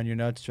my hand on your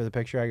nuts for the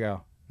picture?" I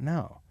go,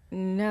 "No."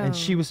 No. And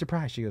she was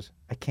surprised. She goes,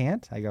 "I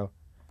can't." I go,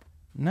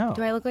 "No."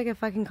 Do I look like a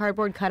fucking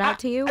cardboard cutout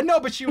to you? No,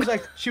 but she was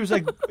like,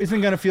 "Isn't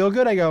it gonna feel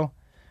good?" I go,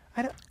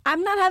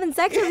 I'm not having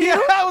sex with you. Yeah,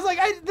 I was like,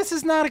 this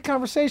is not a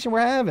conversation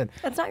we're having.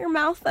 That's not your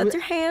mouth. That's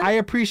your hand. I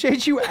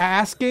appreciate you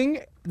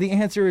asking. The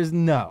answer is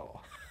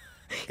no.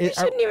 You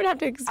shouldn't even have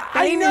to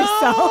explain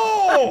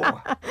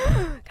yourself.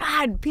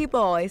 God,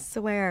 people, I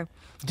swear.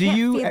 Do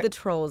you feed the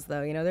trolls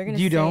though? You know they're gonna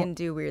say and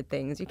do weird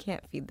things. You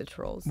can't feed the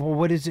trolls. Well,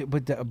 what is it?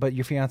 But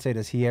your fiance,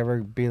 does he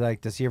ever be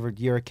like? Do you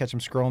ever catch him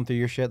scrolling through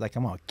your shit? Like,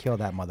 I'm gonna kill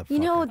that motherfucker. You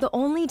know, the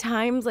only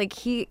times like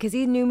because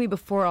he knew me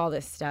before all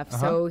this stuff,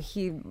 so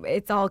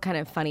it's all kind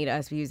of funny to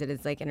us. We use it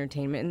as like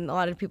entertainment, and a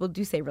lot of people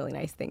do say really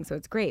nice things, so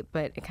it's great.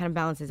 But it kind of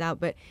balances out.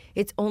 But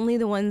it's only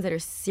the ones that are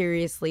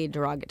seriously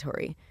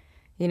derogatory.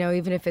 You know,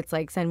 even if it's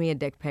like send me a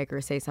dick pic or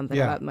say something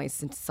about my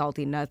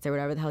salty nuts or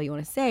whatever the hell you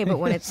want to say. But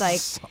when it's like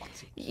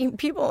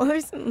people,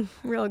 there's some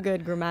real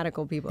good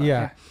grammatical people out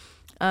there.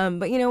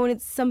 But, you know, when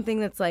it's something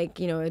that's like,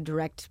 you know, a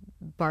direct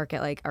bark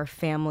at like our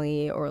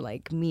family or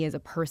like me as a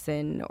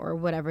person or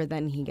whatever,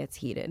 then he gets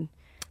heated.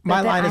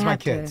 My line is my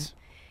kids.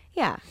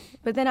 Yeah.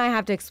 But then I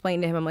have to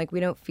explain to him, I'm like, we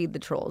don't feed the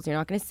trolls. You're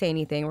not going to say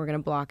anything. We're going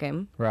to block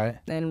him. Right.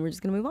 Then we're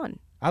just going to move on.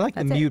 I like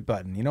the mute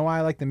button. You know why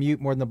I like the mute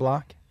more than the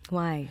block?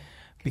 Why?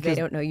 Because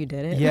they don't know you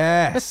did it?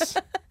 Yes.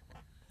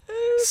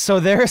 So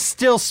they're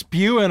still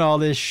spewing all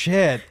this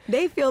shit.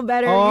 They feel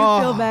better.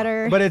 You feel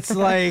better. But it's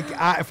like,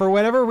 for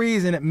whatever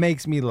reason, it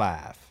makes me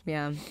laugh.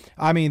 Yeah.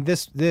 I mean,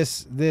 this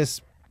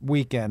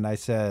weekend, I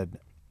said,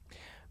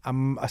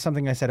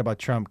 something I said about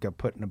Trump got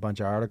put in a bunch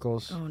of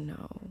articles. Oh,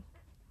 no.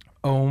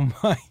 Oh,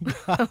 my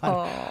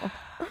God.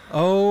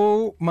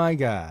 Oh, my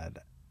God.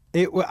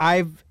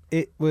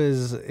 It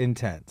was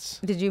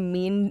intense.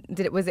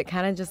 Was it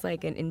kind of just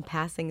like an in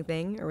passing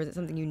thing, or was it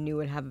something you knew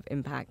would have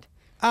impact?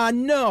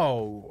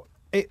 No.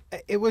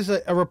 It was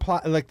a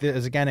reply. Like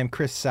there's a guy named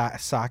Chris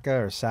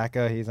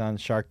Sacca. He's on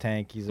Shark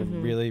Tank. He's a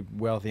really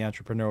wealthy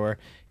entrepreneur.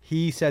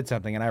 He said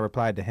something, and I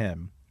replied to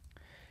him,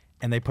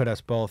 and they put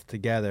us both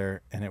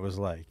together, and it was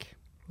like,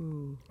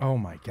 ooh. Oh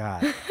my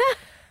God.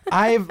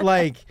 I've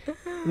like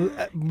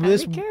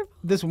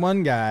this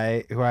one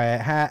guy who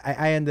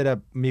I ended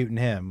up muting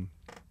him,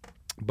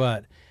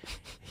 but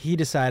he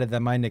decided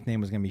that my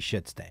nickname was gonna be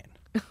Shit Stain.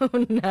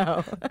 Oh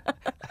no.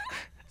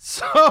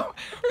 So,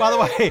 by the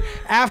way,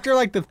 after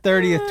like the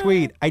 30th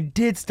tweet, I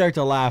did start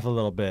to laugh a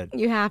little bit.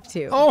 You have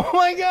to. Oh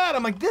my God.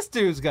 I'm like, this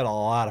dude's got a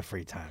lot of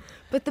free time.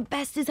 But the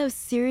best is how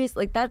serious,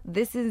 like that,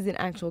 this is an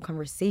actual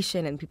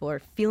conversation and people are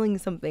feeling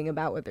something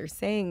about what they're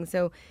saying.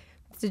 So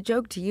it's a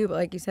joke to you, but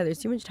like you said, there's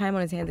too much time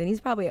on his hands and he's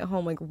probably at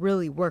home like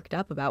really worked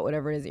up about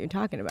whatever it is that you're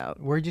talking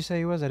about. Where'd you say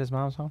he was? At his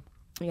mom's home?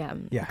 Yeah.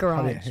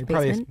 Garage.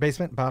 Probably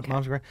basement.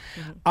 Mom's garage.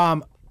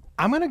 Mm-hmm.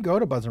 I'm going to go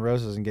to Buds and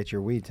Roses and get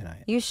your weed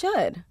tonight. You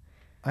should.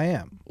 I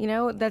am. You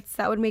know, that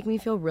would make me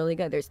feel really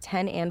good. There's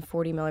 10 and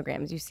 40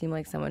 milligrams. You seem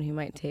like someone who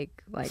might take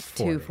like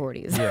 2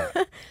 40s.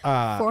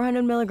 Yeah.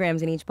 400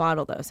 milligrams in each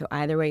bottle, though. So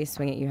either way you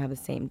swing it, you have the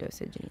same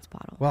dosage in each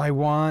bottle. Well, I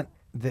want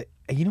the.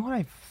 You know what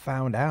I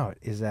found out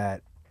is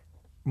that,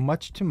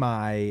 much to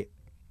my.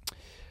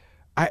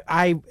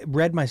 I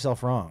read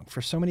myself wrong. For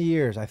so many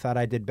years, I thought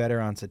I did better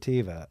on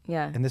sativa.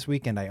 Yeah. And this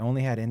weekend, I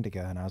only had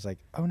indica, and I was like,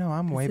 oh no,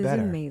 I'm way better.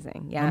 This is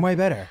amazing. Yeah. I'm way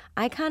better.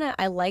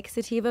 I like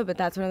sativa, but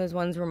that's one of those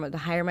ones where the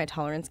higher my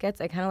tolerance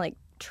gets, I kind of like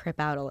trip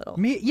out a little.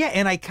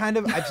 And I kind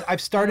of, I've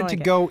started to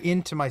go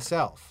into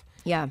myself.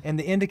 Yeah. And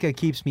the indica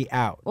keeps me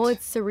out. Well,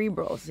 it's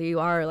cerebral, so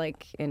you are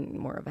like in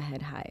more of a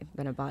head high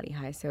than a body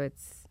high. So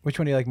it's. Which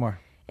one do you like more?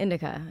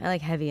 Indica. I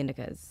like heavy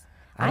indicas.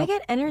 I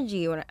get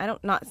energy when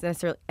not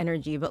necessarily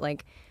energy, but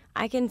like.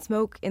 I can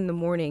smoke in the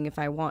morning if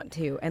I want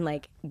to and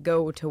like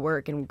go to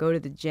work and go to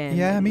the gym.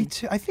 Yeah, me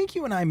too. I think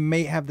you and I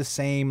may have the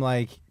same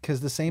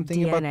because the same thing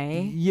DNA? about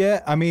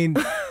yeah. I mean,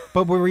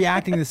 but we're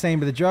reacting the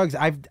same to the drugs.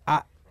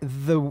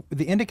 The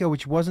indica,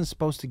 which wasn't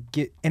supposed to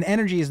get, and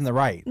energy isn't the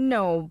right.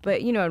 No,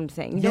 but you know what I'm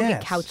saying. You don't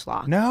get couch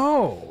lock.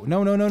 No.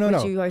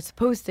 Which you are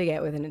supposed to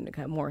get with an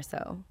indica more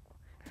so.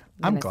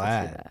 I'm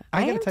glad.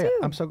 I gotta tell you,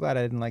 I'm so glad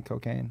I didn't like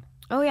cocaine.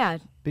 Oh yeah.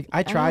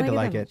 I tried to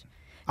like it.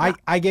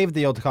 I gave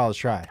the old college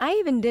try. I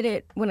even did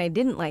it when I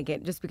didn't like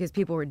it, just because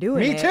people were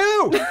doing it. Me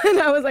too.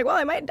 And I was like, well,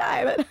 I might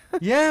die, but.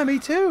 Yeah, me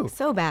too.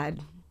 So bad.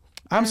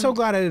 I'm so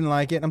glad I didn't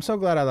like it. I'm so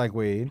glad I like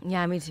weed.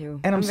 Yeah, me too.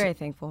 And I'm very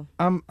thankful.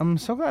 I'm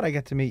so glad I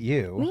get to meet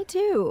you. Me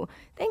too.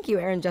 Thank you,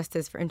 Aaron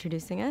Justice, for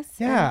introducing us.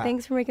 Yeah. And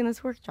thanks for making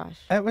this work, Josh.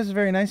 That was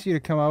very nice of you to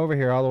come over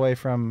here all the way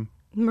from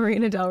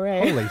Marina Del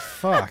Rey. Holy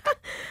fuck.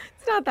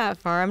 It's not that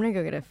far. I'm gonna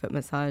go get a foot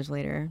massage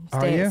later.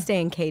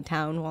 Stay in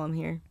K-Town while I'm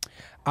here.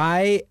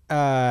 I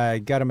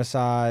got a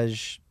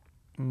massage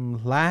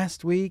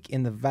last week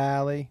in the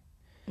Valley,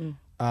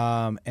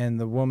 and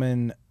the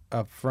woman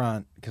up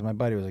front, because my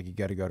buddy was like, "You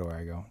got to go to where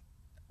I go."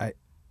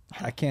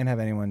 I can't have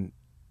anyone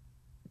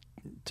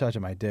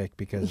touching my dick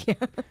because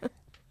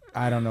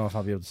I don't know if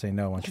I'll be able to say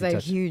no once you touch.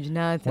 Because I have huge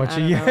nuts. I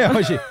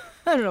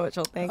don't know what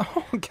she'll think.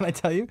 Oh, can I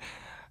tell you?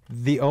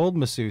 The old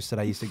masseuse that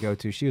I used to go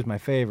to, she was my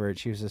favorite.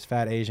 She was this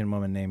fat Asian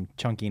woman named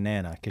Chunky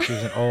Nana because she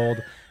was an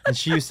old, and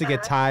she used to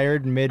get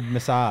tired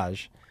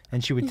mid-massage,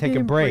 and she would take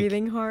a break.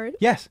 Breathing hard?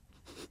 Yes.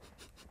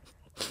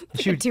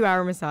 She would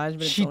 2-hour massage,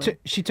 but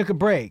she took a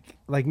break,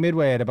 like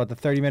midway at about the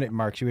 30-minute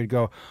mark. She would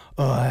go,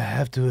 "Oh, I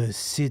have to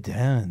sit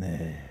down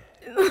there."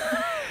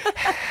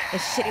 A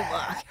shitty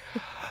walk.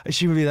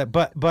 She would be like,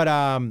 but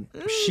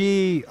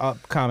she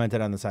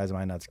commented on the size of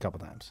my nuts a couple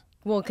times.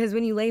 Well, because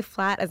when you lay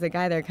flat as a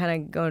guy, they're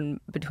kind of going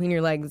between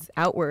your legs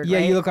outward. Yeah,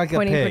 right? you look like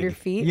pointing a pig. Toward your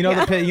feet. You know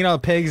the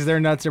pigs, their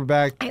nuts are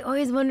back. I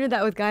always wondered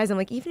that with guys. I'm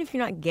like, even if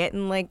you're not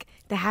getting like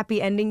the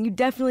happy ending, you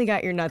definitely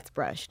got your nuts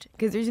brushed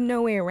because there's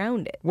no way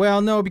around it.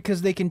 Well, no,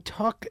 because they can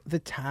tuck the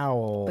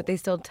towel. But they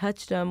still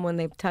touched them when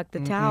they tucked the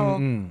towel.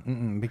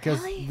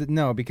 Because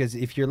really? because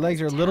if your legs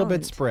are a little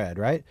bit spread,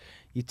 right?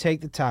 You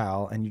take the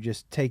towel and you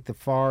just take the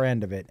far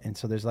end of it, and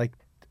so there's like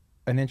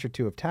an inch or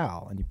two of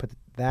towel, and you put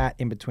that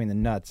in between the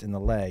nuts and the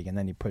leg, and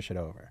then you push it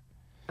over.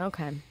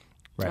 Okay.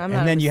 Right. And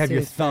then you have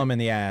your thumb in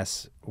the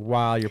ass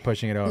while you're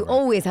pushing it over. You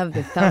always have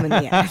the thumb in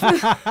the ass.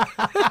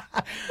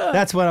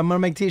 That's what I'm going to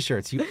make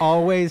t-shirts. You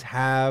always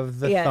have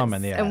the thumb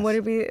in the ass. And what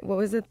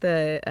was it?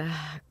 The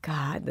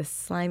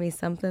slimy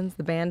somethings,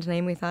 the band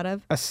name we thought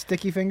of? A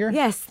Sticky Finger?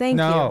 Yes, thank you.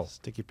 No.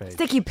 Sticky Page.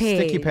 Sticky Page.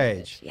 Sticky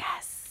Page.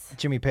 Yes.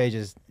 Jimmy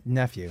Page's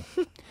nephew.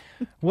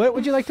 What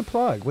would you like to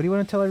plug? What do you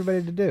want to tell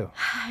everybody to do?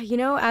 You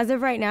know, as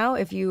of right now,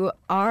 if you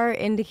are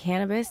into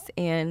cannabis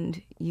and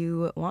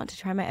you want to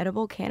try my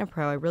edible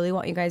CannaPro, I really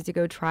want you guys to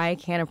go try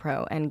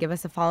CannaPro and give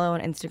us a follow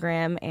on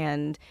Instagram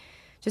and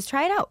just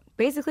try it out.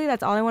 Basically,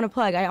 that's all I want to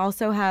plug. I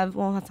also have,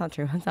 well, that's not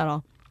true. That's not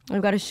all.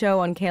 We've got a show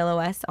on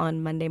KLOS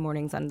on Monday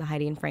mornings on the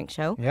Heidi and Frank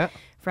show. Yeah.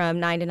 From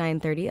 9 to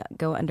 9:30,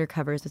 Go Under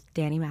Covers with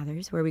Danny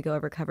Mathers, where we go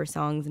over cover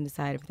songs and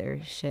decide if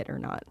they're shit or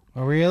not.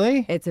 Oh,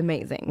 really? It's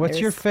amazing. What's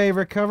your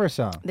favorite cover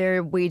song? There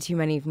are way too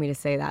many for me to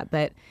say that,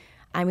 but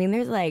I mean,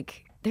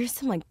 there's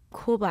some like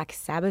cool Black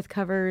Sabbath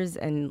covers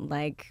and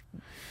like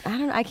I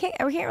don't know. I can't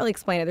really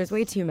explain it. There's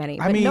way too many.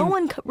 But no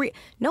one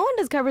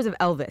does covers of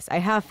Elvis. I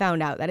have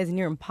found out that is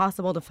near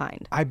impossible to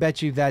find. I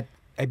bet you that.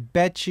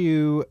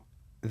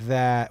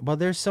 Well,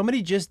 there's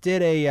somebody just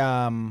did a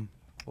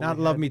not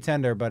Love Me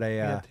Tender, but we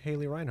had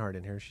Haley Reinhart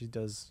in here. She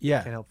does. Yeah.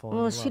 Can't Help Falling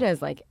Well, in she Love.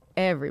 does like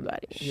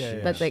everybody. Yeah.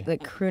 That's like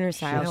crooner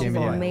style. She's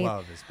Falling in amazing.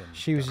 Love has been-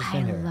 She was just I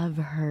in here. love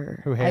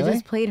her. Who, I Haley?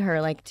 just played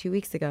her like 2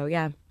 weeks ago.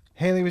 Yeah.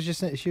 Haley was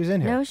she was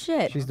in here. No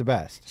shit. She's the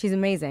best. She's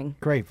amazing.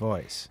 Great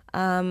voice.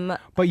 But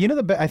you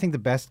know I think the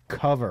best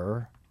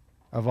cover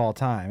of all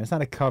time. It's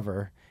not a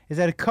cover. Is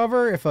that a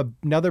cover if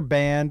another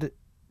band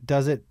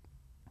does it?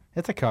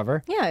 It's a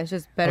cover. Yeah, it's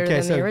just better Okay,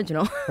 than so- the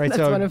original. right, That's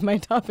so- one of my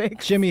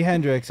topics. Jimi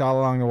Hendrix, All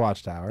Along the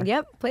Watchtower.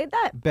 Yep, played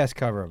that. Best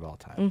cover of all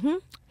time.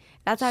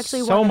 That's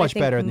actually So one that much I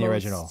think better than the most-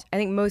 original. I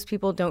think most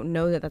people don't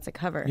know that that's a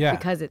cover Yeah.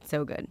 because it's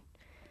so good.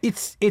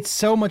 It's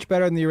so much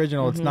better than the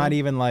original. It's not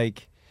even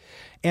like,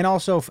 and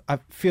also I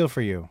feel for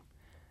you.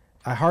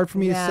 Hard for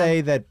me to Yeah. say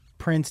that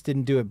Prince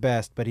didn't do it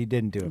best, but he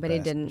didn't do it But best. he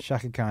didn't.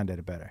 Shaka Khan did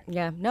it better.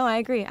 Yeah, no, I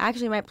agree. I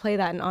actually might play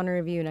that in honor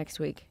of you next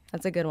week.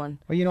 That's a good one.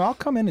 Well, I'll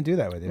come in and do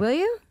that with you. Will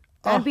you?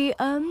 That'd be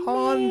amazing.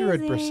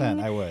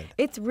 100% I would.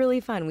 It's really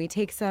fun. We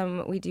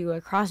do a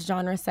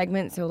cross-genre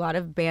segment, so a lot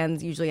of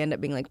bands usually end up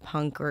being like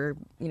punk or,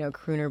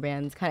 crooner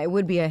bands. It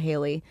would be a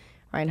Haley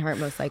Reinhart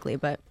most likely,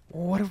 but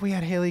What if we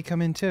had Haley come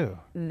in too?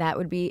 that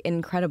would be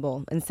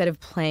incredible. Instead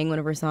of playing one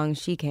of her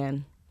songs, she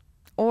can.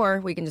 Or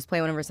we can just play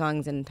one of her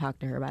songs and talk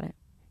to her about it.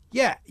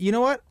 Yeah, you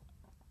know what?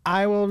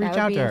 I will reach That would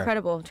out be to her.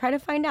 incredible. Try to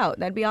find out.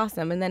 That'd be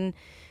awesome. And then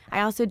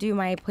I also do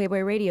my Playboy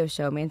radio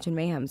show, Mansion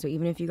Mayhem. So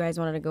even if you guys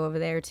wanted to go over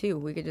there too,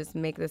 we could just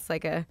make this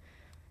like a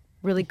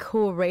really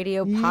cool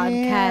radio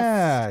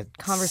podcast,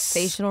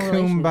 conversational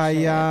relationship.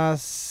 Kumbaya,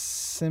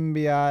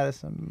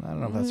 symbiosis. I don't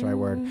know if that's the right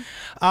word.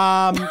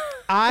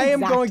 I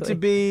am going to Exactly.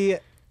 be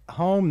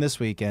home this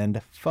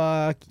weekend.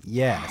 Fuck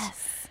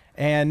yes.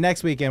 And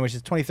next weekend, which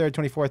is 23rd,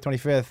 24th,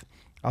 25th,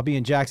 I'll be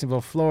in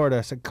Jacksonville,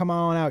 Florida. So come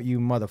on out, you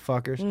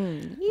motherfuckers.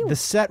 The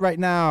set right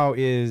now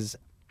is,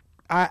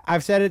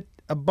 I've said it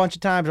a bunch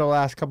of times over the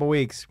last couple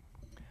weeks,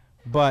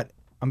 but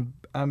I'm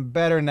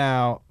better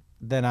now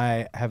than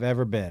I have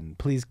ever been.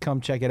 Please come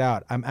check it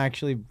out. I'm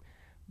actually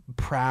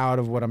proud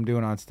of what I'm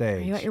doing on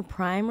stage. Are you at your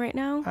prime right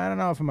now? I don't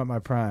know if I'm at my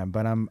prime,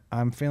 but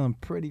I'm feeling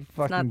pretty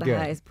fucking Not the good.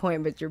 highest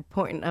point, but you're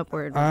pointing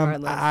upward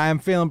regardless. I'm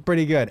feeling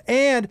pretty good.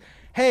 And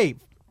hey,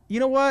 you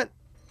know what?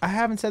 I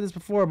haven't said this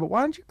before, but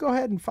why don't you go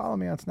ahead and follow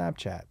me on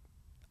Snapchat?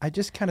 I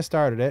just kind of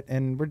started it,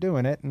 and we're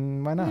doing it,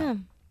 and why not? Yeah,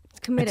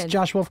 it's committed. It's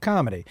Josh Wolf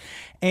Comedy.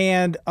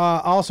 And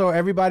also,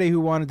 everybody who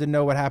wanted to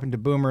know what happened to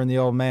Boomer and the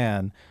Old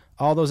Man,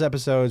 all those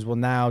episodes will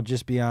now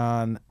just be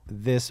on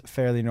this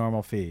Fairly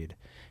Normal feed.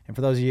 And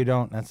for those of you who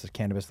don't, that's the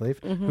Cannabis Leaf,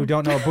 who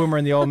don't know what Boomer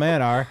and the Old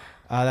Man are,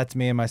 that's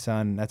me and my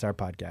son. That's our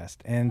podcast.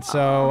 And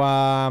so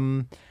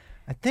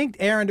I think,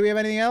 Aaron, do we have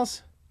anything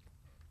else?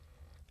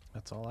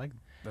 That's all.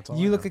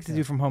 You look like the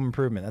dude from Home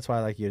Improvement. That's why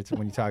I like you.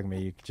 When you talk to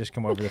me, you just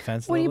come over the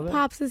fence a when he little bit.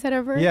 pops his head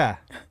over. Yeah.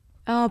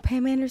 Oh,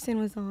 Pam Anderson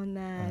was on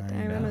that. I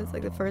I remember it's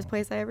like the first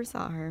place I ever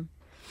saw her.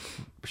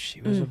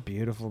 She was a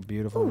beautiful,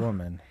 beautiful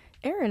woman.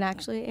 Aaron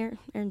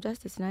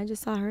Justice and I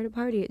just saw her at a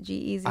party at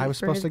G-Eazy. I was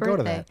for supposed his to go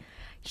to birthday. that.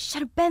 You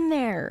should have been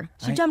there.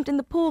 She jumped in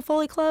the pool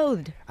fully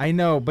clothed. I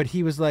know, but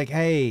he was like,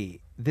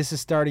 "Hey, this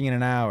is starting in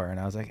an hour," and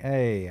I was like,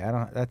 "Hey,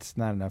 that's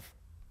not enough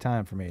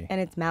time for me."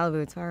 And it's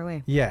Malibu. It's far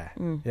away. Yeah,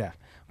 yeah.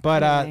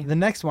 But Anyway. the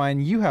next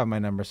one, you have my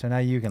number, so now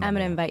you can. I'm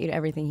let going to me invite you to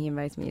everything he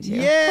invites me to.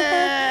 know.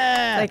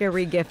 Yeah. Like a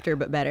re-gifter,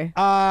 but better.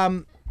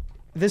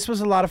 This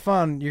was a lot of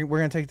fun. We're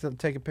gonna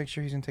take a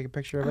picture. He's gonna take a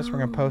picture of us. We're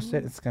gonna post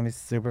it. It's gonna be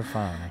super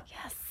fun.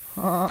 Yes.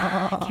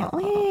 I can't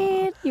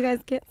wait. You guys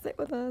can't sit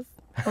with us.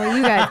 Well,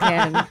 you guys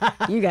can.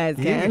 You guys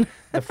can.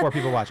 The 4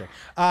 people watching.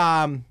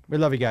 We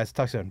love you guys.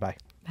 Talk soon. Bye.